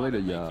toujours vrai. Là,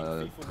 il y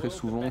a très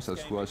souvent, ça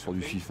soit sur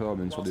du FIFA,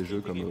 même sur des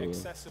jeux comme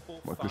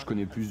moi, que je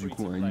connais plus du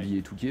coup, un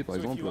NBA 2K par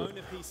exemple,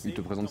 ils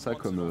te présentent ça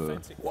comme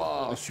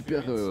waouh,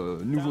 super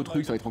nouveau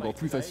truc, ça va être encore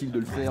plus facile de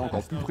le faire,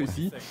 encore plus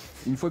précis.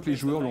 Une fois que les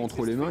joueurs l'ont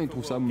entre les mains, ils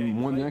trouvent ça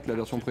moins bien que la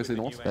version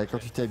précédente. Quand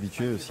tu t'es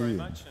habitué aussi.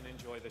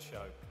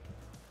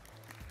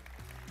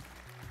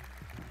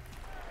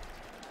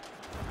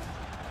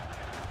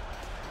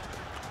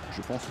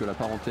 Je pense que la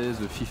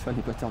parenthèse FIFA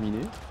n'est pas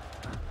terminée.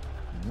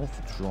 Non,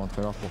 c'est toujours un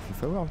trailer pour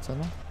FIFA World, ça,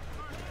 non?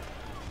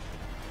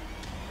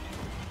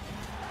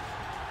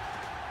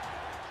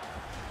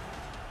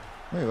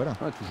 Oui, voilà.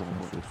 Ah, toujours.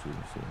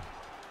 C'est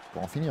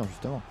pour en finir,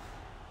 justement.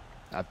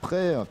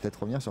 Après, on va peut-être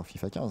revenir sur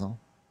FIFA 15. Hein.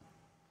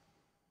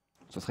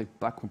 Ça serait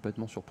pas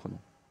complètement surprenant.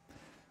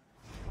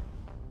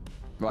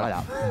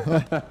 Voilà.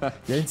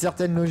 Il y a une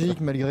certaine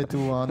logique, malgré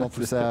tout, hein, dans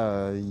tout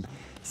ça.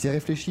 C'est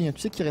réfléchi, hein.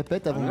 Tu sais qu'ils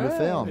répètent avant de le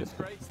faire.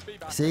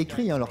 C'est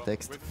écrit hein, leur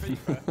texte.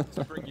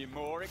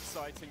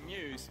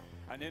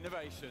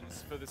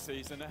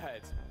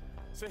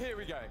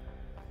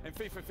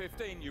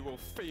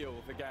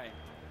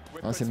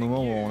 Ah, c'est le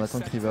moment où on attend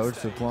que Rivaol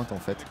se pointe en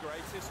fait.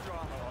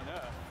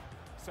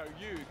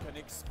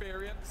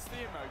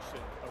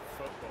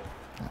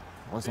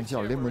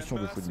 Ressentir l'émotion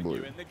du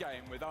football.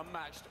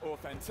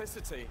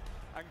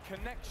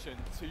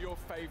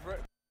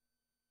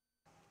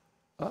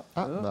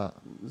 Bah,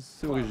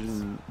 c'est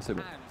origine, c'est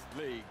bon.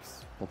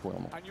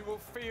 Temporairement.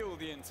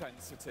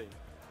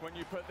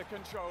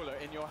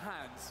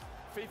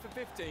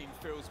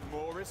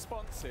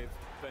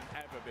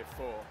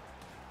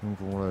 Donc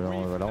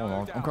voilà, on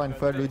a encore une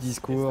fois le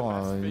discours,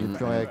 il est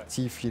plus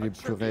réactif, il est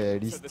plus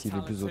réaliste, il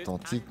est plus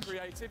authentique.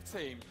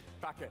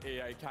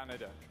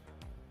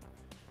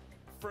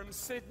 From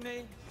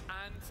Sydney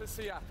and to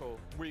Seattle,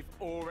 we've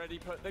already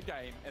put the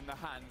game in the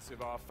hands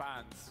of our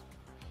fans.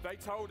 They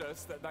told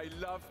us that they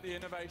love the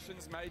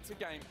innovations made to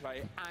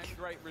gameplay and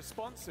great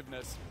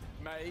responsiveness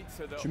made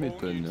to the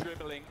all-new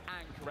dribbling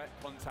and correct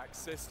contact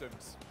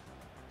systems.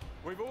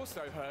 We've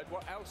also heard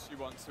what else you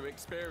want to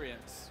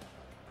experience.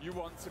 You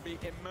want to be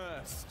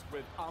immersed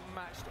with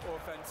unmatched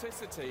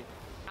authenticity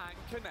and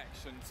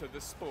connection to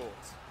the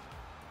sport.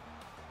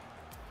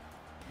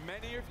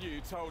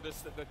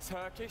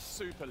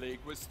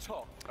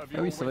 Ah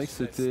oui, c'est vrai que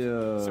c'était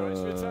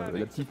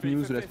la petite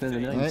news de la semaine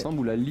dernière, il me semble,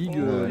 où la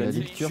Ligue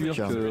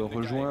turque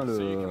rejoint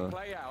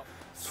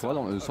sera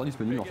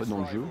disponible en fait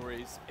dans le jeu.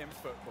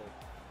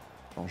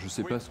 Alors je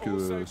sais pas ce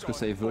que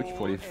ça évoque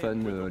pour les fans,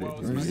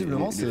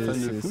 visiblement les fans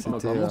de foot, mais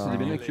apparemment c'était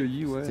bien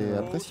accueilli, ouais. C'était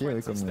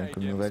apprécié comme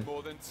nouvelle.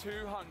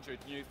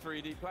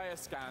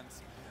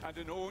 And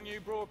an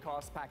all-new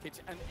broadcast package,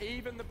 and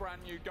even the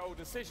brand-new goal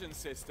decision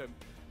system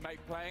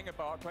make playing a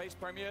Barclays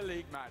Premier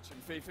League match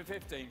in FIFA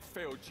 15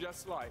 feel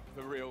just like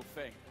the real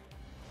thing.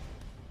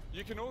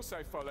 You can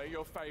also follow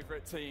your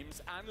favourite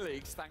teams and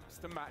leagues thanks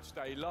to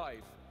Matchday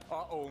Live,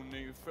 our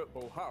all-new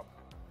football hub.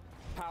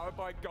 Powered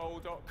by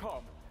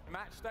Goal.com,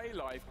 Matchday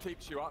Live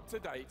keeps you up to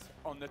date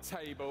on the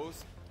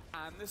tables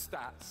and the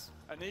stats.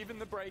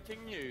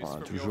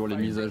 Toujours les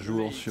mises à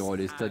jour sur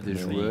les stats des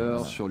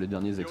joueurs, sur les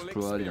derniers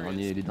exploits, les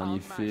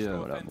derniers faits.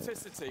 Voilà, bon.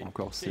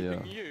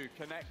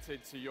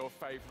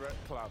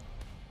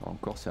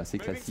 Encore c'est assez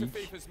classique.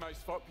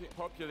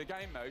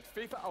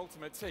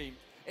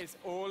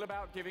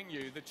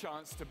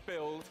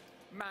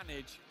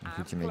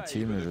 Ultimate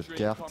Team, le jeu de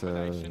cartes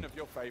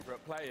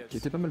qui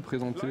était pas mal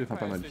présenté, enfin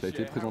pas mal, qui a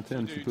été présenté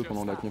un petit peu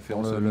pendant la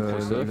conférence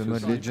Microsoft. Le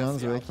mode Legends,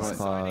 ouais,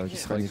 qui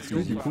sera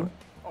exclu du coup.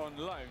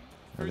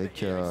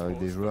 Avec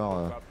des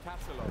joueurs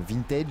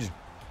vintage,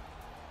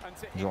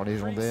 genre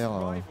légendaires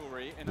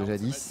de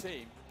jadis.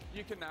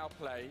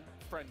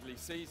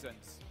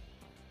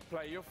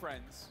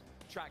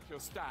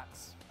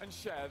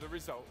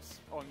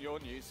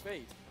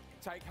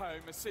 Take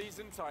home a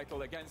season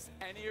title against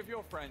any of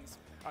your friends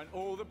and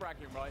all the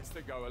bragging rights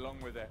that go along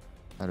with it.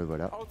 Ah, le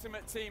voilà.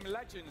 Ultimate Team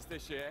Legends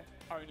this year,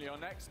 only on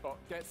Xbox,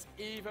 gets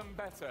even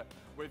better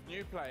with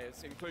new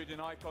players, including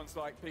icons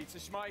like Peter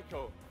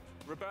Schmeichel.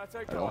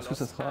 Alors est-ce que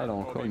ça sera là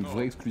encore une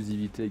vraie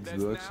exclusivité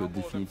Xbox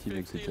définitive,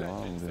 etc.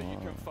 On verra.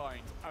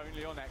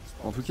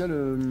 En tout cas,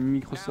 le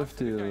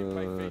Microsoft et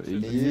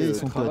EA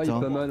travaillent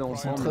pas mal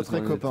ensemble. Ils sont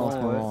très copains en ce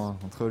moment.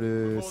 Entre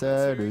le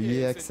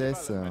EA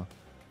Access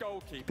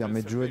qui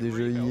permet de jouer à des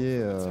jeux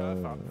EA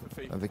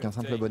avec un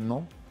simple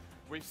abonnement.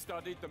 We've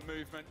studied the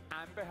movement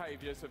and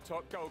behaviours of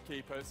top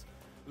goalkeepers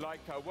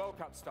like World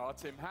Cup star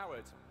Tim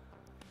Howard.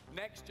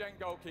 Next-gen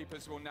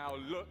goalkeepers will now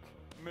look,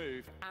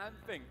 move and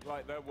think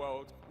like their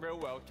real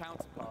world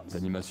counterparts.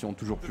 L'animation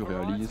toujours plus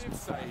réaliste.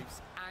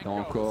 Là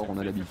encore, on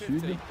a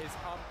l'habitude.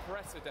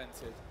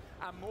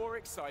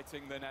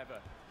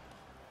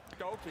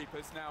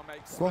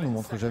 Pourquoi on ne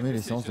montre jamais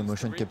les séances de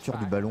motion capture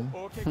du ballon?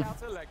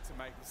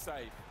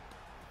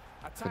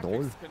 C'est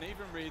drôle.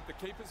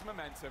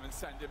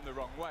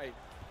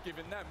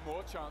 Giving them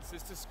more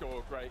chances to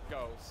score great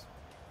goals.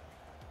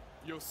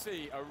 You'll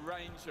see a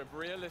range of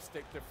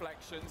realistic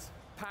deflections,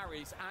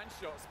 parries and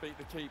shots beat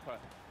the keeper.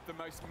 The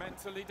most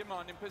mentally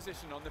demanding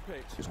position on the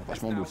pitch. Ils ont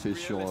vachement bossé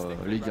sur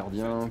les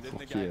gardiens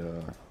pour qu'il y ait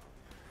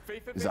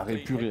des arrêts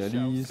plus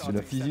réalistes,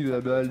 la physique de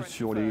la balle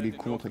sur les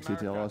contres,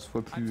 etc.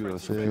 soit plus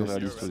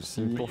réaliste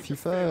aussi. Pour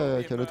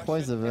FIFA, qu'à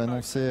l'E3, ils avaient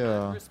annoncé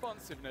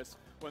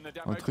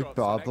un truc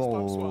par rapport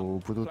au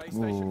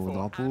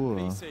drapeau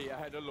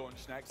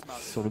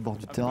sur le bord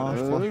du terrain.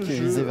 Je crois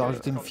qu'ils avaient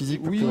rajouté une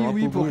physique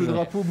pour que le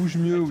drapeau bouge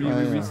mieux.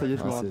 Oui, ça y est,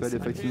 je me rappelle.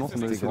 Effectivement,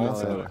 c'était grand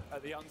ça.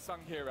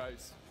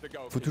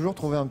 Faut toujours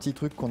trouver un petit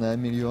truc qu'on a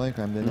amélioré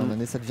quand même d'année en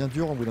année. Ça devient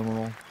dur au bout d'un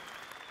moment.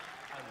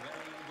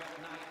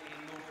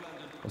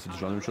 C'est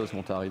toujours la même chose,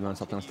 quand tu arrives à un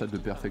certain stade de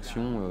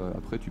perfection,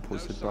 après tu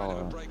procèdes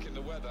par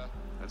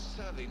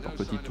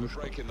petites touches.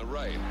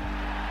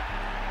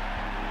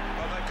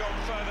 Well, they've gone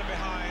further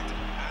behind,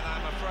 and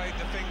I'm afraid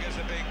the fingers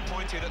are being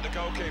pointed at the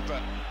goalkeeper.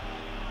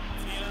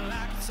 Feeling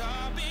like it's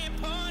all been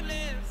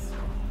pointless.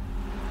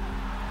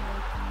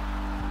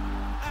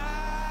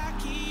 I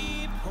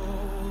keep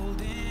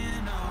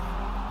holding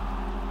on.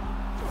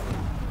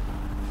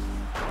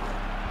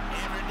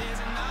 Every day's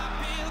an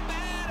uphill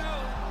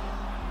battle.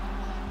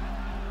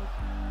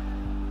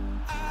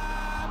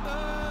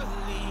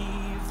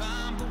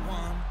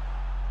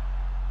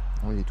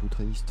 tout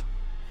triste.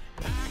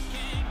 Je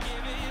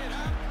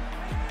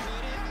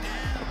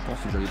pense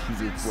que si j'avais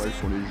plus de poils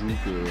sur les joues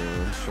que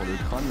sur le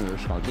crâne,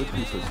 je serais un peu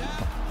triste aussi.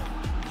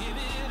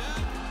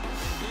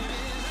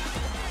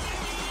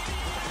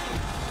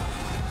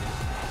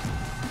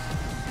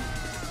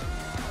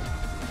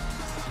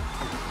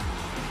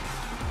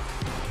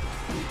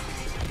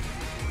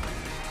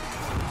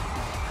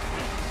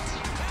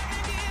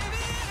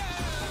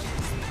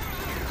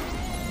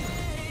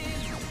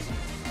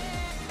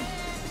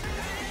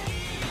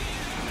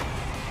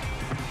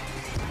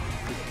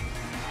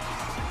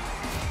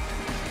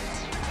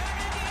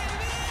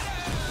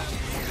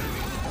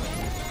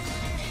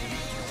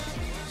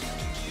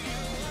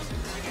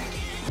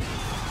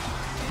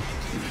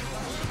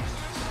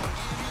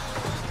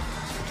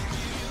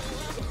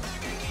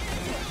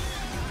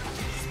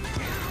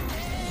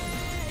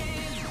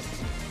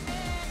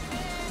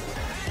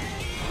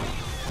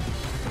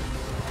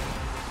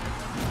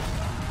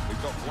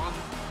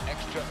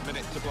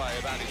 To play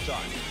of added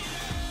time.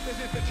 This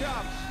is the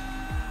chance.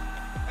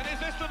 And is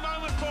this the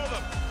moment for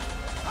them?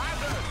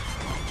 Hazard!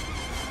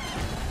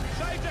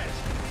 Saved it!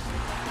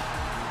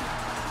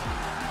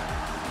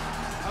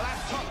 Well,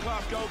 that's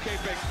top-class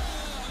goalkeeping.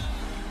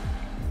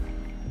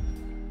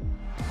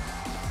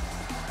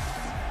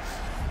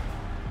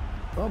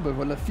 Oh bah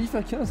voilà,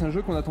 FIFA 15, un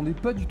jeu qu'on n'attendait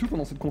pas du tout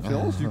pendant cette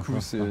conférence, du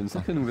coup c'est une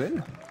sacrée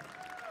nouvelle.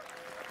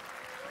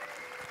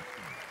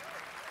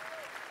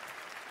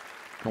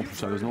 Non, plus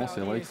sérieusement,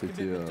 c'est vrai que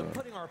c'était.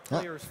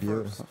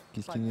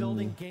 Qu'est-ce qu'il nous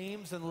dit ?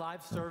 C'est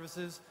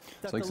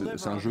vrai que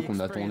c'est un jeu qu'on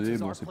attendait.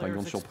 Bon, c'est pas une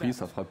grande surprise,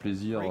 ça fera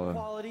plaisir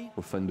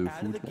aux fans de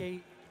foot.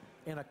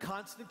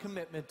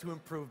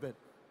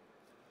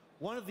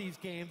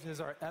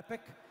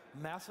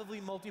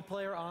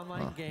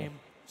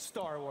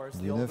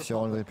 Du 9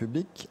 sur Old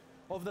Republic.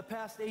 On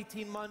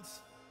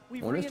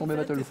laisse tomber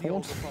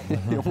Battlefront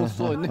et on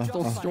sort une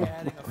extension.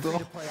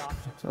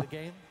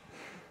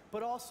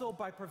 But also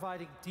by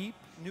providing deep,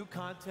 new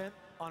content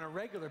on a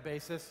regular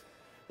basis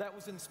that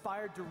was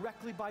inspired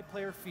directly by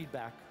player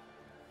feedback.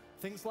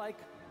 Things like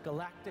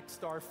Galactic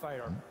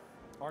Starfighter,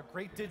 our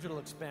great digital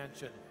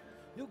expansion,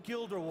 new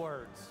guild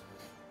rewards,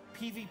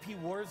 PvP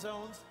war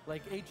zones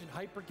like Agent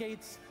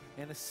Hypergates,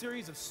 and a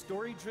series of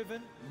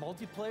story-driven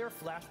multiplayer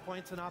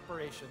flashpoints and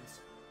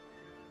operations.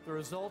 The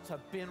results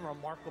have been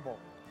remarkable.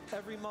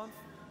 Every month,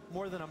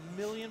 more than 1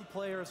 million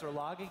players are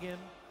logging in,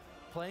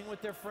 playing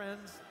with their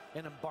friends,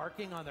 and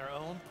embarking on their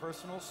own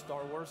personal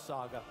Star Wars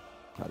saga.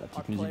 Ah, la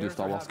petite musique de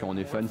Star Wars quand on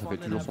est fan, ça fait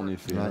toujours son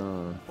effet.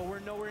 Hein. But we're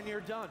nowhere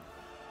near done.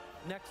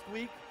 Next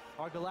week,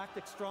 our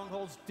Galactic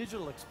Strongholds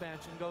digital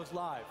expansion goes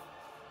live.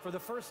 For the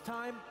first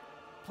time,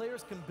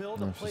 players can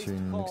build a place to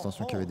call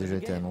home in the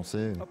game,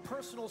 a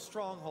personal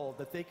stronghold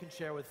that they can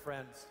share with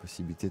friends.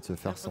 Possibilité de se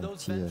faire sa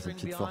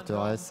petite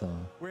forteresse.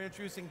 We're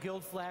introducing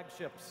guild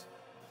flagships.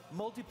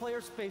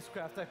 Multiplayer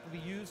spacecraft that can be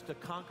used to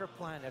conquer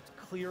planets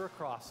clear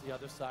across the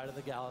other side of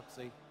the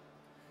galaxy.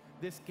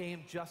 This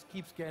game just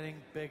keeps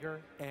getting bigger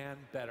and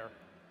better.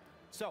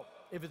 So,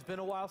 if it's been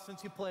a while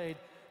since you played,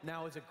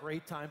 now is a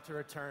great time to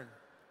return.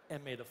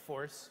 And may the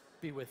Force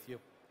be with you.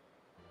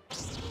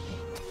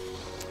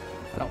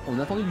 Alors, on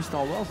attendait du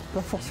Star Wars,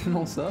 pas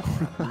forcément ça.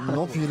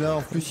 Non, puis là,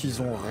 en plus,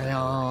 ils ont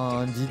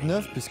rien dit de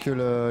neuf, puisque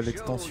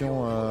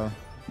l'extension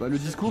le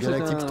discours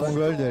Galactic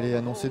Stronghold, elle est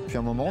annoncée depuis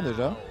un moment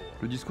déjà.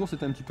 Le discours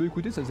s'était un petit peu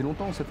écouté, ça faisait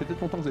longtemps, ça fait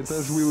peut-être longtemps que vous n'avez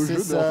pas joué au jeu,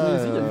 mais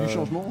allez-y, il y a eu du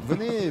changement.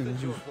 Venez,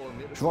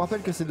 je vous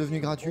rappelle que c'est devenu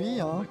gratuit.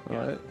 Hein.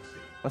 Ouais.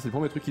 Ah, c'est le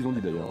premier truc qu'ils ont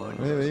dit d'ailleurs.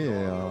 Oui,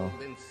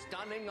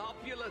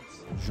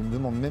 je me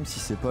demande même si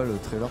c'est pas le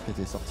trailer qui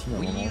était sorti à un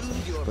moment, ça,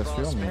 je suis pas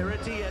sûr, mais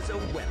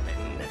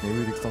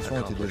oui, l'extension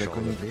était déjà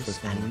connue de toute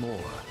façon.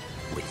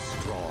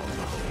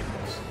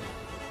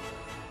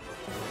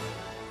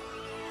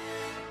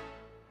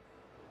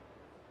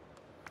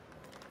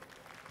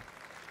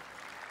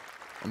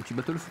 Un petit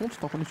Battlefront,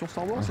 tant qu'on est sur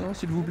Star Wars, hein,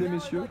 s'il vous plaît,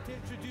 messieurs.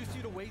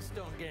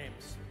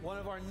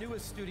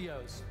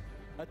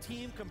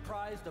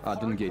 Ah,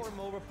 Dungate.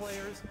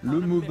 Le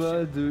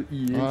MOBA de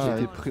EA qui a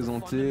été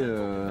présenté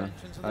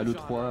à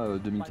l'E3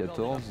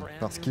 2014.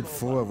 Parce qu'il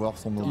faut avoir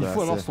son MOBA. Il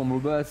faut avoir son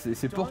MOBA,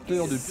 c'est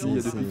porteur depuis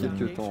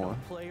quelques temps. Hein.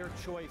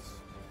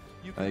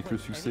 Avec le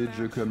succès de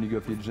jeux comme League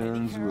of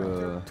Legends ou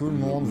tout le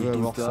monde veut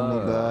avoir son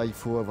MOBA, il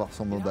faut avoir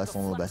son MOBA,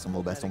 son MOBA, son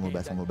MOBA, son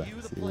MOBA, son MOBA.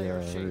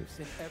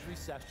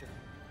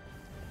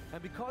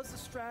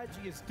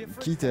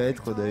 Quitte à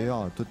être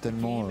d'ailleurs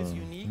totalement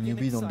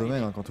newbie dans le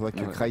domaine, hein, quand on voit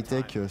que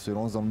Crytek se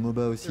lance dans le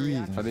MOBA aussi.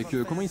 Avec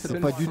comment il s'appelle,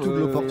 c'est pas du tout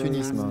de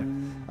l'opportunisme.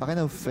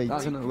 Arena of Fate.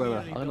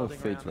 Arena of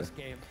Fate, ouais.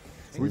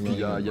 Oui, puis il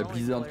y a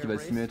Blizzard qui va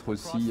s'y mettre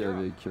aussi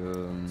avec.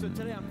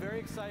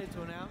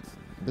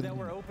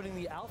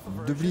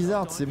 De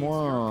Blizzard, c'est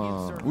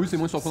moins. Oui, c'est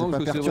moins surprenant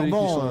parce que c'est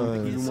perturbant,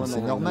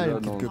 c'est normal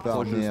quelque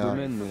part.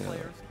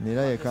 Mais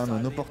là, il y a quand même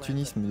un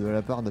opportunisme de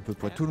la part d'à peu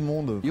près tout le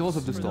monde. Heroes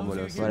of the Storm,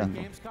 voilà.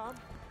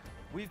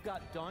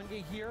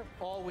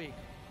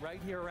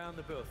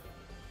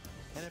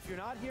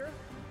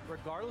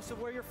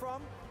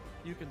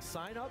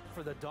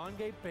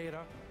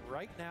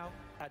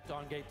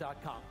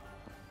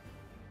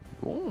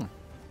 Bon.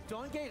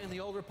 Dawngate and the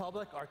Old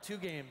Republic are two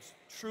games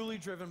truly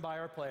driven by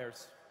our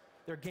players.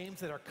 They're games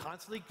that are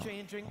constantly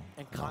changing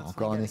and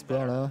constantly encore un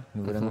expert là,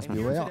 nouvelle annonce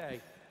BioWare.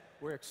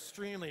 We're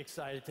extremely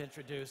excited to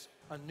introduce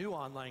a new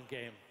online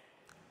game,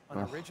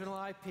 an original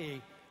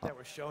IP that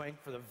we're showing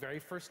for the very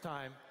first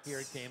time here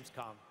at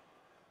Gamescom.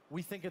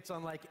 We think it's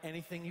unlike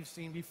anything you've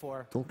seen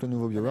before. Donc le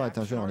nouveau BioWare est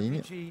un jeu en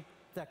ligne.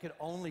 That could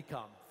only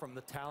come from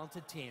the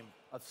talented team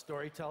of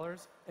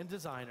storytellers and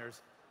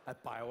designers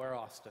at BioWare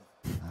Austin.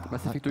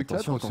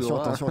 Attention,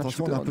 attention,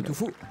 on est un peu tout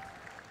fou.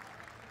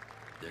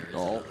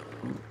 Oh.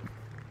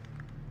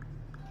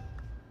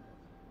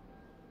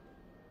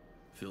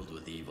 Filled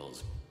with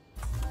evils,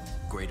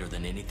 greater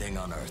than anything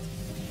on Earth.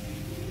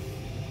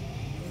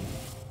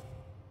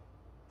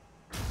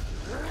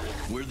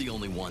 We're the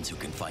only ones who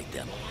can fight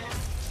them.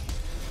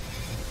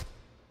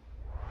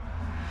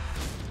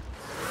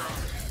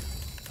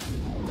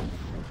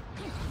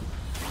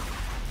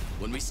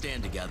 When we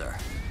stand together,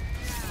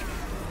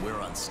 we're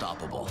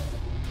unstoppable.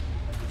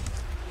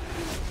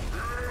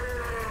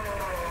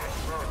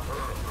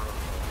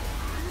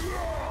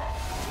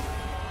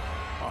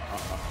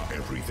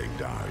 Everything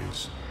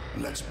dies.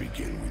 Let's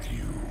begin with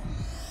you.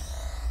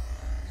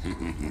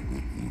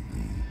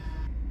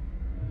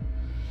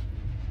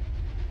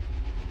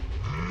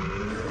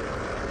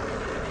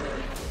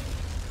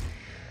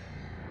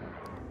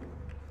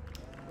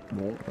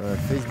 Bon,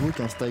 Facebook,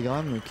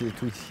 Instagram,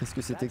 qu'est-ce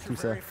que c'était que tout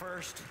ça?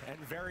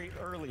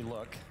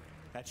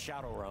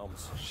 Shadow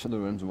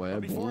Realms, ouais,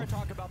 bon.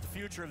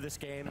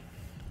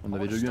 On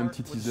avait déjà eu un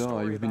petit teaser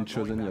à You've Been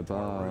Chosen il n'y a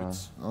pas...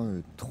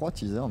 3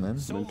 teasers même.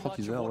 Même 3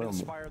 teasers, ouais, bon. Je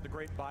sais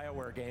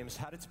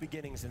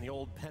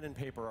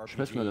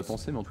pas ce qu'on en a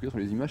pensé, mais en tout cas sur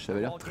les images ça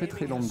avait l'air très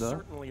très lambda.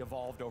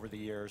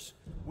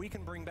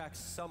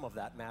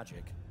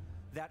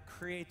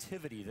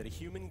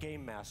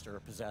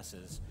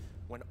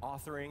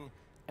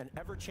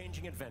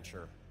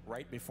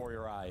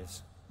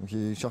 Donc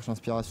il cherche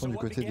l'inspiration du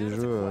côté des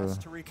jeux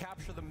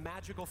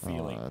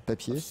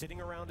papier.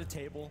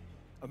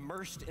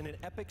 Immersed in an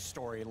epic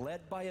story led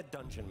by a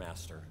dungeon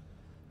master,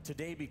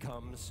 today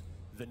becomes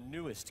the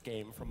newest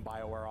game from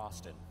BioWare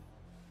Austin,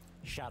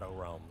 Shadow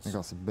Realms.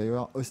 D'accord, c'est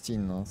BioWare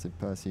Austin, hein,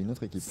 c'est une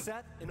autre équipe.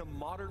 Set in a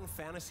modern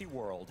fantasy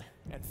world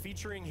and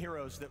featuring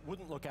heroes that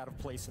wouldn't look out of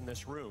place in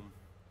this room,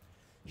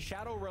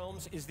 Shadow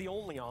Realms is the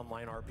only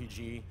online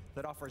RPG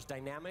that offers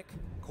dynamic,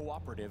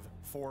 cooperative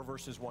 4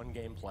 versus 1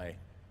 gameplay.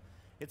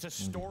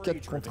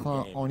 4 contre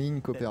 1 en ligne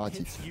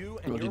coopératif.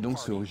 Alors dis donc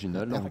c'est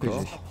original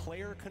encore. Moi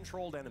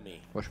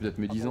je suis peut-être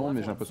médisant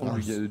mais j'ai l'impression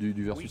que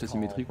du versus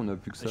asymétrique on n'a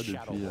plus que ça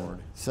depuis...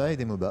 Ça et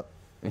des MOBA.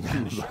 And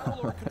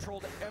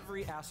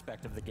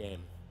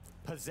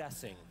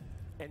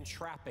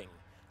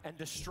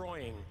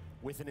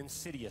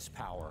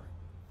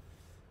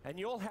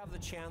you'll have the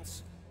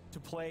chance to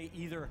play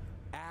either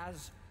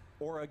as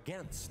or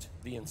against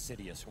the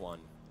insidious one.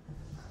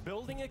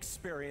 Building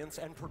experience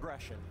and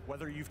progression,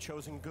 whether you've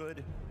chosen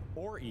good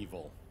or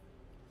evil.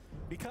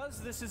 Because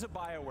this is a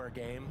BioWare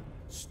game,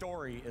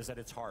 story is at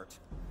its heart.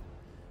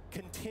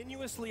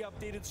 Continuously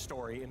updated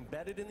story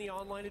embedded in the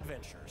online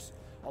adventures,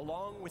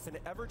 along with an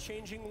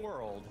ever-changing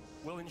world,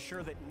 will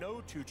ensure that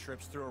no 2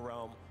 trips through a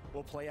realm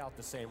will play out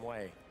the same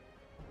way.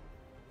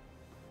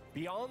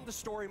 Beyond the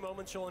story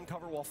moments you'll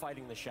uncover while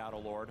fighting the Shadow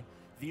Lord,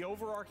 the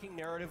overarching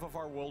narrative of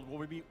our world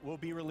will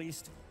be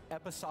released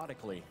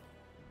episodically,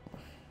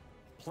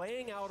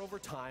 playing out over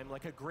time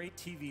like a great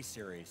TV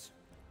series,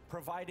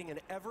 providing an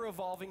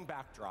ever-evolving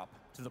backdrop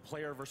to the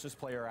player versus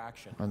player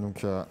action.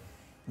 Donc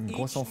une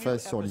grosse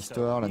emphase sur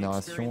l'histoire, la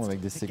narration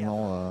avec des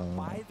segments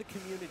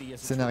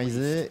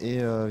scénarisés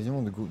et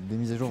disons, des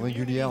mises à jour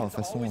régulières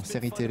façon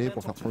série télé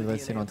pour faire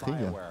progresser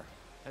l'intrigue.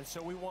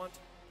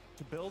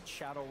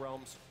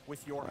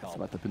 Ça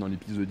va taper dans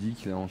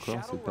l'épisodique là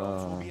encore, c'est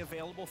pas...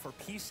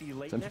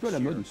 C'est un petit peu à la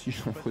mode aussi,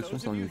 j'ai l'impression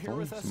ces derniers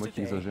temps, c'est moi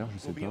qui exagère, je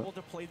sais pas.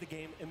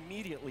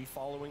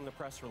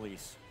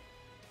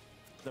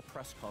 The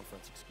press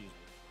conference, excuse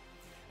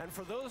me. And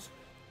for those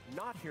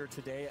not here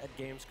today at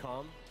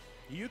Gamescom,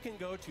 you can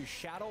go to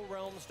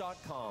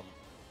shadowrealms.com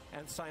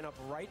and sign up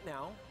right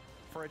now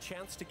for a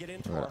chance to get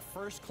into our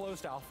first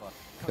closed alpha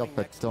coming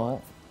next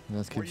month.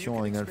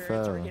 L'inscription à une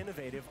alpha.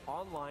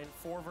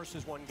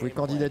 Vous pouvez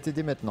candidater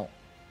dès maintenant.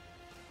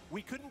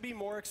 We couldn't be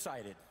more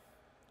excited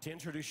to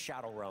introduce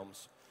Shadow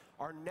Realms,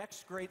 our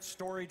next great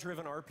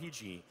story-driven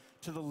RPG,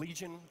 to the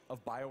legion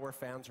of BioWare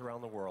fans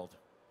around the world.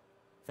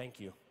 Thank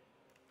you.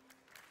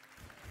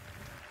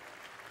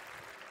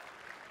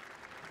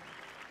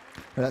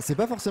 Voilà, c'est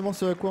pas forcément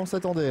ce à quoi on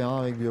s'attendait hein,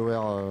 avec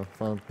BioWare.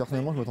 Enfin,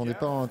 personnellement, je m'attendais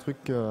pas à un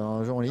truc,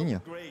 un jeu en ligne.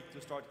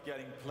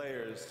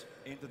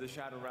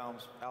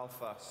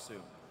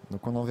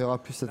 Donc on en verra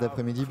plus cet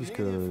après-midi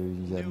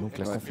puisqu'il y a donc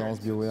la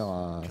conférence BioWare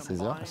à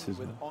 16h.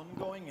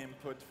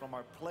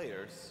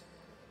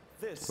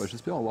 Ouais,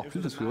 j'espère en voir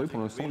plus parce que oui, pour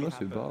l'instant là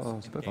c'est pas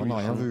on n'a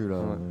rien vu là.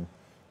 Ouais.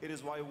 It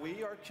is why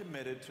we are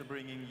committed to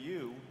bringing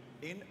you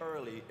in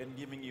early and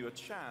giving you a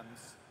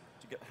chance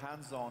to get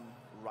hands-on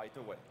right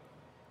away.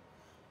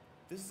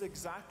 This is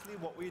exactly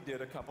what we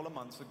did a couple of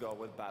months ago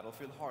with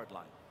Battlefield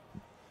Hardline.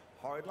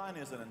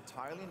 Hardline is an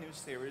entirely new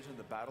series in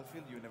the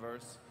Battlefield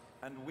universe,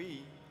 and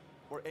we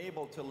were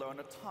able to learn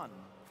a ton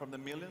from the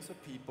millions of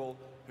people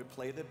who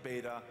played the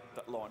beta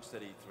that launched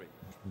at E3.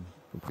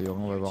 A priori,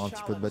 on va voir un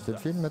petit peu de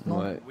Battlefield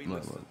maintenant.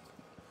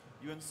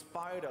 You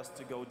inspired us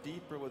to go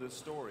deeper with the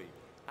story,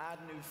 add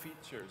new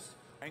features,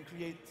 and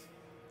create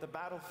the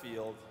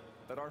Battlefield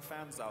that our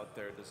fans out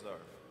there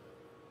deserve.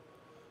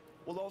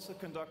 We'll also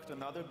conduct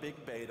another big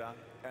beta,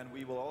 and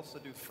we will also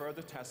do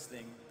further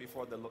testing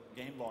before the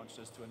game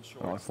launches to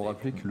ensure. Alors, il faut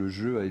rappeler que le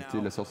jeu a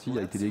été, la sortie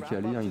a été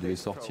décalée, il devait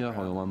sortir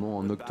normalement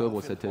en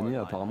octobre cette année,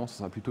 apparemment ce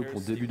sera plutôt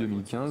pour début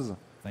 2015.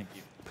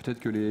 Peut-être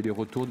que les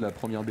retours de la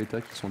première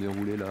bêta qui sont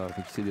déroulés là,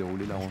 qui s'est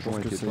déroulée là en juin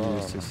n'étaient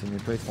pas. Ce n'est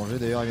pas étranger.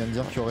 D'ailleurs, il vient de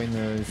dire qu'il y aurait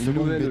une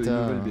nouvelle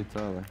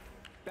bêta. Ouais.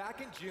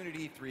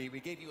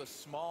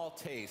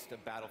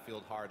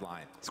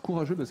 C'est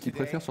courageux parce qu'ils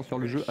préfèrent sortir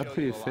le jeu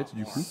après les fêtes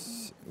du coup.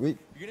 Oui.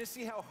 Il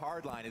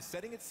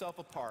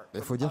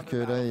faut dire que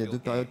là il y a deux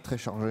périodes très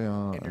chargées,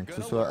 hein. Que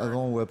ce soit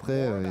avant ou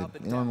après, il y a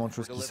énormément de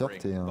choses qui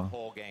sortent. Et,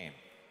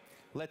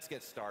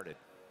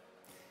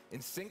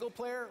 je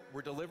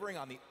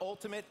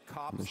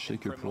sais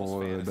que pour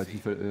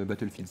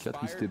Battlefield 4,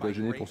 ils s'étaient pas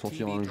gênés pour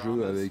sortir un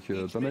jeu avec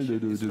pas mal de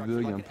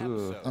bugs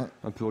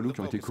un peu relous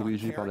qui ont été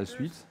corrigés par la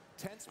suite.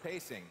 Tense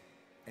pacing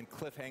and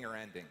cliffhanger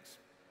endings.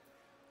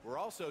 We're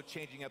also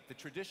changing up the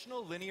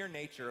traditional linear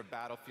nature of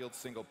Battlefield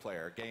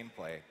single-player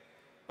gameplay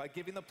by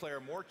giving the player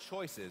more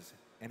choices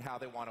in how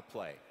they want to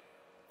play.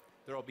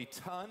 There will be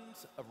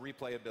tons of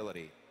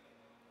replayability.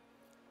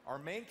 Our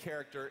main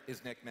character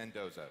is Nick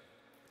Mendoza,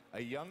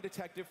 a young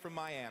detective from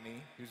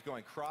Miami who's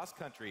going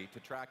cross-country to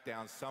track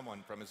down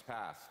someone from his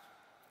past.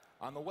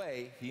 On the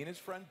way, he and his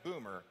friend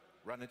Boomer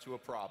run into a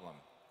problem.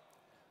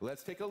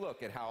 Let's take a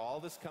look at how all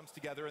this comes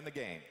together in the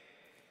game.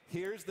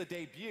 Here's the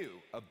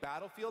debut of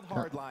Battlefield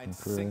Hardline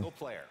single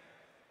player.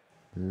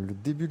 Le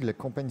début de la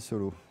campagne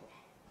solo.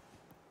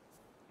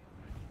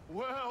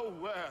 Well,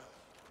 well,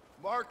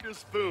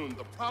 Marcus Boone,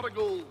 the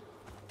prodigal,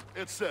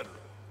 etc.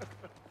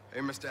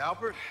 Hey, Mr.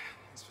 Albert,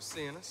 thanks for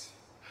seeing us.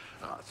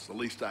 It's the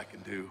least I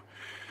can do.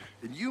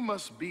 And you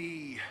must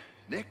be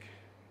Nick?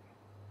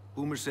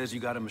 Boomer says you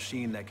got a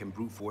machine that can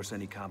brute force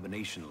any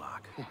combination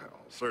lock. Well,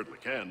 certainly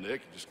can,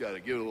 Nick. You just gotta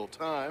give it a little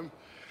time.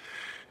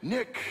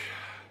 Nick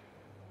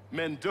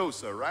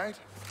Mendoza, right?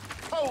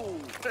 Oh,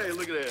 hey,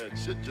 look at that.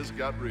 Shit just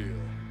got real.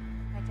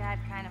 My dad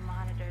kind of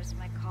monitors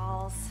my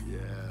calls.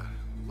 Yeah,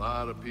 a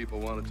lot of people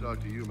want to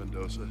talk to you,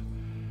 Mendoza,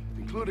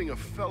 including a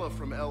fella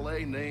from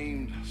LA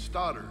named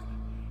Stoddard.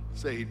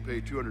 Say he'd pay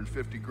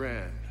 250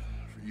 grand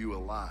for you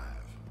alive.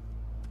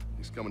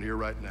 He's coming here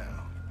right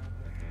now.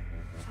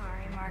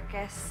 Sorry,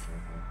 Marcus.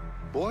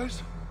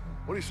 Boys,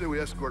 what do you say we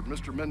escort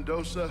Mr.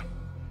 Mendoza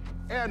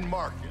and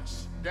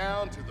Marcus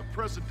down to the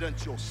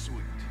presidential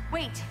suite?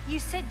 Wait, you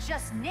said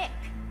just Nick.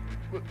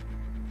 But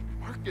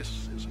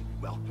Marcus isn't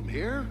welcome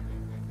here.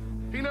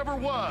 He never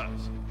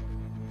was.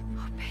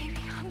 Oh, baby,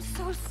 I'm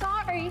so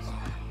sorry.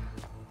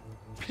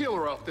 Peel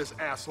her off this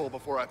asshole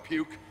before I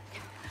puke.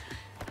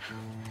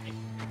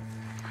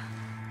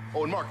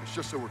 Oh, and Marcus,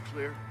 just so we're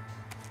clear,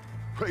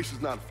 race is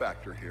not a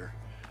factor here.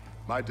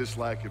 My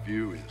dislike of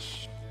you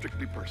is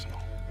strictly personal.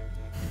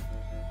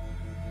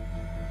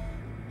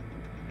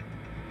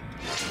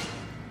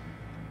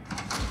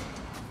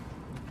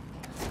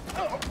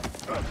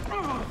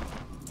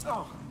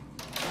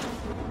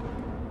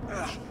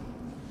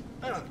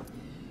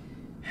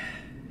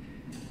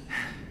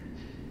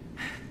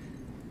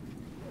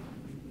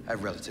 I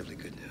have relatively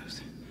good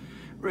news.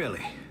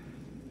 Really?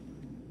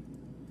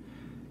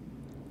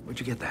 Where'd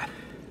you get that?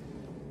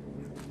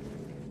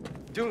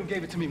 Dune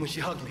gave it to me when she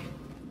hugged me.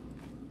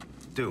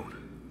 Dune?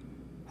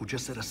 Who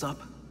just set us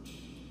up?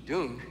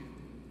 Dune?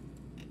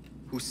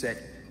 Who set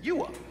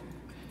you up?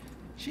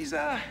 She's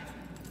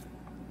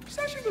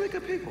actually really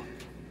good people.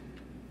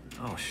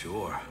 Oh,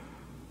 sure.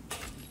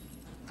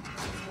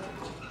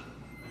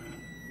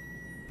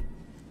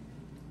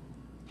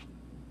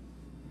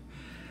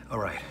 All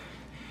right.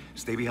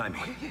 Stay behind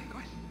me. Oh, yeah, go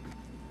ahead.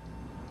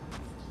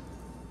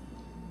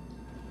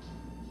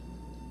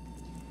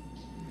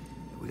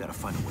 We gotta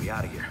find a way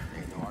out of here.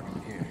 Ain't no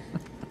argument here.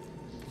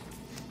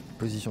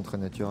 Position très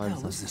naturelle.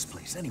 What is this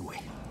place anyway?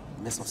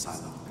 Missile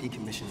silo,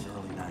 decommissioned in the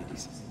early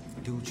 90s.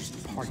 Dude used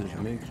to party. Je sais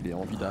jamais qu'il ait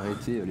envie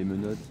d'arrêter les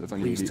menottes, enfin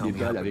les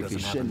balles avec les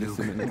chaînes de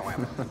ces menottes.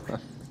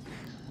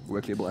 Ou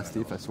avec les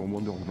bracelets façon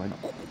Wonder Woman.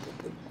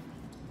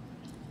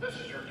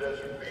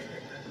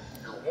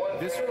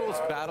 This rule's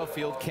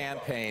Battlefield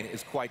campaign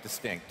is quite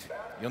distinct.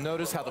 You'll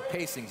notice how the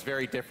pacing's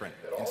very different,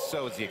 and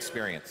so is the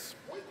experience.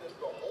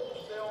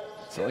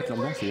 C'est vrai que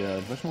l'ambiance est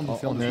vachement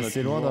différente. On est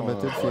assez loin d'un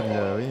Battlefield,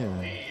 oui.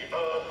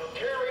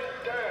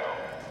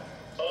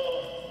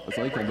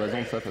 C'est vrai qu'en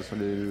basant ça, parce que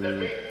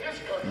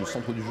le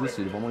centre du jeu,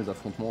 c'est vraiment les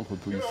affrontements entre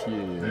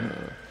policiers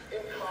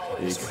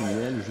et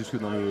criminels. Jusque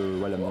dans le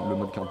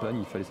mode campagne,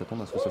 il fallait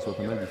s'attendre à ce que ça soit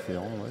pas mal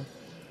différent. Ouais.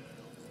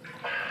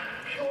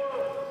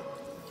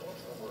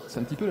 C'est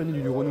un petit peu l'année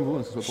du renouveau,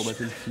 hein, que ce soit pour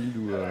Battlefield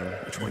ou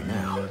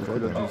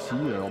Call of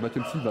Duty. Alors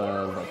Battlefield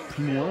va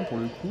plus loin pour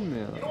le coup,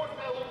 mais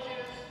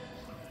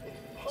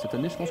Cette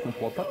année, je pense qu'on ne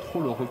pourra pas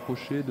trop leur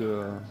reprocher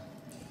de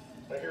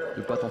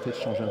ne pas tenter de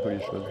changer un peu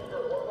les choses.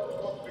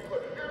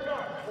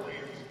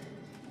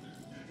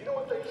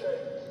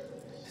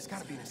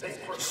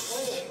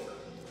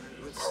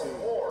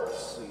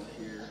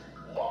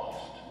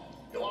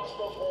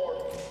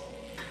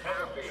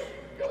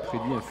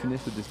 Prédit un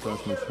funeste destin,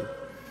 ce monsieur.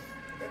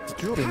 C'est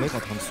toujours des mecs en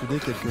train de souder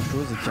quelque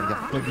chose et qui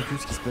regardent pas du tout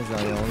ce qui se passe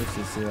derrière eux.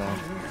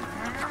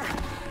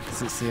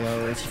 C'est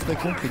aussi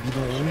fréquent que les bidons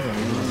rouges dans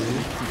les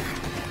vidéos.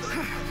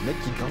 Le mec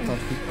qui grimpe un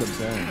truc comme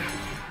ça.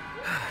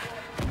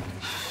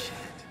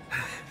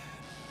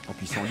 En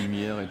puis sans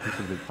lumière et tout,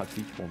 ça devait être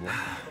pratique pour voir.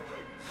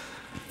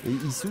 Et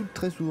ils soudent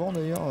très souvent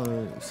d'ailleurs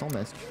sans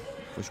masque.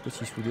 Je sais pas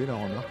s'ils soudaient, la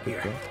remarque ou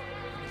quoi.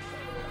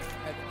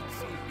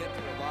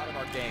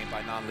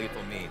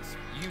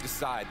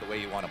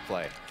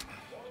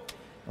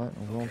 Ouais,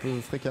 on peut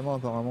fréquemment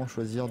apparemment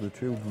choisir de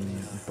tuer ou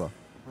pas.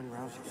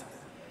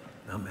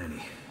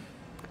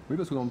 Oui,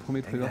 parce que dans le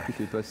premier trailer qui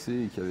était passé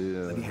et qui avait,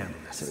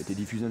 ça avait été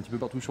diffusé un petit peu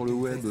partout sur le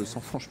web sans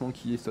franchement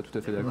qu'il y ait, ça tout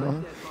à fait d'accord,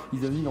 ils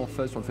avaient mis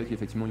l'emphase sur le fait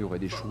qu'effectivement il y aurait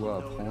des choix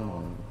à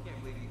prendre.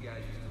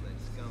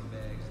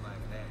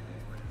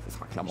 Ça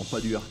sera clairement pas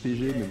du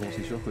RPG, mais bon,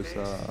 c'est sûr que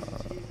ça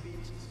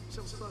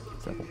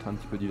apportera un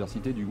petit peu de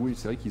diversité. Du coup,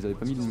 c'est vrai qu'ils avaient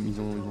pas mis,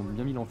 ils ont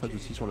bien mis l'emphase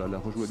aussi sur la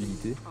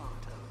rejouabilité,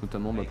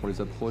 notamment pour les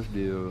approches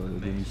des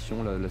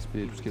missions, tout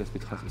ce qui est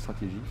l'aspect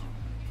stratégique.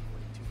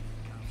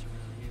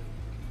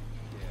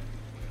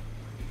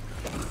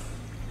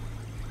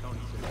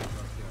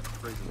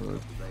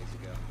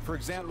 For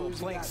example,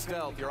 playing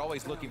stealth, you're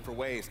always looking for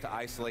ways to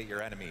isolate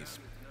your enemies.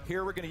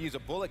 Here we're going to use a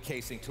bullet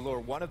casing to lure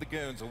one of the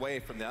goons away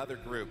from the other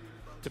group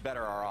to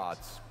better our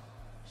odds.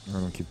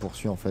 Donc il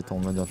poursuit en fait en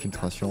mode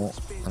infiltration,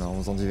 alors en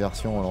faisant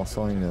diversion, en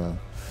lançant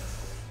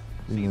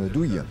une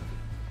douille.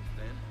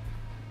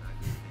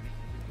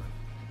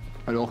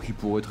 Alors qu'il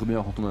pourrait très bien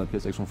rentrer dans la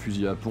pièce avec son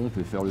fusil à pompe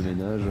et faire le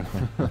ménage.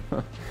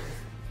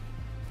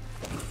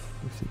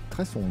 C'est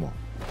très sombre.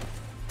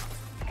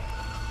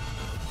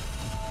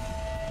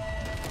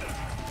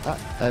 Ah,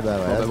 eh bah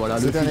voilà,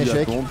 c'est un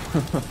échec.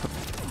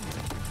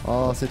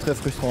 Oh, c'est très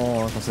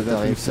frustrant quand ça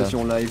arrive. C'est une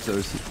session live, ça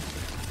aussi.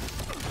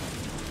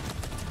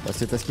 Bah,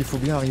 c'est parce qu'il faut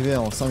bien arriver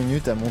en 5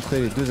 minutes à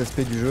montrer les deux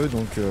aspects du jeu,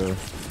 donc...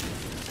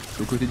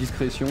 le côté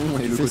discrétion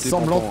et le côté... Tu fais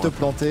semblant de te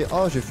planter.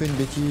 Oh, j'ai fait une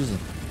bêtise.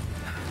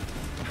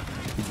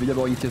 Il devait y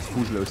avoir une caisse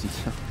rouge là aussi.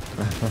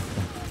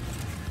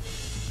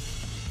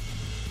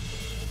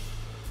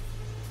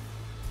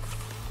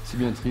 C'est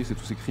bien triste, c'est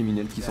tous ces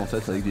criminels qui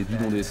s'entassent avec des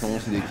bidons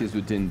d'essence et des caisses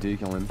de TNT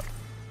quand même.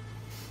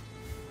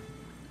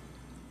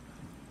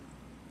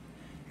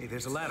 Hey,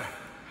 there's a ladder.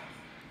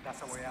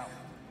 That's our way out.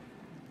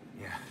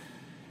 Yeah.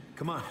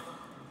 Come on.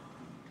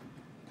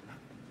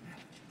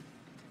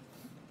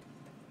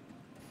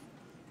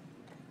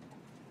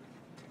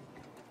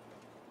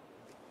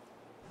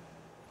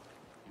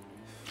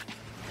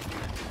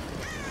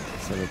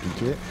 Ça va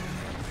piquer.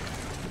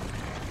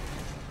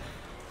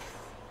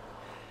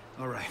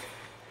 All right.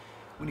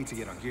 We need to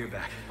get our gear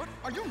back. But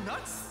are you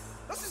nuts?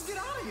 Let's just get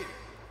out of here.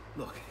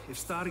 Look, if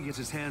Stoddard gets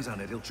his hands on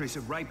it, he'll trace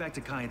it right back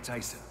to Kai and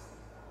Tyson.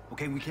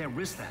 Okay, we can't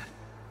risk that.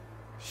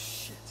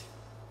 Shit.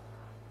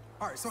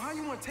 All right, so how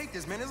you want to take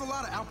this, man? There's a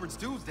lot of Alpert's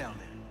dudes down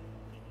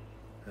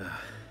there.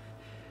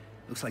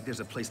 Looks like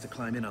there's a place to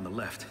climb in on the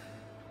left.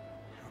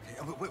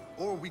 Okay,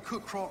 or we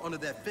could crawl under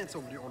that fence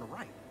over there on the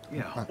right.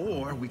 Yeah,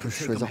 or we could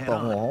take them choisir head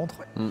par où on on.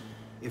 rentre.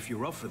 If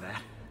you're up for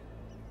that.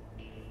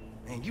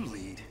 And you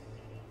lead.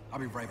 I'll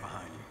be right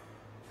behind you.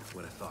 That's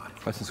what I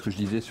thought. Ouais, c'est ce que je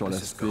disais sur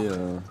l'aspect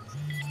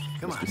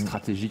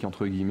stratégique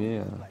entre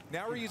guillemets.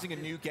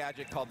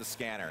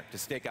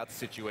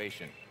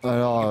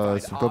 Alors,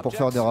 c'est pas pour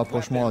faire des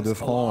rapprochements à 2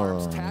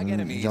 francs,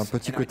 il y a un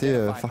petit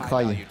côté Far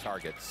Cry.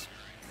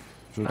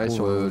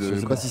 Je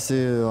sais pas si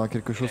c'est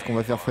quelque chose qu'on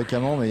va faire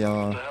fréquemment, mais il y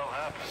a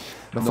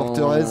la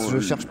forteresse, je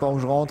cherche pas où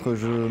je rentre,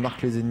 je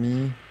marque les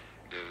ennemis.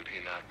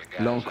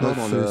 Là encore,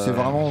 c'est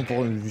vraiment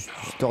pour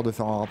histoire de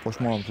faire un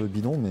rapprochement un peu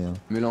bidon,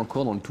 mais là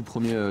encore, dans le tout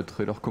premier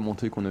trailer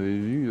commenté qu'on avait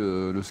vu,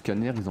 le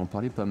scanner, ils en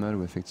parlaient pas mal,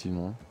 ouais,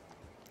 effectivement.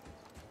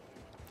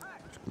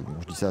 Bon,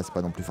 je dis ça, c'est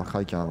pas non plus Far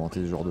Cry qui a inventé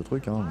ce genre de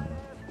truc, hein.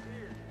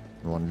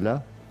 Loin de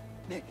là.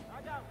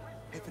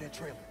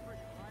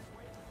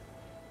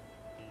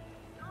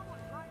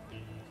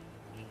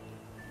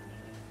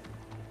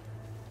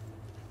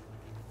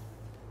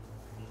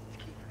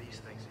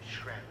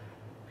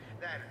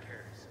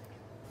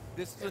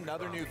 This is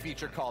another new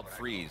feature called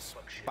Freeze.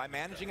 By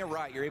managing it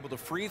right, you're able to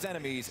freeze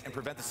enemies and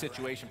prevent the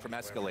situation from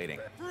escalating.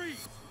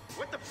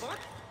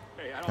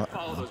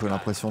 Un peu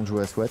l'impression de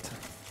jouer à SWAT.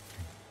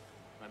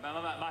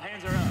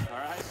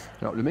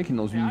 Alors le mec est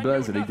dans une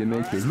base avec des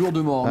mecs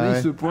lourdement armés,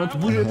 il se pointe,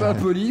 bougez pas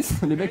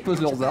police, les mecs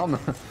posent leurs armes.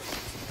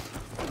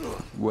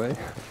 Ouais.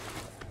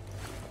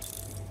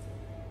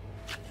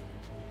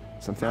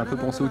 Ça me fait un peu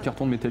penser au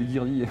carton de Metal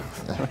Gear.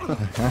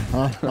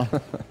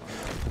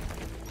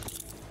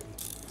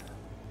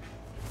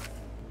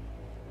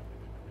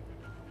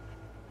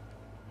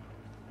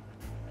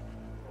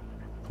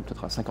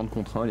 Peut-être à 50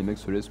 contre 1, les mecs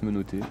se laissent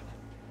menotter.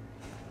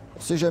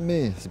 On sait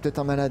jamais, c'est peut-être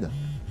un malade.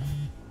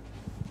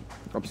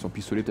 Ah, puis son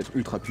pistolet peut-être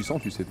ultra puissant,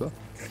 tu sais pas.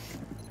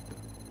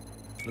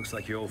 Looks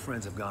like your old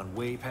friends have gone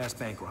way past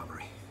bank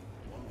robbery.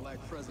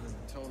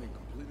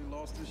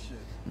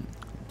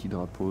 Petit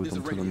drapeau,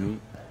 ton petit ennui.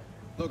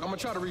 Look, I'm gonna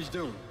try to reach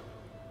Dune.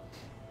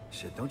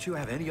 Shit, don't you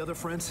have any other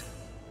friends?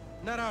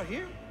 Not out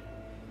here.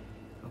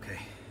 Okay.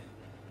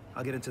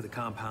 I'll get into the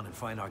compound and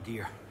find our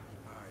gear.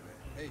 All right,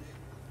 man. Hey,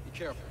 be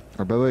careful.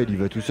 Ah bah ouais, il y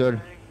va tout seul.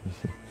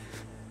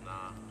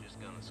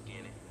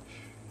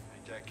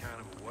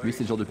 Lui,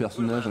 c'est le genre de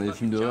personnage dans les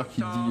films d'horreur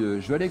qui te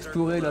dit je vais aller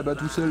explorer là-bas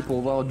tout seul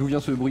pour voir d'où vient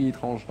ce bruit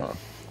étrange. Ah.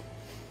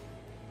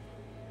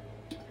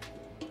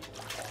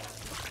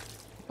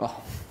 Oh.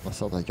 On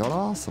sort d'un cœur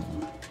là, ça.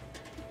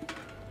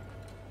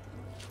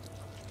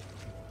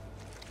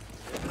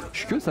 Je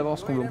suis curieux de savoir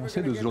ce qu'on va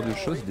penser de ce genre de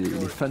choses des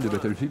fans de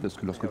Battlefield, parce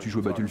que lorsque tu joues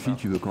à Battlefield,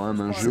 tu veux quand même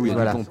un jeu où il y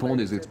a des tampons,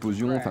 des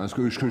explosions, enfin ce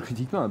que je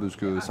critique pas, hein, parce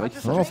que c'est vrai que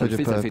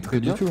ça fait très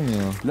bien. Tout, mais...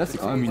 Là, c'est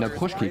quand même une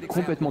approche qui est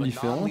complètement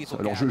différente.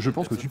 Alors je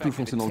pense que tu peux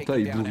foncer dans le tas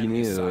et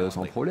bourriner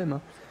sans problème,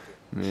 hein.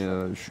 Mais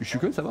je suis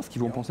curieux de savoir ce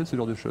qu'ils vont penser de ce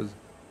genre de choses.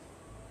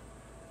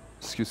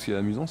 Ce qui est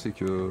amusant, c'est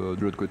que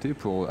de l'autre côté,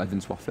 pour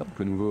Advanced Warfare,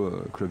 le nouveau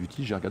Call of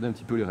Duty, j'ai regardé un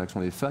petit peu les réactions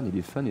des fans, et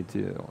les fans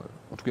étaient,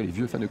 en tout cas les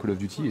vieux fans de Call of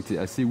Duty, étaient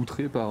assez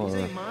outrés par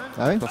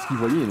ce qu'ils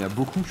voyaient. Il y en a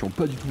beaucoup qui n'ont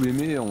pas du tout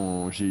aimé.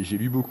 J'ai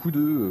lu beaucoup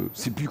de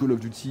c'est plus Call of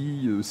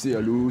Duty, c'est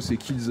Halo, c'est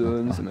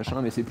Killzone, c'est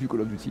machin, mais c'est plus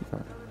Call of Duty.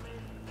 Enfin,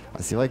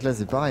 c'est vrai que là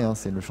c'est pareil, hein,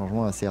 c'est le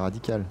changement assez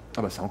radical.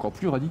 Ah bah c'est encore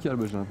plus radical,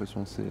 moi j'ai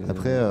l'impression.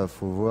 Après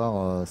faut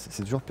voir,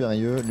 c'est toujours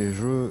périlleux les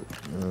jeux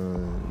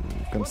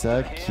comme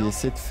ça qui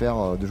essaient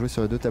de jouer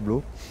sur les deux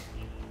tableaux,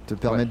 te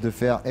permettent de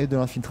faire et de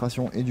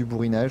l'infiltration et du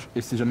bourrinage.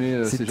 Et c'est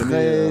jamais,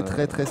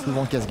 très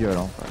souvent casse-gueule.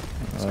 Hein.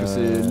 Parce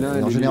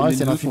que en général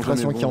c'est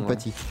l'infiltration qui en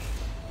pâtit.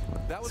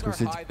 Parce que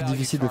c'est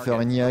difficile de faire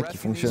une IA qui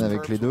fonctionne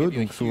avec les deux,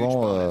 donc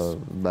souvent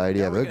elle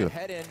est aveugle.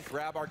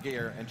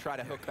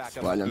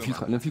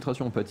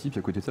 L'infiltration en pâtit, puis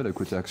à côté de ça, la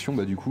côté action,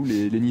 du coup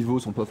les niveaux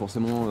sont pas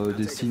forcément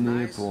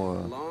dessinés pour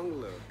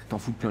t'en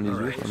foutre plein les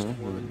yeux.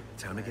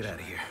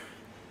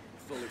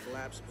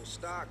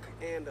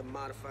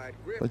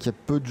 Donc il y a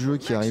peu de jeux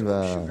qui arrivent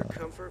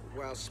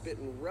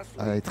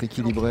à être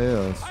équilibrés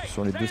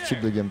sur les deux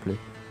styles de gameplay.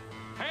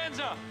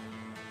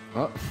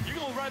 Ah.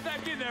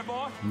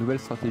 Nouvelle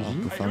stratégie.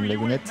 On peut faire une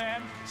lagounette.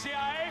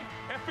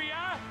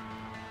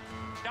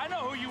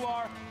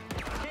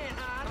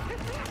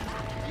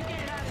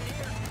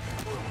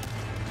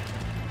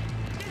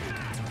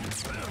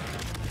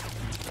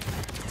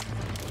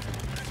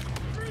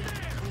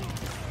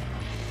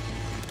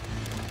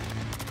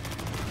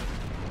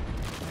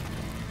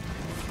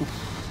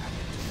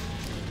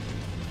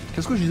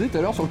 Qu'est-ce que je disais tout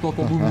à l'heure sur le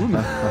tampon boum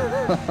boum?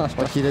 Je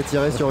crois qu'il a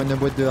tiré sur une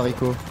boîte de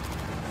haricots.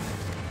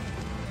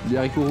 Des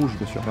haricots rouges,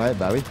 bien sûr. Ouais,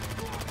 bah oui.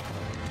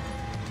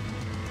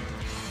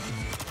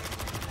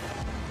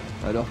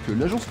 Alors que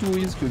l'agence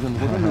touriste vient de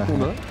rejoindre le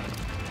combat.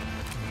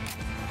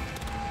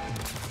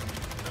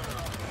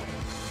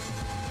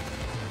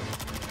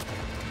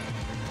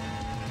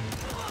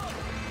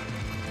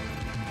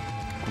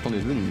 Content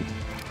d'être venu.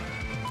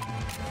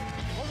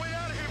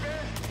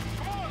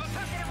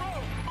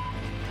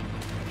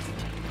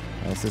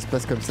 Ça se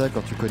passe comme ça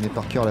quand tu connais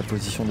par cœur la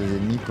position des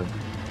ennemis, quoi.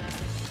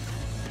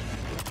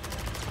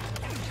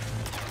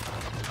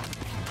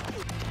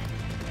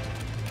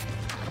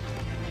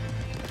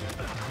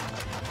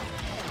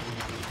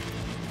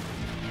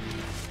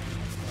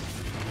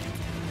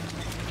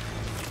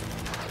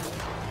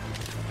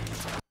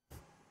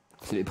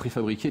 C'est les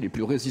préfabriqués les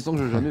plus résistants que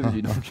j'ai jamais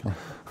vus, donc.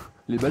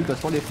 Les balles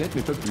passent par les fenêtres,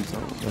 mais pas plus. Hein.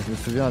 Je me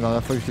souviens la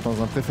dernière fois que j'étais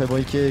dans un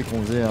préfabriqué et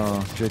qu'on faisait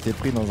que j'ai été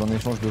pris dans un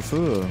échange de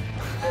feu.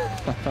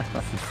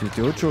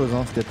 C'était autre chose,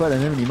 hein. C'était pas la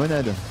même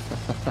limonade.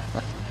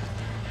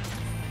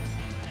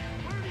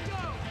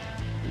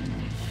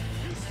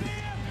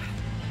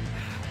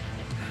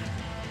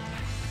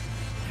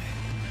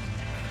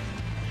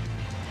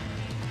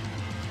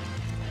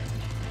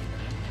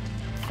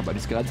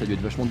 L'escalade ça a dû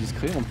être vachement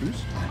discret en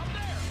plus.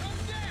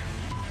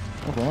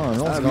 Donc on a un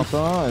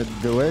lance-grappin,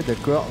 ouais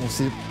d'accord, on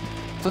sait.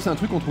 Ça c'est un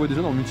truc qu'on trouvait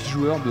déjà dans le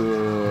multijoueur de...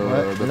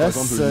 Ouais, là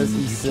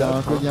il y a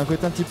un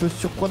côté un petit peu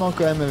surprenant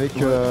quand même avec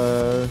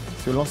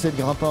ce lancer de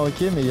grimpin,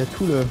 ok, mais il y a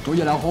tout le... Il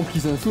y a la rampe qui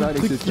s'installe,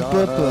 tout le truc qui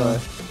pop.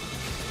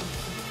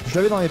 Je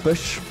l'avais dans mes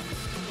poches.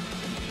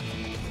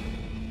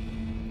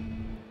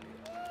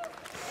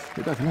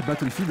 Et bah là,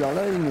 Battlefield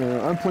Hardline,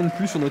 un point de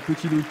plus sur notre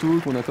petit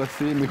loto qu'on n'a pas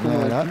fait mais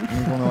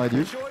qu'on aurait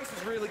dû.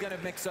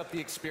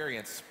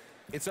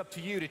 Je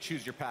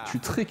suis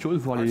très curieux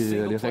de voir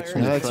les réactions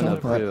des fans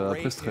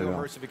après ce trailer.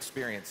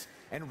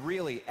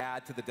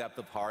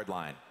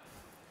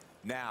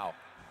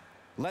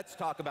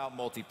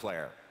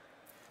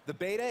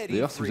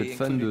 D'ailleurs, si vous êtes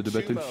fan de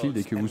Battlefield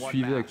et que vous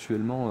suivez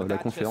actuellement la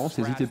conférence,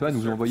 n'hésitez pas à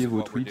nous envoyer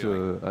vos tweets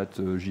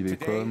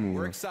 @jvcom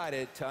ou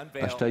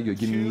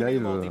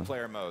 #GamingLive. On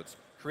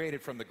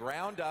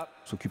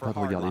s'occupera de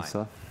regarder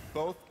ça. Il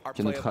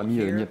y a notre ami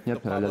Niap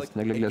Niap à la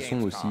Snagla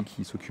Glaçon aussi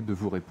qui s'occupe de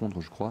vous répondre,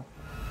 je crois.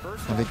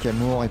 Avec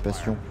amour et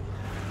passion.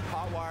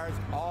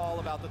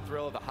 about the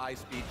thrill of a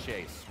high-speed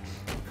chase.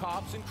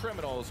 Cops and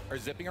criminals are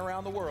zipping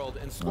around the world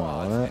in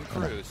squads and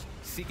crews,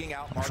 seeking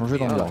out marked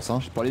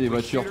vehicles. Je parlais des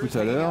voitures tout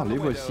à l'heure, les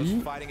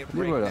voici,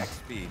 les voilà.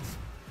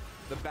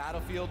 The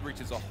battlefield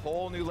reaches a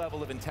whole new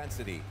level of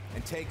intensity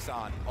and takes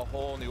on a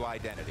whole new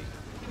identity.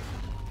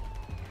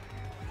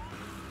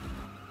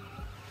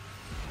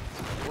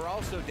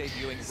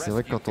 C'est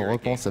vrai que quand on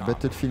repense à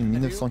Battlefield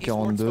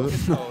 1942, on se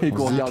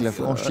dit que la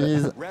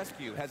franchise,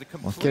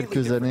 en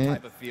quelques années...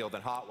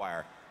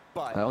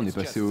 Ah, on est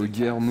passé aux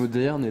guerres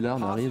modernes et là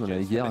on arrive à la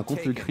guerre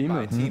contre le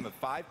crime. C'est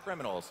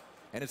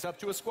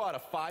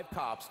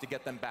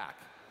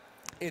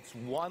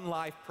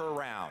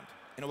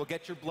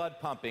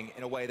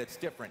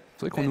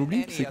vrai qu'on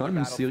oublie que c'est quand même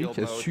une série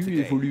qui a su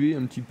évoluer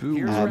un petit peu,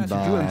 ou un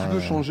petit peu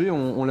changer.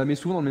 On la met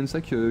souvent dans le même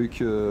sac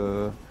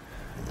que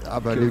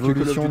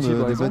l'évolution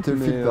de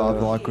Battlefield par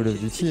rapport à Call of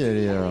Duty, elle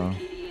est...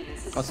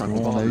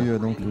 on a eu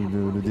donc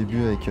le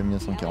début avec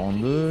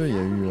 1942, il y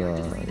a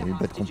eu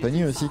Bad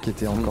Company aussi qui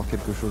était encore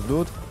quelque chose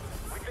d'autre.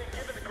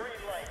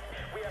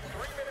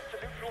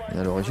 Et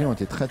à l'origine on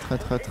était très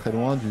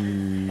loin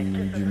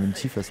du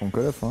multi façon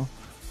Call of. Hein.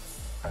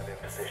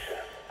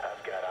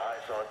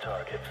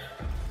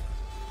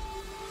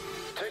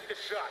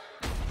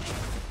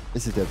 Et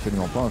c'était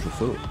absolument pas un jeu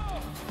solo.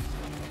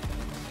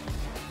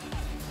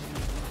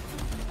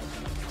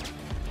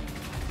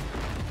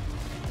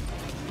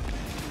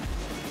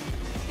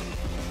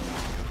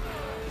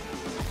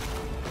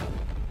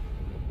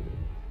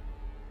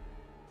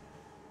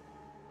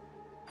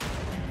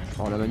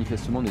 Alors là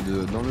manifestement on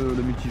est dans le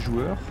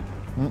multijoueur.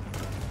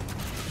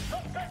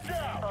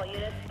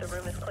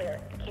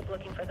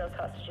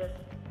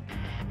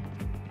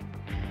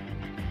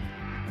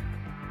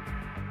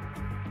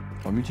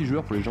 En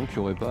multijoueur, pour les gens qui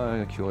n'auraient pas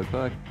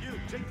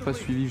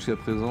suivi jusqu'à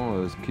présent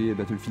ce qu'est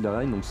Battlefield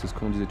Hardline, donc c'est ce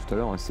qu'on disait tout à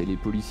l'heure, hein, c'est les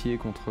policiers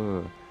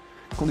contre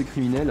des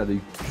criminels avec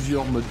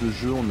plusieurs modes de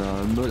jeu. On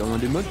a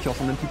des modes qui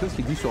ressemblent un petit peu à ce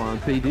qui existe sur un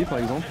Payday par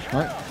exemple.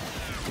 Ouais.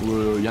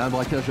 Où il y a un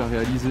braquage à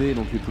réaliser,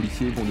 donc les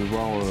policiers vont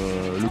devoir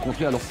le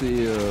contrer. Alors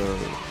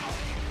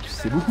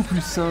c'est beaucoup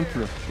plus simple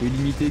et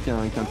limité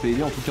qu'un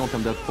Payday, en tout cas en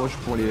termes d'approche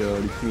pour les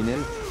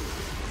criminels.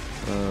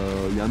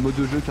 Il y a un mode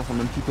de jeu qui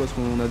ressemble un petit peu à ce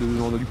qu'on a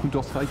dans du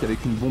Counter-Strike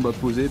avec une bombe à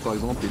poser par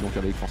exemple, et donc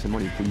avec forcément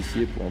les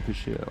policiers pour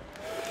empêcher.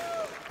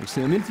 Donc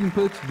c'est un melting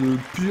pot de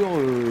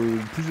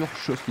plusieurs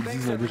choses qui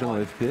existent déjà dans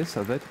la FPS.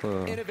 Ça va être.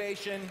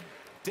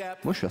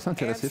 Moi je suis assez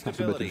intéressé par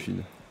ce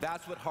Battlefield.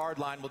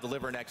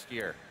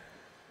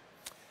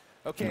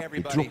 Il n'y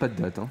a toujours pas de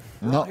date. Hein.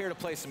 Non.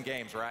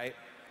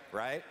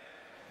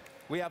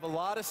 We have a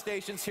lot of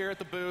stations here at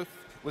the booth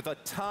with a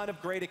ton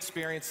of great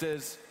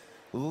experiences.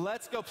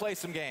 Let's go play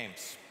some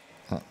games.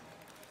 Un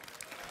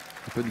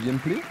peu de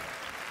gameplay?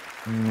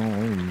 Non,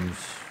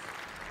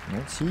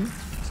 si.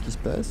 Qu'est-ce qui se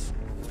passe?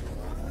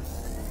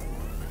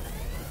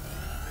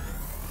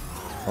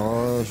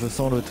 Oh, je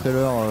sens le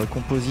trailer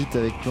composite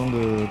avec plein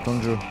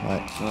de jeux.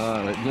 Ouais.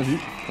 Ah ouais, bien vu.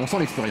 On sent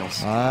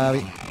l'expérience. Ah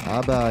oui.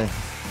 Ah bah ouais.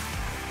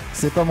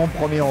 C'est pas mon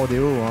premier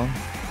rodéo, hein.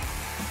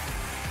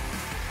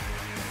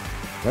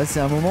 Là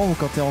c'est un moment où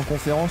quand t'es en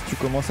conférence tu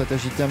commences à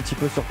t'agiter un petit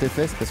peu sur tes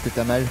fesses parce que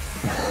t'as mal.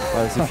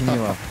 Ouais, c'est fini,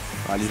 voilà.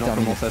 Ah, les gens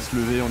commencent à se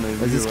lever, on a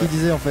vu. C'est ce qu'il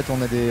disait en fait,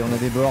 on a des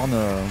bornes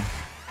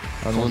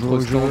à jouer au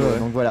jeu,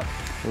 donc voilà.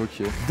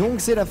 Ok.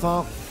 Donc c'est la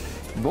fin.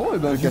 Bon, et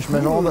ben je cache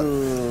ma jambe.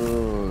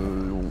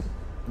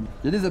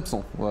 Il y a des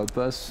absents, on va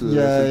pas se Il y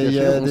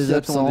a des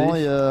absents,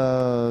 il y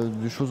a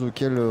des choses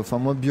auxquelles... Enfin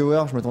moi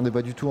BioWare je m'attendais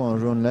pas du tout à un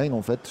jeu online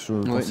en fait. Je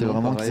pensais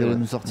vraiment qu'ils allaient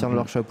nous sortir de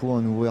leur chapeau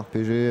un nouveau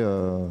RPG.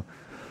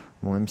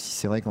 Bon, même si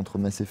c'est vrai qu'entre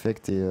Mass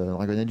Effect et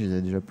Dragon Age, ils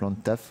avaient déjà plein de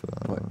taf,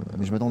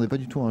 mais je m'attendais pas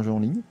du tout à un jeu en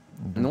ligne.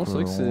 Donc, non, c'est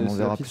vrai que c'est on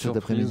verra plus cet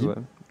après-midi. Ouais.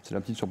 C'est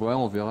la petite surprise,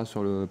 on verra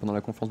pendant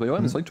la conférence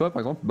BioWare, mais c'est vrai que toi, par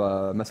exemple,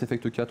 Mass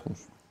Effect 4,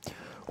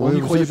 on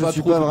n'y croyait pas trop.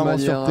 Je suis pas vraiment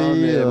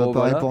surpris,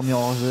 pareil pour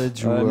Mirror's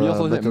Edge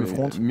ou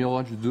Battlefront.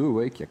 Mirror's Edge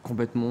 2, qui a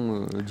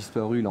complètement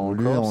disparu là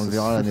encore. On le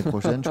verra l'année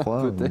prochaine, je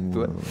crois.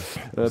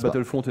 Peut-être,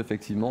 Battlefront,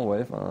 effectivement,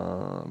 bon.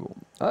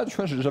 Ah, tu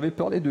vois, j'avais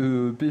parlé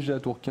de PGA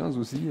Tour 15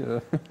 aussi.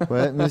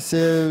 Ouais, mais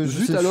c'est.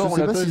 Je sais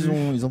pas s'ils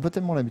ils ont pas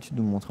tellement l'habitude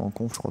de me montrer en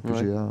conf, je crois,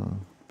 PGA.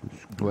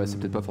 Ouais, c'est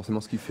peut-être pas forcément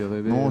ce qui fait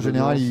rêver. Non, en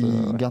général,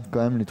 ils gardent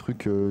quand même les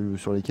trucs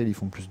sur lesquels ils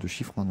font plus de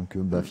chiffres. Hein, donc,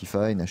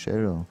 FIFA,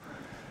 NHL.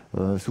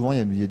 Souvent,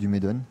 il y a du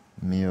Madden.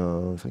 Mais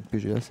c'est vrai que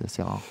PGA c'est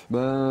assez rare.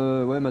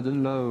 Ouais,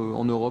 Madden là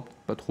en Europe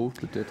pas trop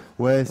peut-être.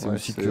 Ouais, c'est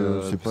aussi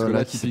que c'est pas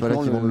là qu'ils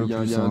vendent le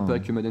plus. Il y a un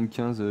pack Madden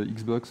 15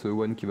 Xbox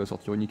One qui va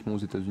sortir uniquement aux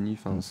États-Unis.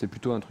 Enfin, c'est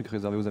plutôt un truc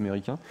réservé aux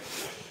Américains.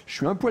 Je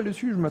suis un poil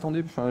dessus. Je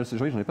m'attendais. Enfin, c'est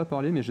vrai que j'en ai pas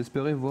parlé, mais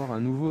j'espérais voir un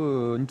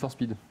nouveau Need for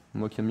Speed.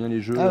 Moi qui aime bien les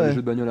jeux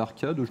de bagnole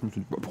arcade, je me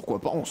suis dit pourquoi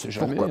pas, on sait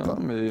jamais.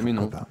 Mais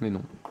non.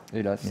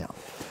 Hélas. Merde.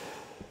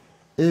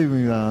 Et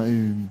un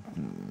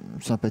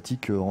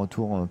sympathique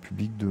retour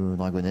public de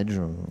Dragon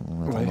Age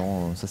en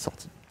attendant sa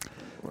sortie.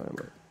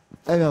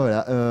 Et bien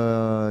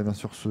voilà, bien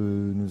sûr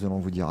nous allons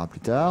vous dire à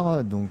plus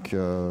tard. Donc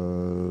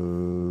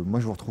moi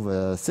je vous retrouve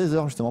à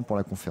 16h justement pour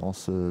la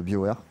conférence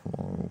BioWare,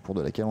 au cours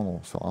de laquelle on en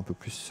saura un peu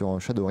plus sur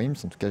Shadow Realms.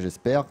 En tout cas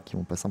j'espère qu'ils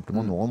vont pas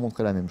simplement nous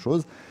remontrer la même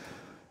chose.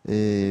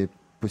 Et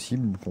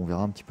possible qu'on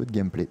verra un petit peu de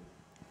gameplay.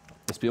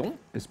 Espérons.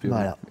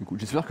 Voilà.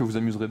 J'espère que vous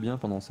amuserez bien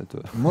pendant cette.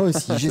 Moi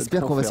aussi,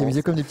 j'espère qu'on va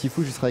s'amuser comme des petits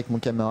fous. Je serai avec mon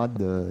camarade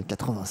de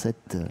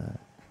 87.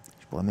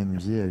 Je pourrais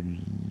m'amuser à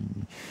lui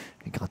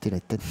gratter la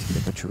tête parce qu'il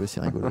n'a pas de cheveux, c'est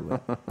rigolo.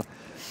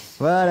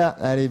 Voilà,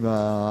 allez,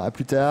 à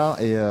plus tard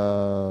et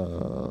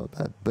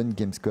bonne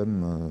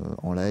gamescom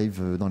en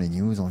live, dans les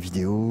news, en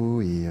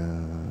vidéo et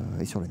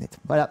sur le net.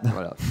 Voilà.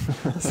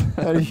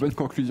 Bonne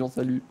conclusion,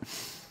 salut.